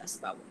নিউক্লিয়াস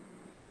পাবো।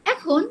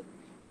 এখন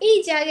এই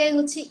জায়গায়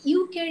হচ্ছে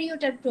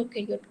ইউক্যারিওট আর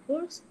প্রোক্যারিওট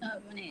কোর্স,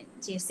 মানে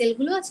যে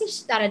সেলগুলো আছে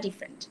তারা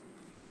ডিফারেন্ট।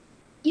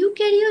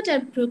 ইউক্যারিওট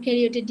আর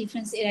প্রোক্যারিওটের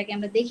ডিফারেন্স এর আগে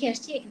আমরা দেখে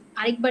আসছি,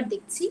 আরেকবার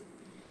দেখছি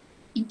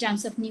in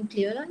terms of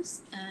nucleus.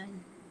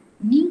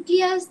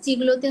 Nucleus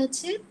যেগুলোতে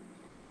হচ্ছে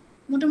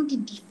মোটামুটি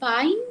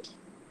ডিফাইন্ড,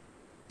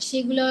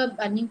 সেগুলো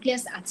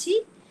নিউক্লিয়াস আছে,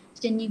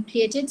 সেটা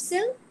নিউক্লিয়েটেড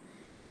সেল।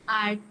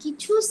 আর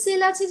কিছু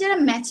সেল আছে যারা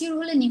ম্যাচিউর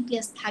হলে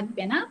নিউক্লিয়াস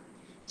থাকবে না,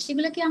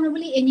 সেগুলোকে আমরা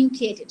বলি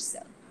এনিউক্লিয়েটেড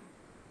সেল।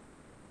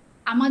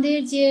 আমাদের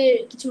যে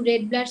কিছু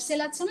রেড ব্লাড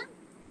সেল আছে না,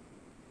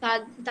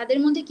 তাদের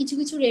মধ্যে কিছু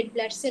কিছু রেড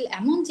ব্লাড সেল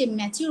এমন যে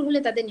ম্যাচিউর হলে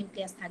তাদের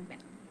নিউক্লিয়াস থাকবে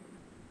না,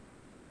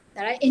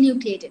 তারা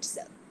এনিউক্লিয়েটেড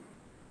সেল।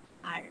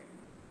 আর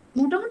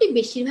মোটামুটি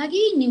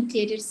বেশিরভাগই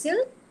নিউক্লিয়েটেড সেল।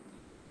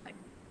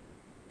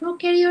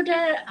 প্রোক্যারিওট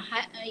আর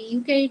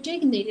ইউক্যারিওটে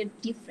কিন্তু এটা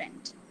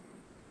ডিফারেন্ট।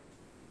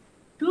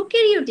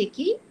 প্রোক্যারিওটে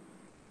কি,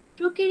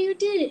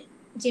 প্রোক্যারিওটের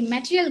যে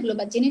ম্যাটেরিয়ালগুলো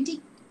বা জেনেটিক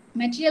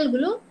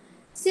ম্যাটেরিয়ালগুলো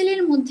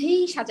সেলের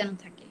মধ্যেই সাজানো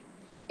থাকে,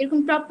 এরকম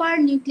প্রপার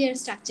নিউক্লিয়ার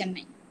স্ট্রাকচার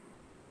নাই।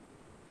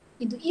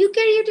 কিন্তু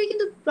ইউক্যারিওটে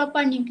কিন্তু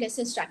প্রপার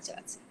নিউক্লিয়াসের স্ট্রাকচার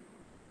আছে।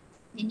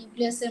 এই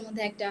নিউক্লিয়াসের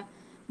মধ্যে একটা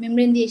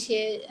মেমব্রেন দিয়ে সে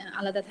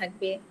আলাদা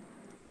থাকবে,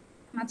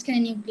 মাঝখানে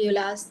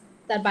নিউক্লিওলাস,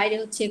 তার বাইরে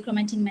হচ্ছে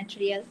ক্রোমাটিন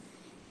ম্যাটেরিয়াল,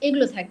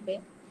 এগুলো থাকবে।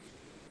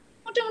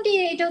 মোটামুটি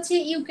এটা হচ্ছে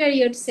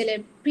ইউক্যারিওট সেলের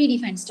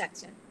প্রিডিফাইন্ড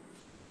স্ট্রাকচার।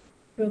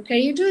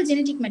 প্রোক্যারিওটেও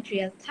জেনেটিক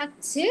ম্যাটেরিয়াল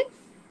থাকছে,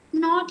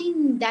 not in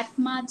that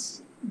much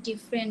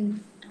different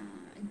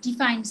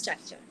defined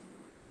structure,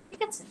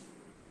 ঠিক আছে?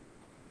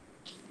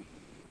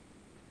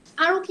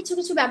 আরো কিছু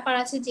কিছু ব্যাপার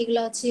আছে যেগুলো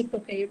হচ্ছে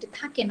প্রোক্যারিওটে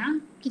থাকে না,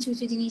 কিছু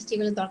কিছু জিনিস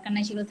যেগুলো দরকার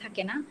নাই সেগুলো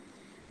থাকে না।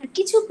 আর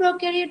কিছু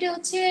প্রোক্যারিওটে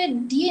হচ্ছে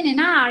ডিএনএ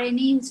না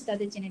আরএনএ হচ্ছে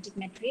তাদের জেনেটিক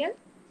ম্যাটেরিয়াল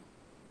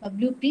বা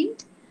ব্লুপ্রিন্ট।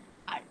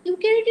 আর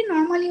ইউক্যারিওটে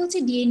নরমালি হচ্ছে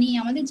ডিএনএ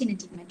আমাদের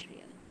জেনেটিক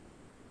ম্যাটেরিয়াল,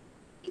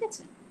 ঠিক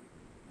আছে?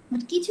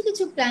 কিছু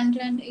কিছু প্ল্যান্ট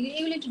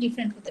এগুলো একটু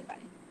ডিফারেন্ট হতে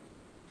পারে।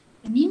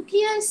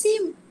 নিউক্লিয়াসই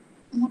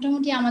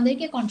মোটামুটি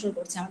আমাদেরকে কন্ট্রোল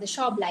করছে, আমাদের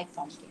সব লাইফ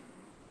ফর্মকে,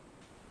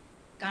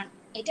 কারণ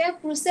এটা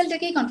পুরো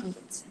সেলটাকেই কন্ট্রোল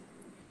করছে।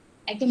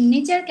 একদম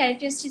নেচার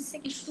ক্যারেক্টারিস্টিক্স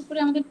থেকে শুরু করে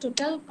আমাদের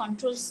টোটাল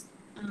কন্ট্রোল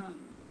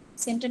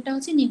সেন্টারটা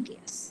হচ্ছে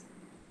নিউক্লিয়াস।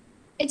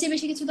 এর চেয়ে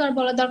বেশি কিছু তো আর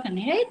বলার দরকার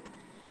নেই, রাইট?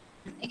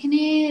 এখানে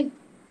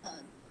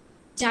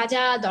যা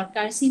যা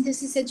দরকার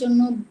সিনথেসিসের জন্য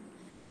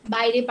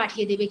বাইরে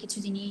পাঠিয়ে দেবে কিছু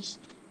জিনিস,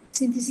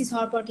 সিনথেসিস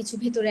হওয়ার পর কিছু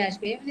ভেতরে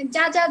আসবে, মানে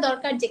যা যা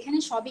দরকার যেখানে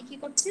সবই কি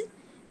করছে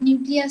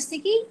নিউক্লিয়াস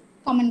থেকেই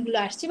কমেন্টগুলো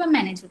আসছে বা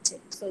ম্যানেজ হচ্ছে।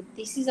 So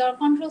this is our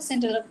control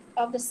centre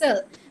of the sell,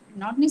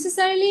 not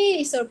necessarily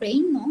it's hour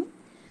brain, no,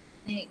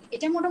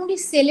 এটা মোটামুটি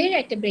সেলের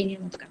একটা ব্রেইনের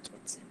মতো কাজ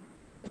করছে।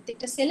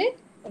 প্রত্যেকটা সেলের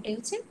ওটাই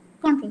হচ্ছে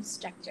কন্ট্রোল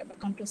স্ট্রাকচার বা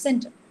কন্ট্রোল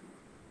সেন্টার।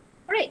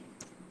 রাইট,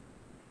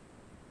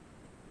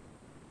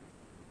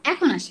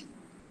 এখন আসেন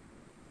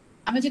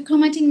আমরা যে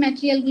ক্রোমাটিন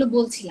ম্যাটেরিয়াল গুলো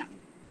বলছিলাম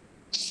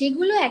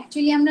সেগুলো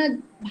অ্যাকচুয়ালি আমরা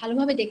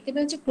ভালোভাবে দেখতে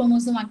পাই হচ্ছে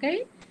ক্রোমোজোম আকারে।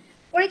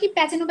 ওরা কি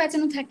প্যাচানো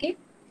প্যাচানো থাকে।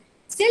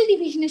 সেল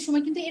ডিভিশনের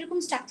সময় কিন্তু এরকম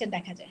স্ট্রাকচার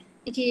দেখা যায়।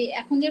 এই যে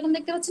এখন যেরকম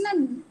দেখতে পাচ্ছেন না,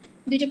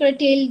 দুইটা করে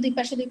টেল, দুই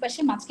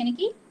পাশে মাঝখানে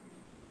কি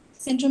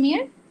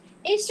সেন্ট্রোমিয়ার,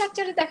 এই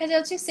স্ট্রাকচারটা দেখা যায়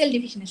হচ্ছে সেল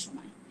ডিভিশনের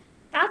সময়।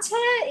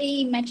 তাছাড়া এই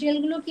ম্যাটেরিয়াল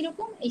গুলো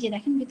কিরকম, এই যে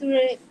দেখেন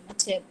ভিতরে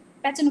হচ্ছে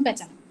প্যাচানো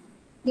প্যাচানো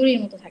দড়ির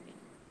মতো থাকে,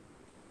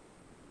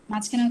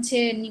 মাঝখানে হচ্ছে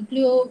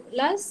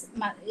নিউক্লিওলাস,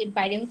 এর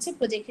বাইরে হচ্ছে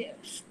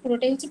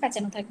পুরোটাই হচ্ছে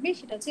প্যাচানো থাকবে,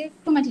 সেটা হচ্ছে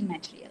ক্রোমাটিন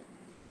ম্যাটেরিয়াল।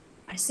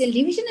 আর সেল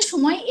ডিভিশনের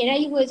সময়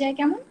এরাই হয়ে যায়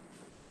কেমন,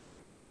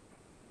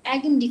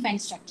 একদম ডিফাইন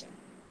স্ট্রাকচার,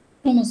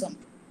 ক্রোমোজোম।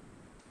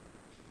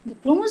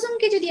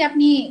 ক্রোমোজোমকে যদি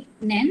আপনি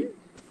নেন,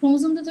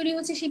 ক্রোমোজোম তো তৈরি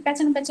হচ্ছে সেই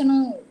প্যাচানো প্যাচানো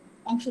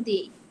অংশ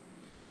দিয়েই।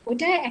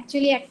 ওটা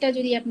অ্যাকচুয়ালি একটা,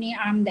 যদি আপনি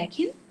আর্ম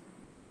দেখেন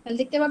তাহলে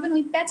দেখতে পাবেন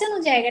ওই প্যাচানো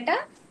জায়গাটা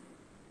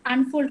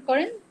আনফোল্ড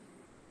করেন,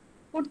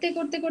 করতে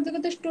করতে করতে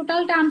করতে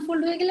টোটালটা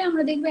আনফোল্ড হয়ে গেলে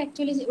আমরা দেখবো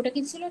অ্যাকচুয়ালি ওটা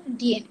কি ছিল,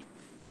 DNA,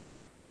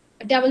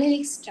 double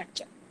helix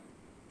structure.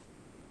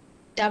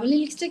 Double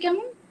হেলিক্সটা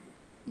কেমন,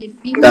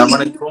 তার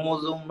মানে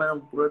ক্রোমোজোম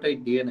পুরোটাই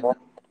ডিএনএ,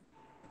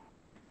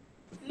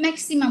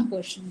 ম্যাক্সিমাম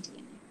পোর্শন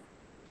ডিএনএ।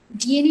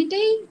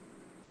 ডিএনএটাই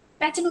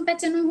প্যাচানো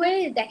প্যাচানো হয়ে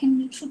দেখেন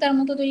সুতার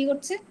মতো তৈরি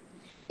করছে।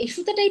 এই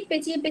সুতাটাই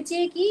পেঁচিয়ে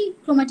পেঁচিয়ে কি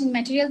ক্রোমাটিন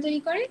ম্যাটেরিয়াল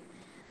তৈরি করে।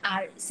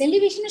 আর সেল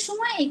ডিভিশনের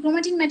সময় এই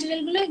ক্রোমাটিন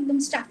ম্যাটেরিয়াল গুলো একদম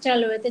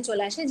স্ট্রাকচারাল ওয়েতে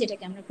চলে আসে,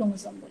 যেটাকে আমরা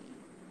ক্রোমোজোম বলি।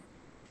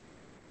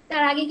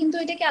 তার আগে কিন্তু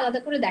এটাকে আলাদা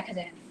করে দেখা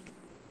যায় না,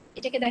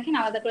 এটাকে দেখেন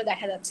আলাদা করে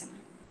দেখা যাচ্ছে না।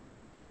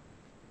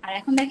 আর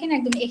এখন দেখেন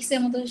একদম এক্স এর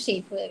মতো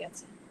শেপ হয়ে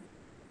গেছে,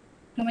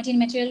 ক্রোমাটিন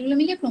ম্যাটেরিয়াল গুলো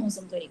মিলে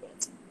ক্রোমোজোম তৈরি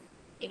করেছে।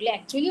 এগুলো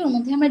অ্যাকচুয়ালি ওর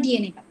মধ্যে আমরা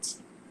ডিএনএ পাচ্ছি।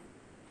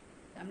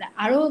 আমরা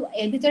আরো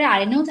এর ভিতরে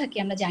আরএনএও থাকে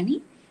আমরা জানি,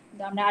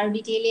 কিন্তু আমরা আরো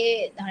ডিটেইলে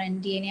ধরেন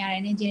ডিএনএ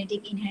আরএনএ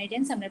জেনেটিক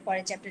ইনহেরিটেন্স আমরা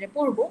পরের চ্যাপ্টারে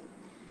পড়বো,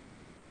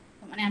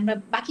 মানে আমরা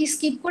বাকি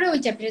স্কিপ করে ওই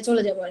চ্যাপ্টারে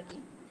চলে যাবো আর কি।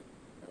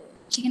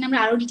 সেখানে আমরা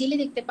আরো ডিটেইলে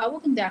দেখতে পাবো,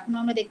 কিন্তু এখন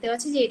আমরা দেখতে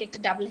পাচ্ছি যে এটা একটা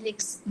ডাবল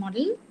হেলিক্স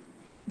মডেল,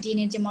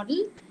 ডিএনএর যে মডেল,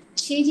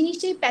 সেই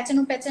জিনিসটাই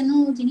প্যাচানো প্যাচানো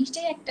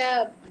জিনিসটাই একটা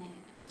মানে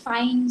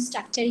ফাইন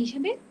স্ট্রাকচার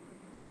হিসেবে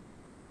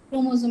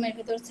ক্রোমোজোমের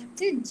ভেতর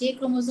থাকছে, যে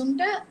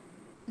ক্রোমোজোমটা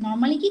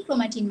নর্মালি কি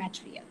ক্রোমাটিন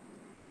ম্যাটেরিয়াল।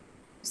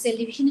 সেল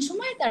ডিভিশনের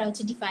সময় তারা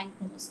হচ্ছে ডিফাইন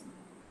ক্রোমোজোম।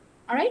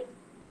 অলরাইট,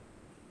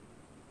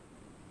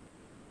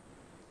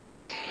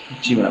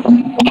 জি ম্যাম।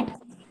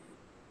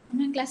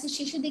 আমরা ক্লাসের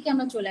শেষের দিকে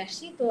আমরা চলে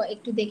আসছি, তো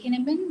একটু দেখে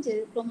নেবেন যে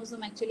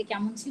ক্রোমোজোম অ্যাকচুয়ালি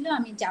কেমন ছিল।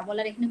 আমি যা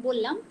বলার এখানে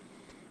বললাম,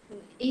 তো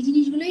এই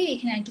জিনিসগুলোই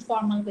এখানে একটু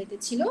ফর্মাল ওয়েতে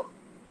ছিল।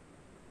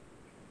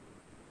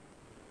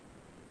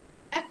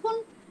 এখন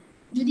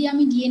যদি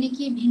আমি ডিএনএ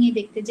কে ভেঙে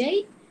দেখতে যাই,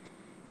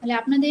 তাহলে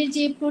আপনাদের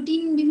যে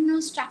প্রোটিন বিভিন্ন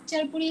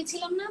স্ট্রাকচার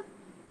পড়িয়েছিলাম না,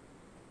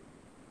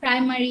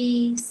 প্রাইমারি,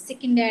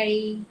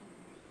 সেকেন্ডারি,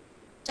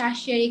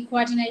 টারশিয়ারি,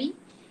 কোয়াটারনারি,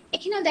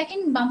 এখানে দেখেন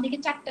বাম দিকে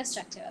 4টা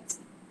স্ট্রাকচার আছে।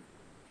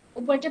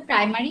 উপরটা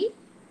প্রাইমারি,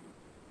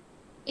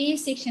 এ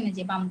সেকশনে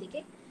যে বাম দিকে,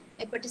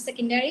 এরপরটা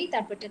সেকেন্ডারি,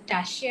 তারপরটা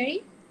টারশিয়ারি,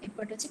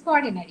 এরপরটা হচ্ছে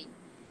কোয়াটারনারি।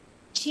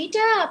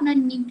 সেটা আপনার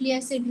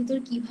নিউক্লিয়াসের ভিতর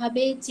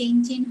কিভাবে চেইন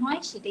চেইন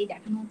হয় সেটাই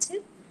দেখানো হচ্ছে।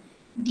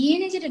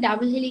 ডিএনএ যেটা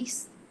ডাবল হেলিক্স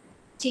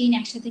চেইন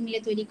একসাথে মিলে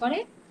তৈরি করে,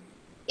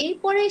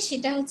 এরপরে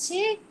সেটা হচ্ছে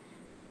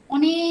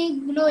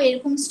অনেকগুলো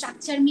এরকম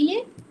স্ট্রাকচার মিলে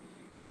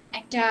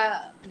একটা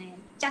মানে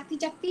চাকতি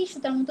চাকতি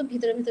সুতার মতো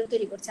ভেতরে ভেতরে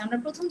তৈরি করছে। আমরা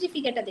প্রথম যে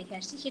ফিগারটা দেখে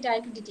আসছি সেটা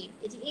আরেকটু ডিটেইল,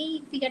 এই যে এই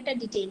ফিগারটা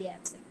ডিটেইলে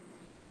আছে,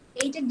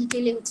 এইটা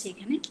ডিটেইলে হচ্ছে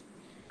এখানে।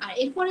 আর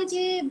এরপরে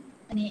যে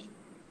মানে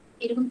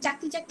এরকম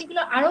চাকতি চাকতি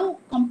গুলো আরো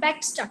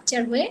কম্প্যাক্ট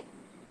স্ট্রাকচার হয়ে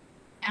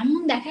এমন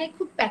দেখায়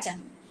খুব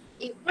প্যাচানো,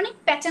 অনেক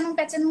প্যাচানো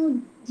প্যাচানো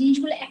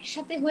জিনিসগুলো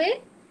একসাথে হয়ে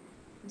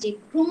যে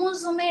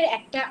ক্রোমোজোমের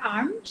একটা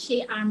আর্ম,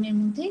 সেই আর্মের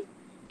মধ্যে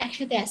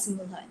একসাথে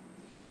অ্যাসেম্বল হয়,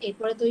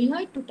 এরপরে তৈরি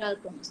হয় টোটাল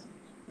ক্রোমোজোম।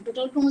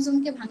 টোটাল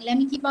ক্রোমোজোমকে ভাঙলে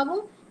আমি কি পাবো,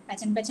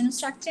 প্যাচানো প্যাচানো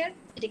স্ট্রাকচার,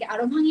 এটাকে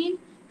আরো ভাঙেন,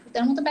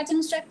 সুতার মতো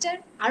প্যাচানো স্ট্রাকচার,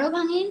 আরো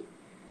ভাঙেন,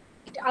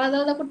 এটা আলাদা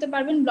আলাদা করতে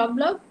পারবেন ব্লক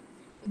ব্লক,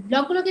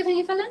 ব্লকগুলোকে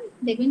ভেঙে ফেলান,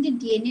 দেখবেন যে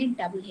ডিএনএ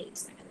ডাবল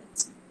হেলিক্স দেখা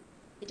যাচ্ছে।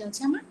 এটা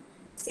হচ্ছে আমার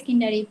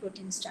সেকেন্ডারি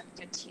প্রোটিন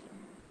স্ট্রাকচার ছিল।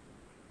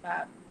 বা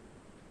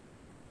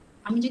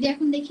আমি যদি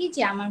এখন দেখি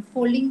যে আমার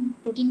ফোল্ডিং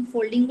প্রোটিন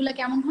ফোল্ডিং গুলো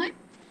কেমন হয়,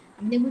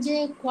 আমি দেখবো যে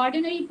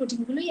কোয়াটারনারি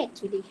প্রোটিন গুলোই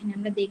অ্যাকচুয়ালি এখানে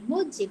আমরা দেখবো,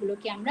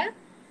 যেগুলোকে আমরা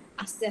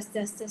আস্তে আস্তে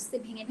আস্তে আস্তে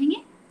ভেঙে ভেঙে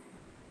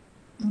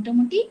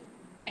মোটামুটি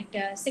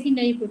একটা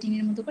সেকেন্ডারি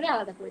প্রোটিনের মতো করে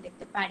আলাদা করে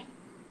দেখতে পারি।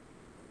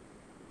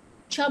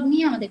 সব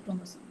নিয়ে আমাদের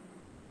ক্রোমোজোম।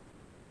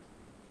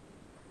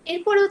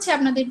 এরপরে হচ্ছে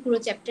আপনাদের পুরো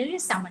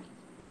চ্যাপ্টারের সামারি,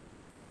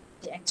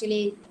 যে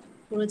অ্যাকচুয়ালি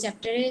পুরো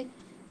চ্যাপ্টারে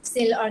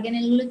সেল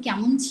অর্গানেল গুলো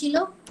কেমন ছিল,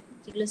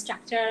 যেগুলো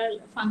স্ট্রাকচারাল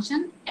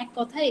ফাংশন এক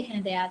কথায় এখানে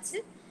দেয়া আছে,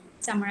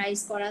 সামারাইজ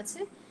করা আছে।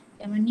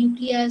 যেমন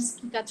নিউক্লিয়াস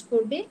কি কাজ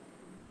করবে,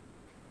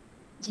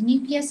 যে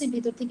নিউক্লিয়াসের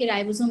ভেতর থেকে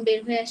রাইবোজোম বের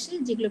হয়ে আসে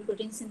যেগুলো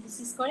প্রোটিন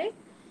সিনথেসিস করে,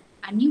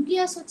 আর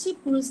নিউক্লিয়াস হচ্ছে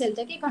পুরো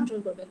সেলটাকে কন্ট্রোল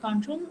করবে,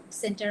 control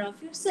centre of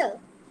your sell.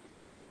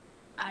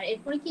 আর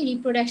এরপরে কি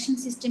রিপ্রোডাকশন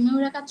সিস্টেমে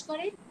ওরা কাজ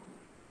করে।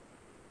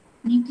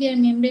 নিউক্লিয়ার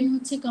মেমব্রেন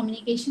হচ্ছে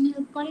কমিউনিকেশন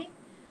হেল্প করে,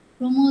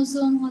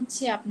 ক্রোমোজোম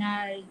হচ্ছে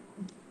আপনার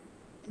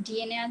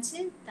ডিএনএ আছে,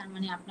 তার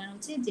মানে আপনার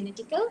হচ্ছে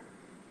জেনেটিক্যাল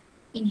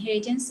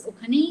ইনহেরিটেন্স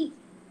ওখানেই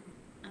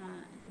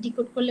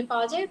ডিকোড করলে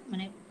পাওয়া যায়,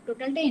 মানে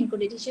টোটালটা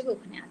এনকোডেড হিসেবে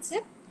ওখানে আছে।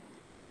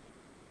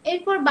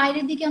 এরপর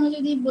বাইরের দিকে আমরা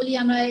যদি বলি,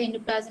 আমরা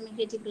endoplasmic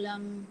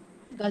reticulum,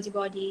 Golgi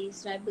bodies,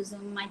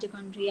 ribosome,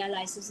 mitochondria,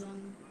 lysosome,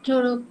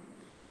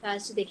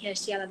 chloroplast দেখে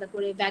আসছি আলাদা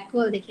করে,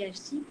 ভ্যাকুয়াল দেখে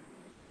আসছি।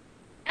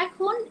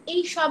 এখন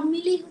এই সব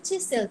মিলিয়ে হচ্ছে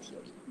সেল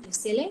থিওরি, যে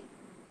সেলে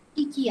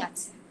কি কি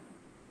আছে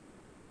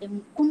এবং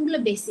কোনগুলো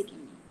বেসিক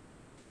ইউনিট।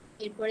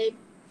 এরপরে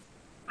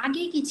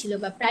আগে কি ছিল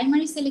বা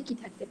প্রাইমারি সেলে কি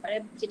থাকতে পারে,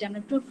 যেটা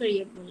আমরা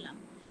প্রোক্যারিওট বললাম।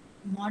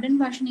 মডার্ন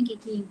ভার্সনে কি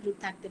কি ইনক্লুড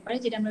থাকতে পারে,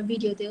 যেটা আমরা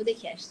ভিডিওতেও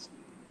দেখে আসছি।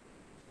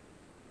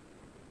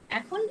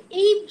 এখন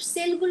এই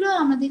সেলগুলো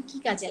আমাদের কি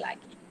কাজে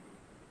লাগে?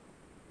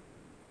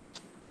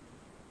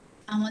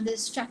 আমাদের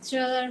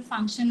স্ট্রাকচারাল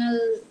ফাংশনাল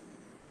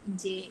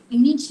যে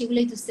ইউনিট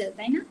সেগুলোই তো সেল,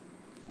 তাই না?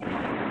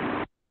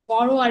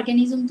 বড়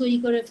অর্গানিজম তৈরি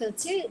করে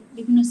ফেলছে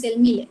বিভিন্ন সেল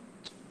মিলে।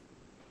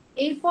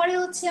 এরপরে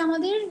হচ্ছে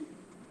আমাদের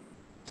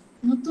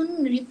নতুন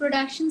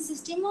রিপ্রোডাকশন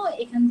সিস্টেমও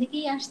এখান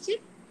থেকেই আসছে।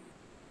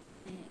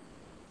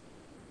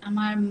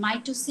 আমার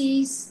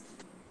মাইটোসিস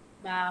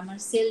বা আমার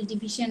সেল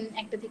ডিভিশন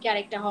একটা থেকে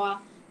আরেকটা হওয়া,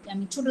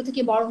 আমি ছোট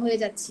থেকে বড় হয়ে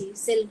যাচ্ছি,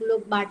 সেলগুলো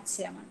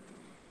বাড়ছে আমার,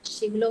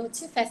 সেগুলো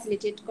হচ্ছে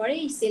ফ্যাসিলিটেট করে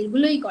এই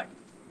সেলগুলোই করে।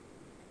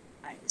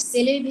 আর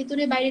সেলের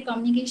ভেতরে বাইরে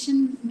কমিউনিকেশন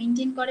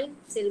মেনটেন করে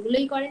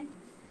সেলগুলোই করে।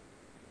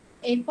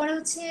 এরপরে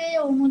হচ্ছে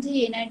ওর মধ্যে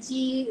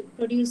এনার্জি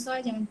প্রডিউস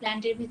হয়, যেমন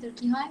প্ল্যান্টের ভেতর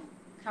কি হয়,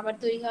 খাবার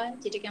তৈরি হয়,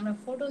 যেটাকে আমরা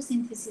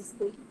ফটোসিনথেসিস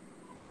বলি।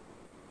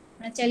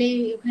 আপনারা চাইলে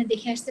ওখানে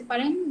দেখে আসতে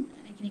পারেন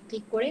এখানে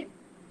ক্লিক করে।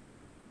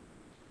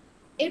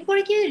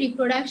 এরপরে কি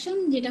রিপ্রোডাকশন,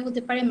 যেটা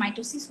হতে পারে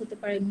মাইটোসিস, হতে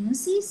পারে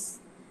মিওসিস।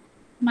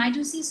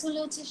 মাইটোসিস হলে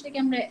হচ্ছে সেটাকে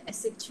আমরা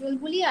অ্যাসেক্সুয়াল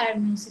বলি, আর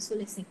মিওসিস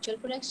হলে সেক্সুয়াল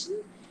প্রোডাকশন।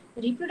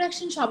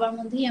 রিপ্রোডাকশন সবার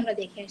মধ্যেই আমরা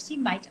দেখে আসছি,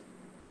 vital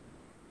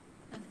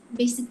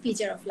basic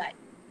feature of life.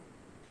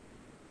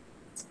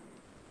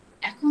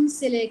 এখন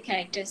সেলের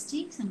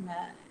ক্যারেক্টারিস্টিক্স আমরা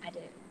অ্যাট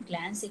এ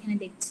গ্ল্যান্স এখানে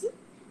দেখছি,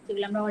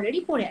 যেগুলো আমরা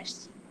অলরেডি পড়ে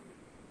আসছি।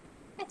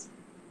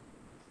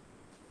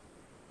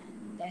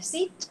 That's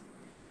it.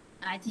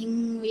 I think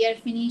we are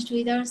finished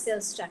with our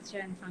cell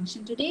structure and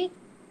function today.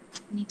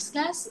 Next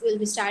class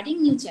we'll be starting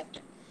new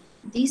chapter.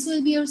 This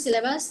will be your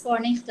syllabus for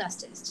next class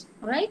test.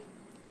 All right?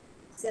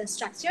 Cell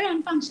structure and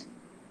function.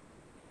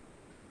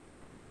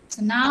 So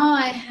now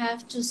I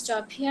have to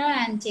stop here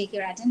and take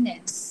your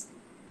attendance.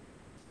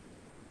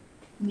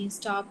 Let me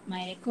stop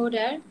my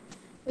recorder.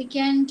 We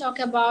can talk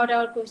about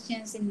our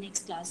questions in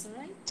next class. All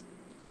right?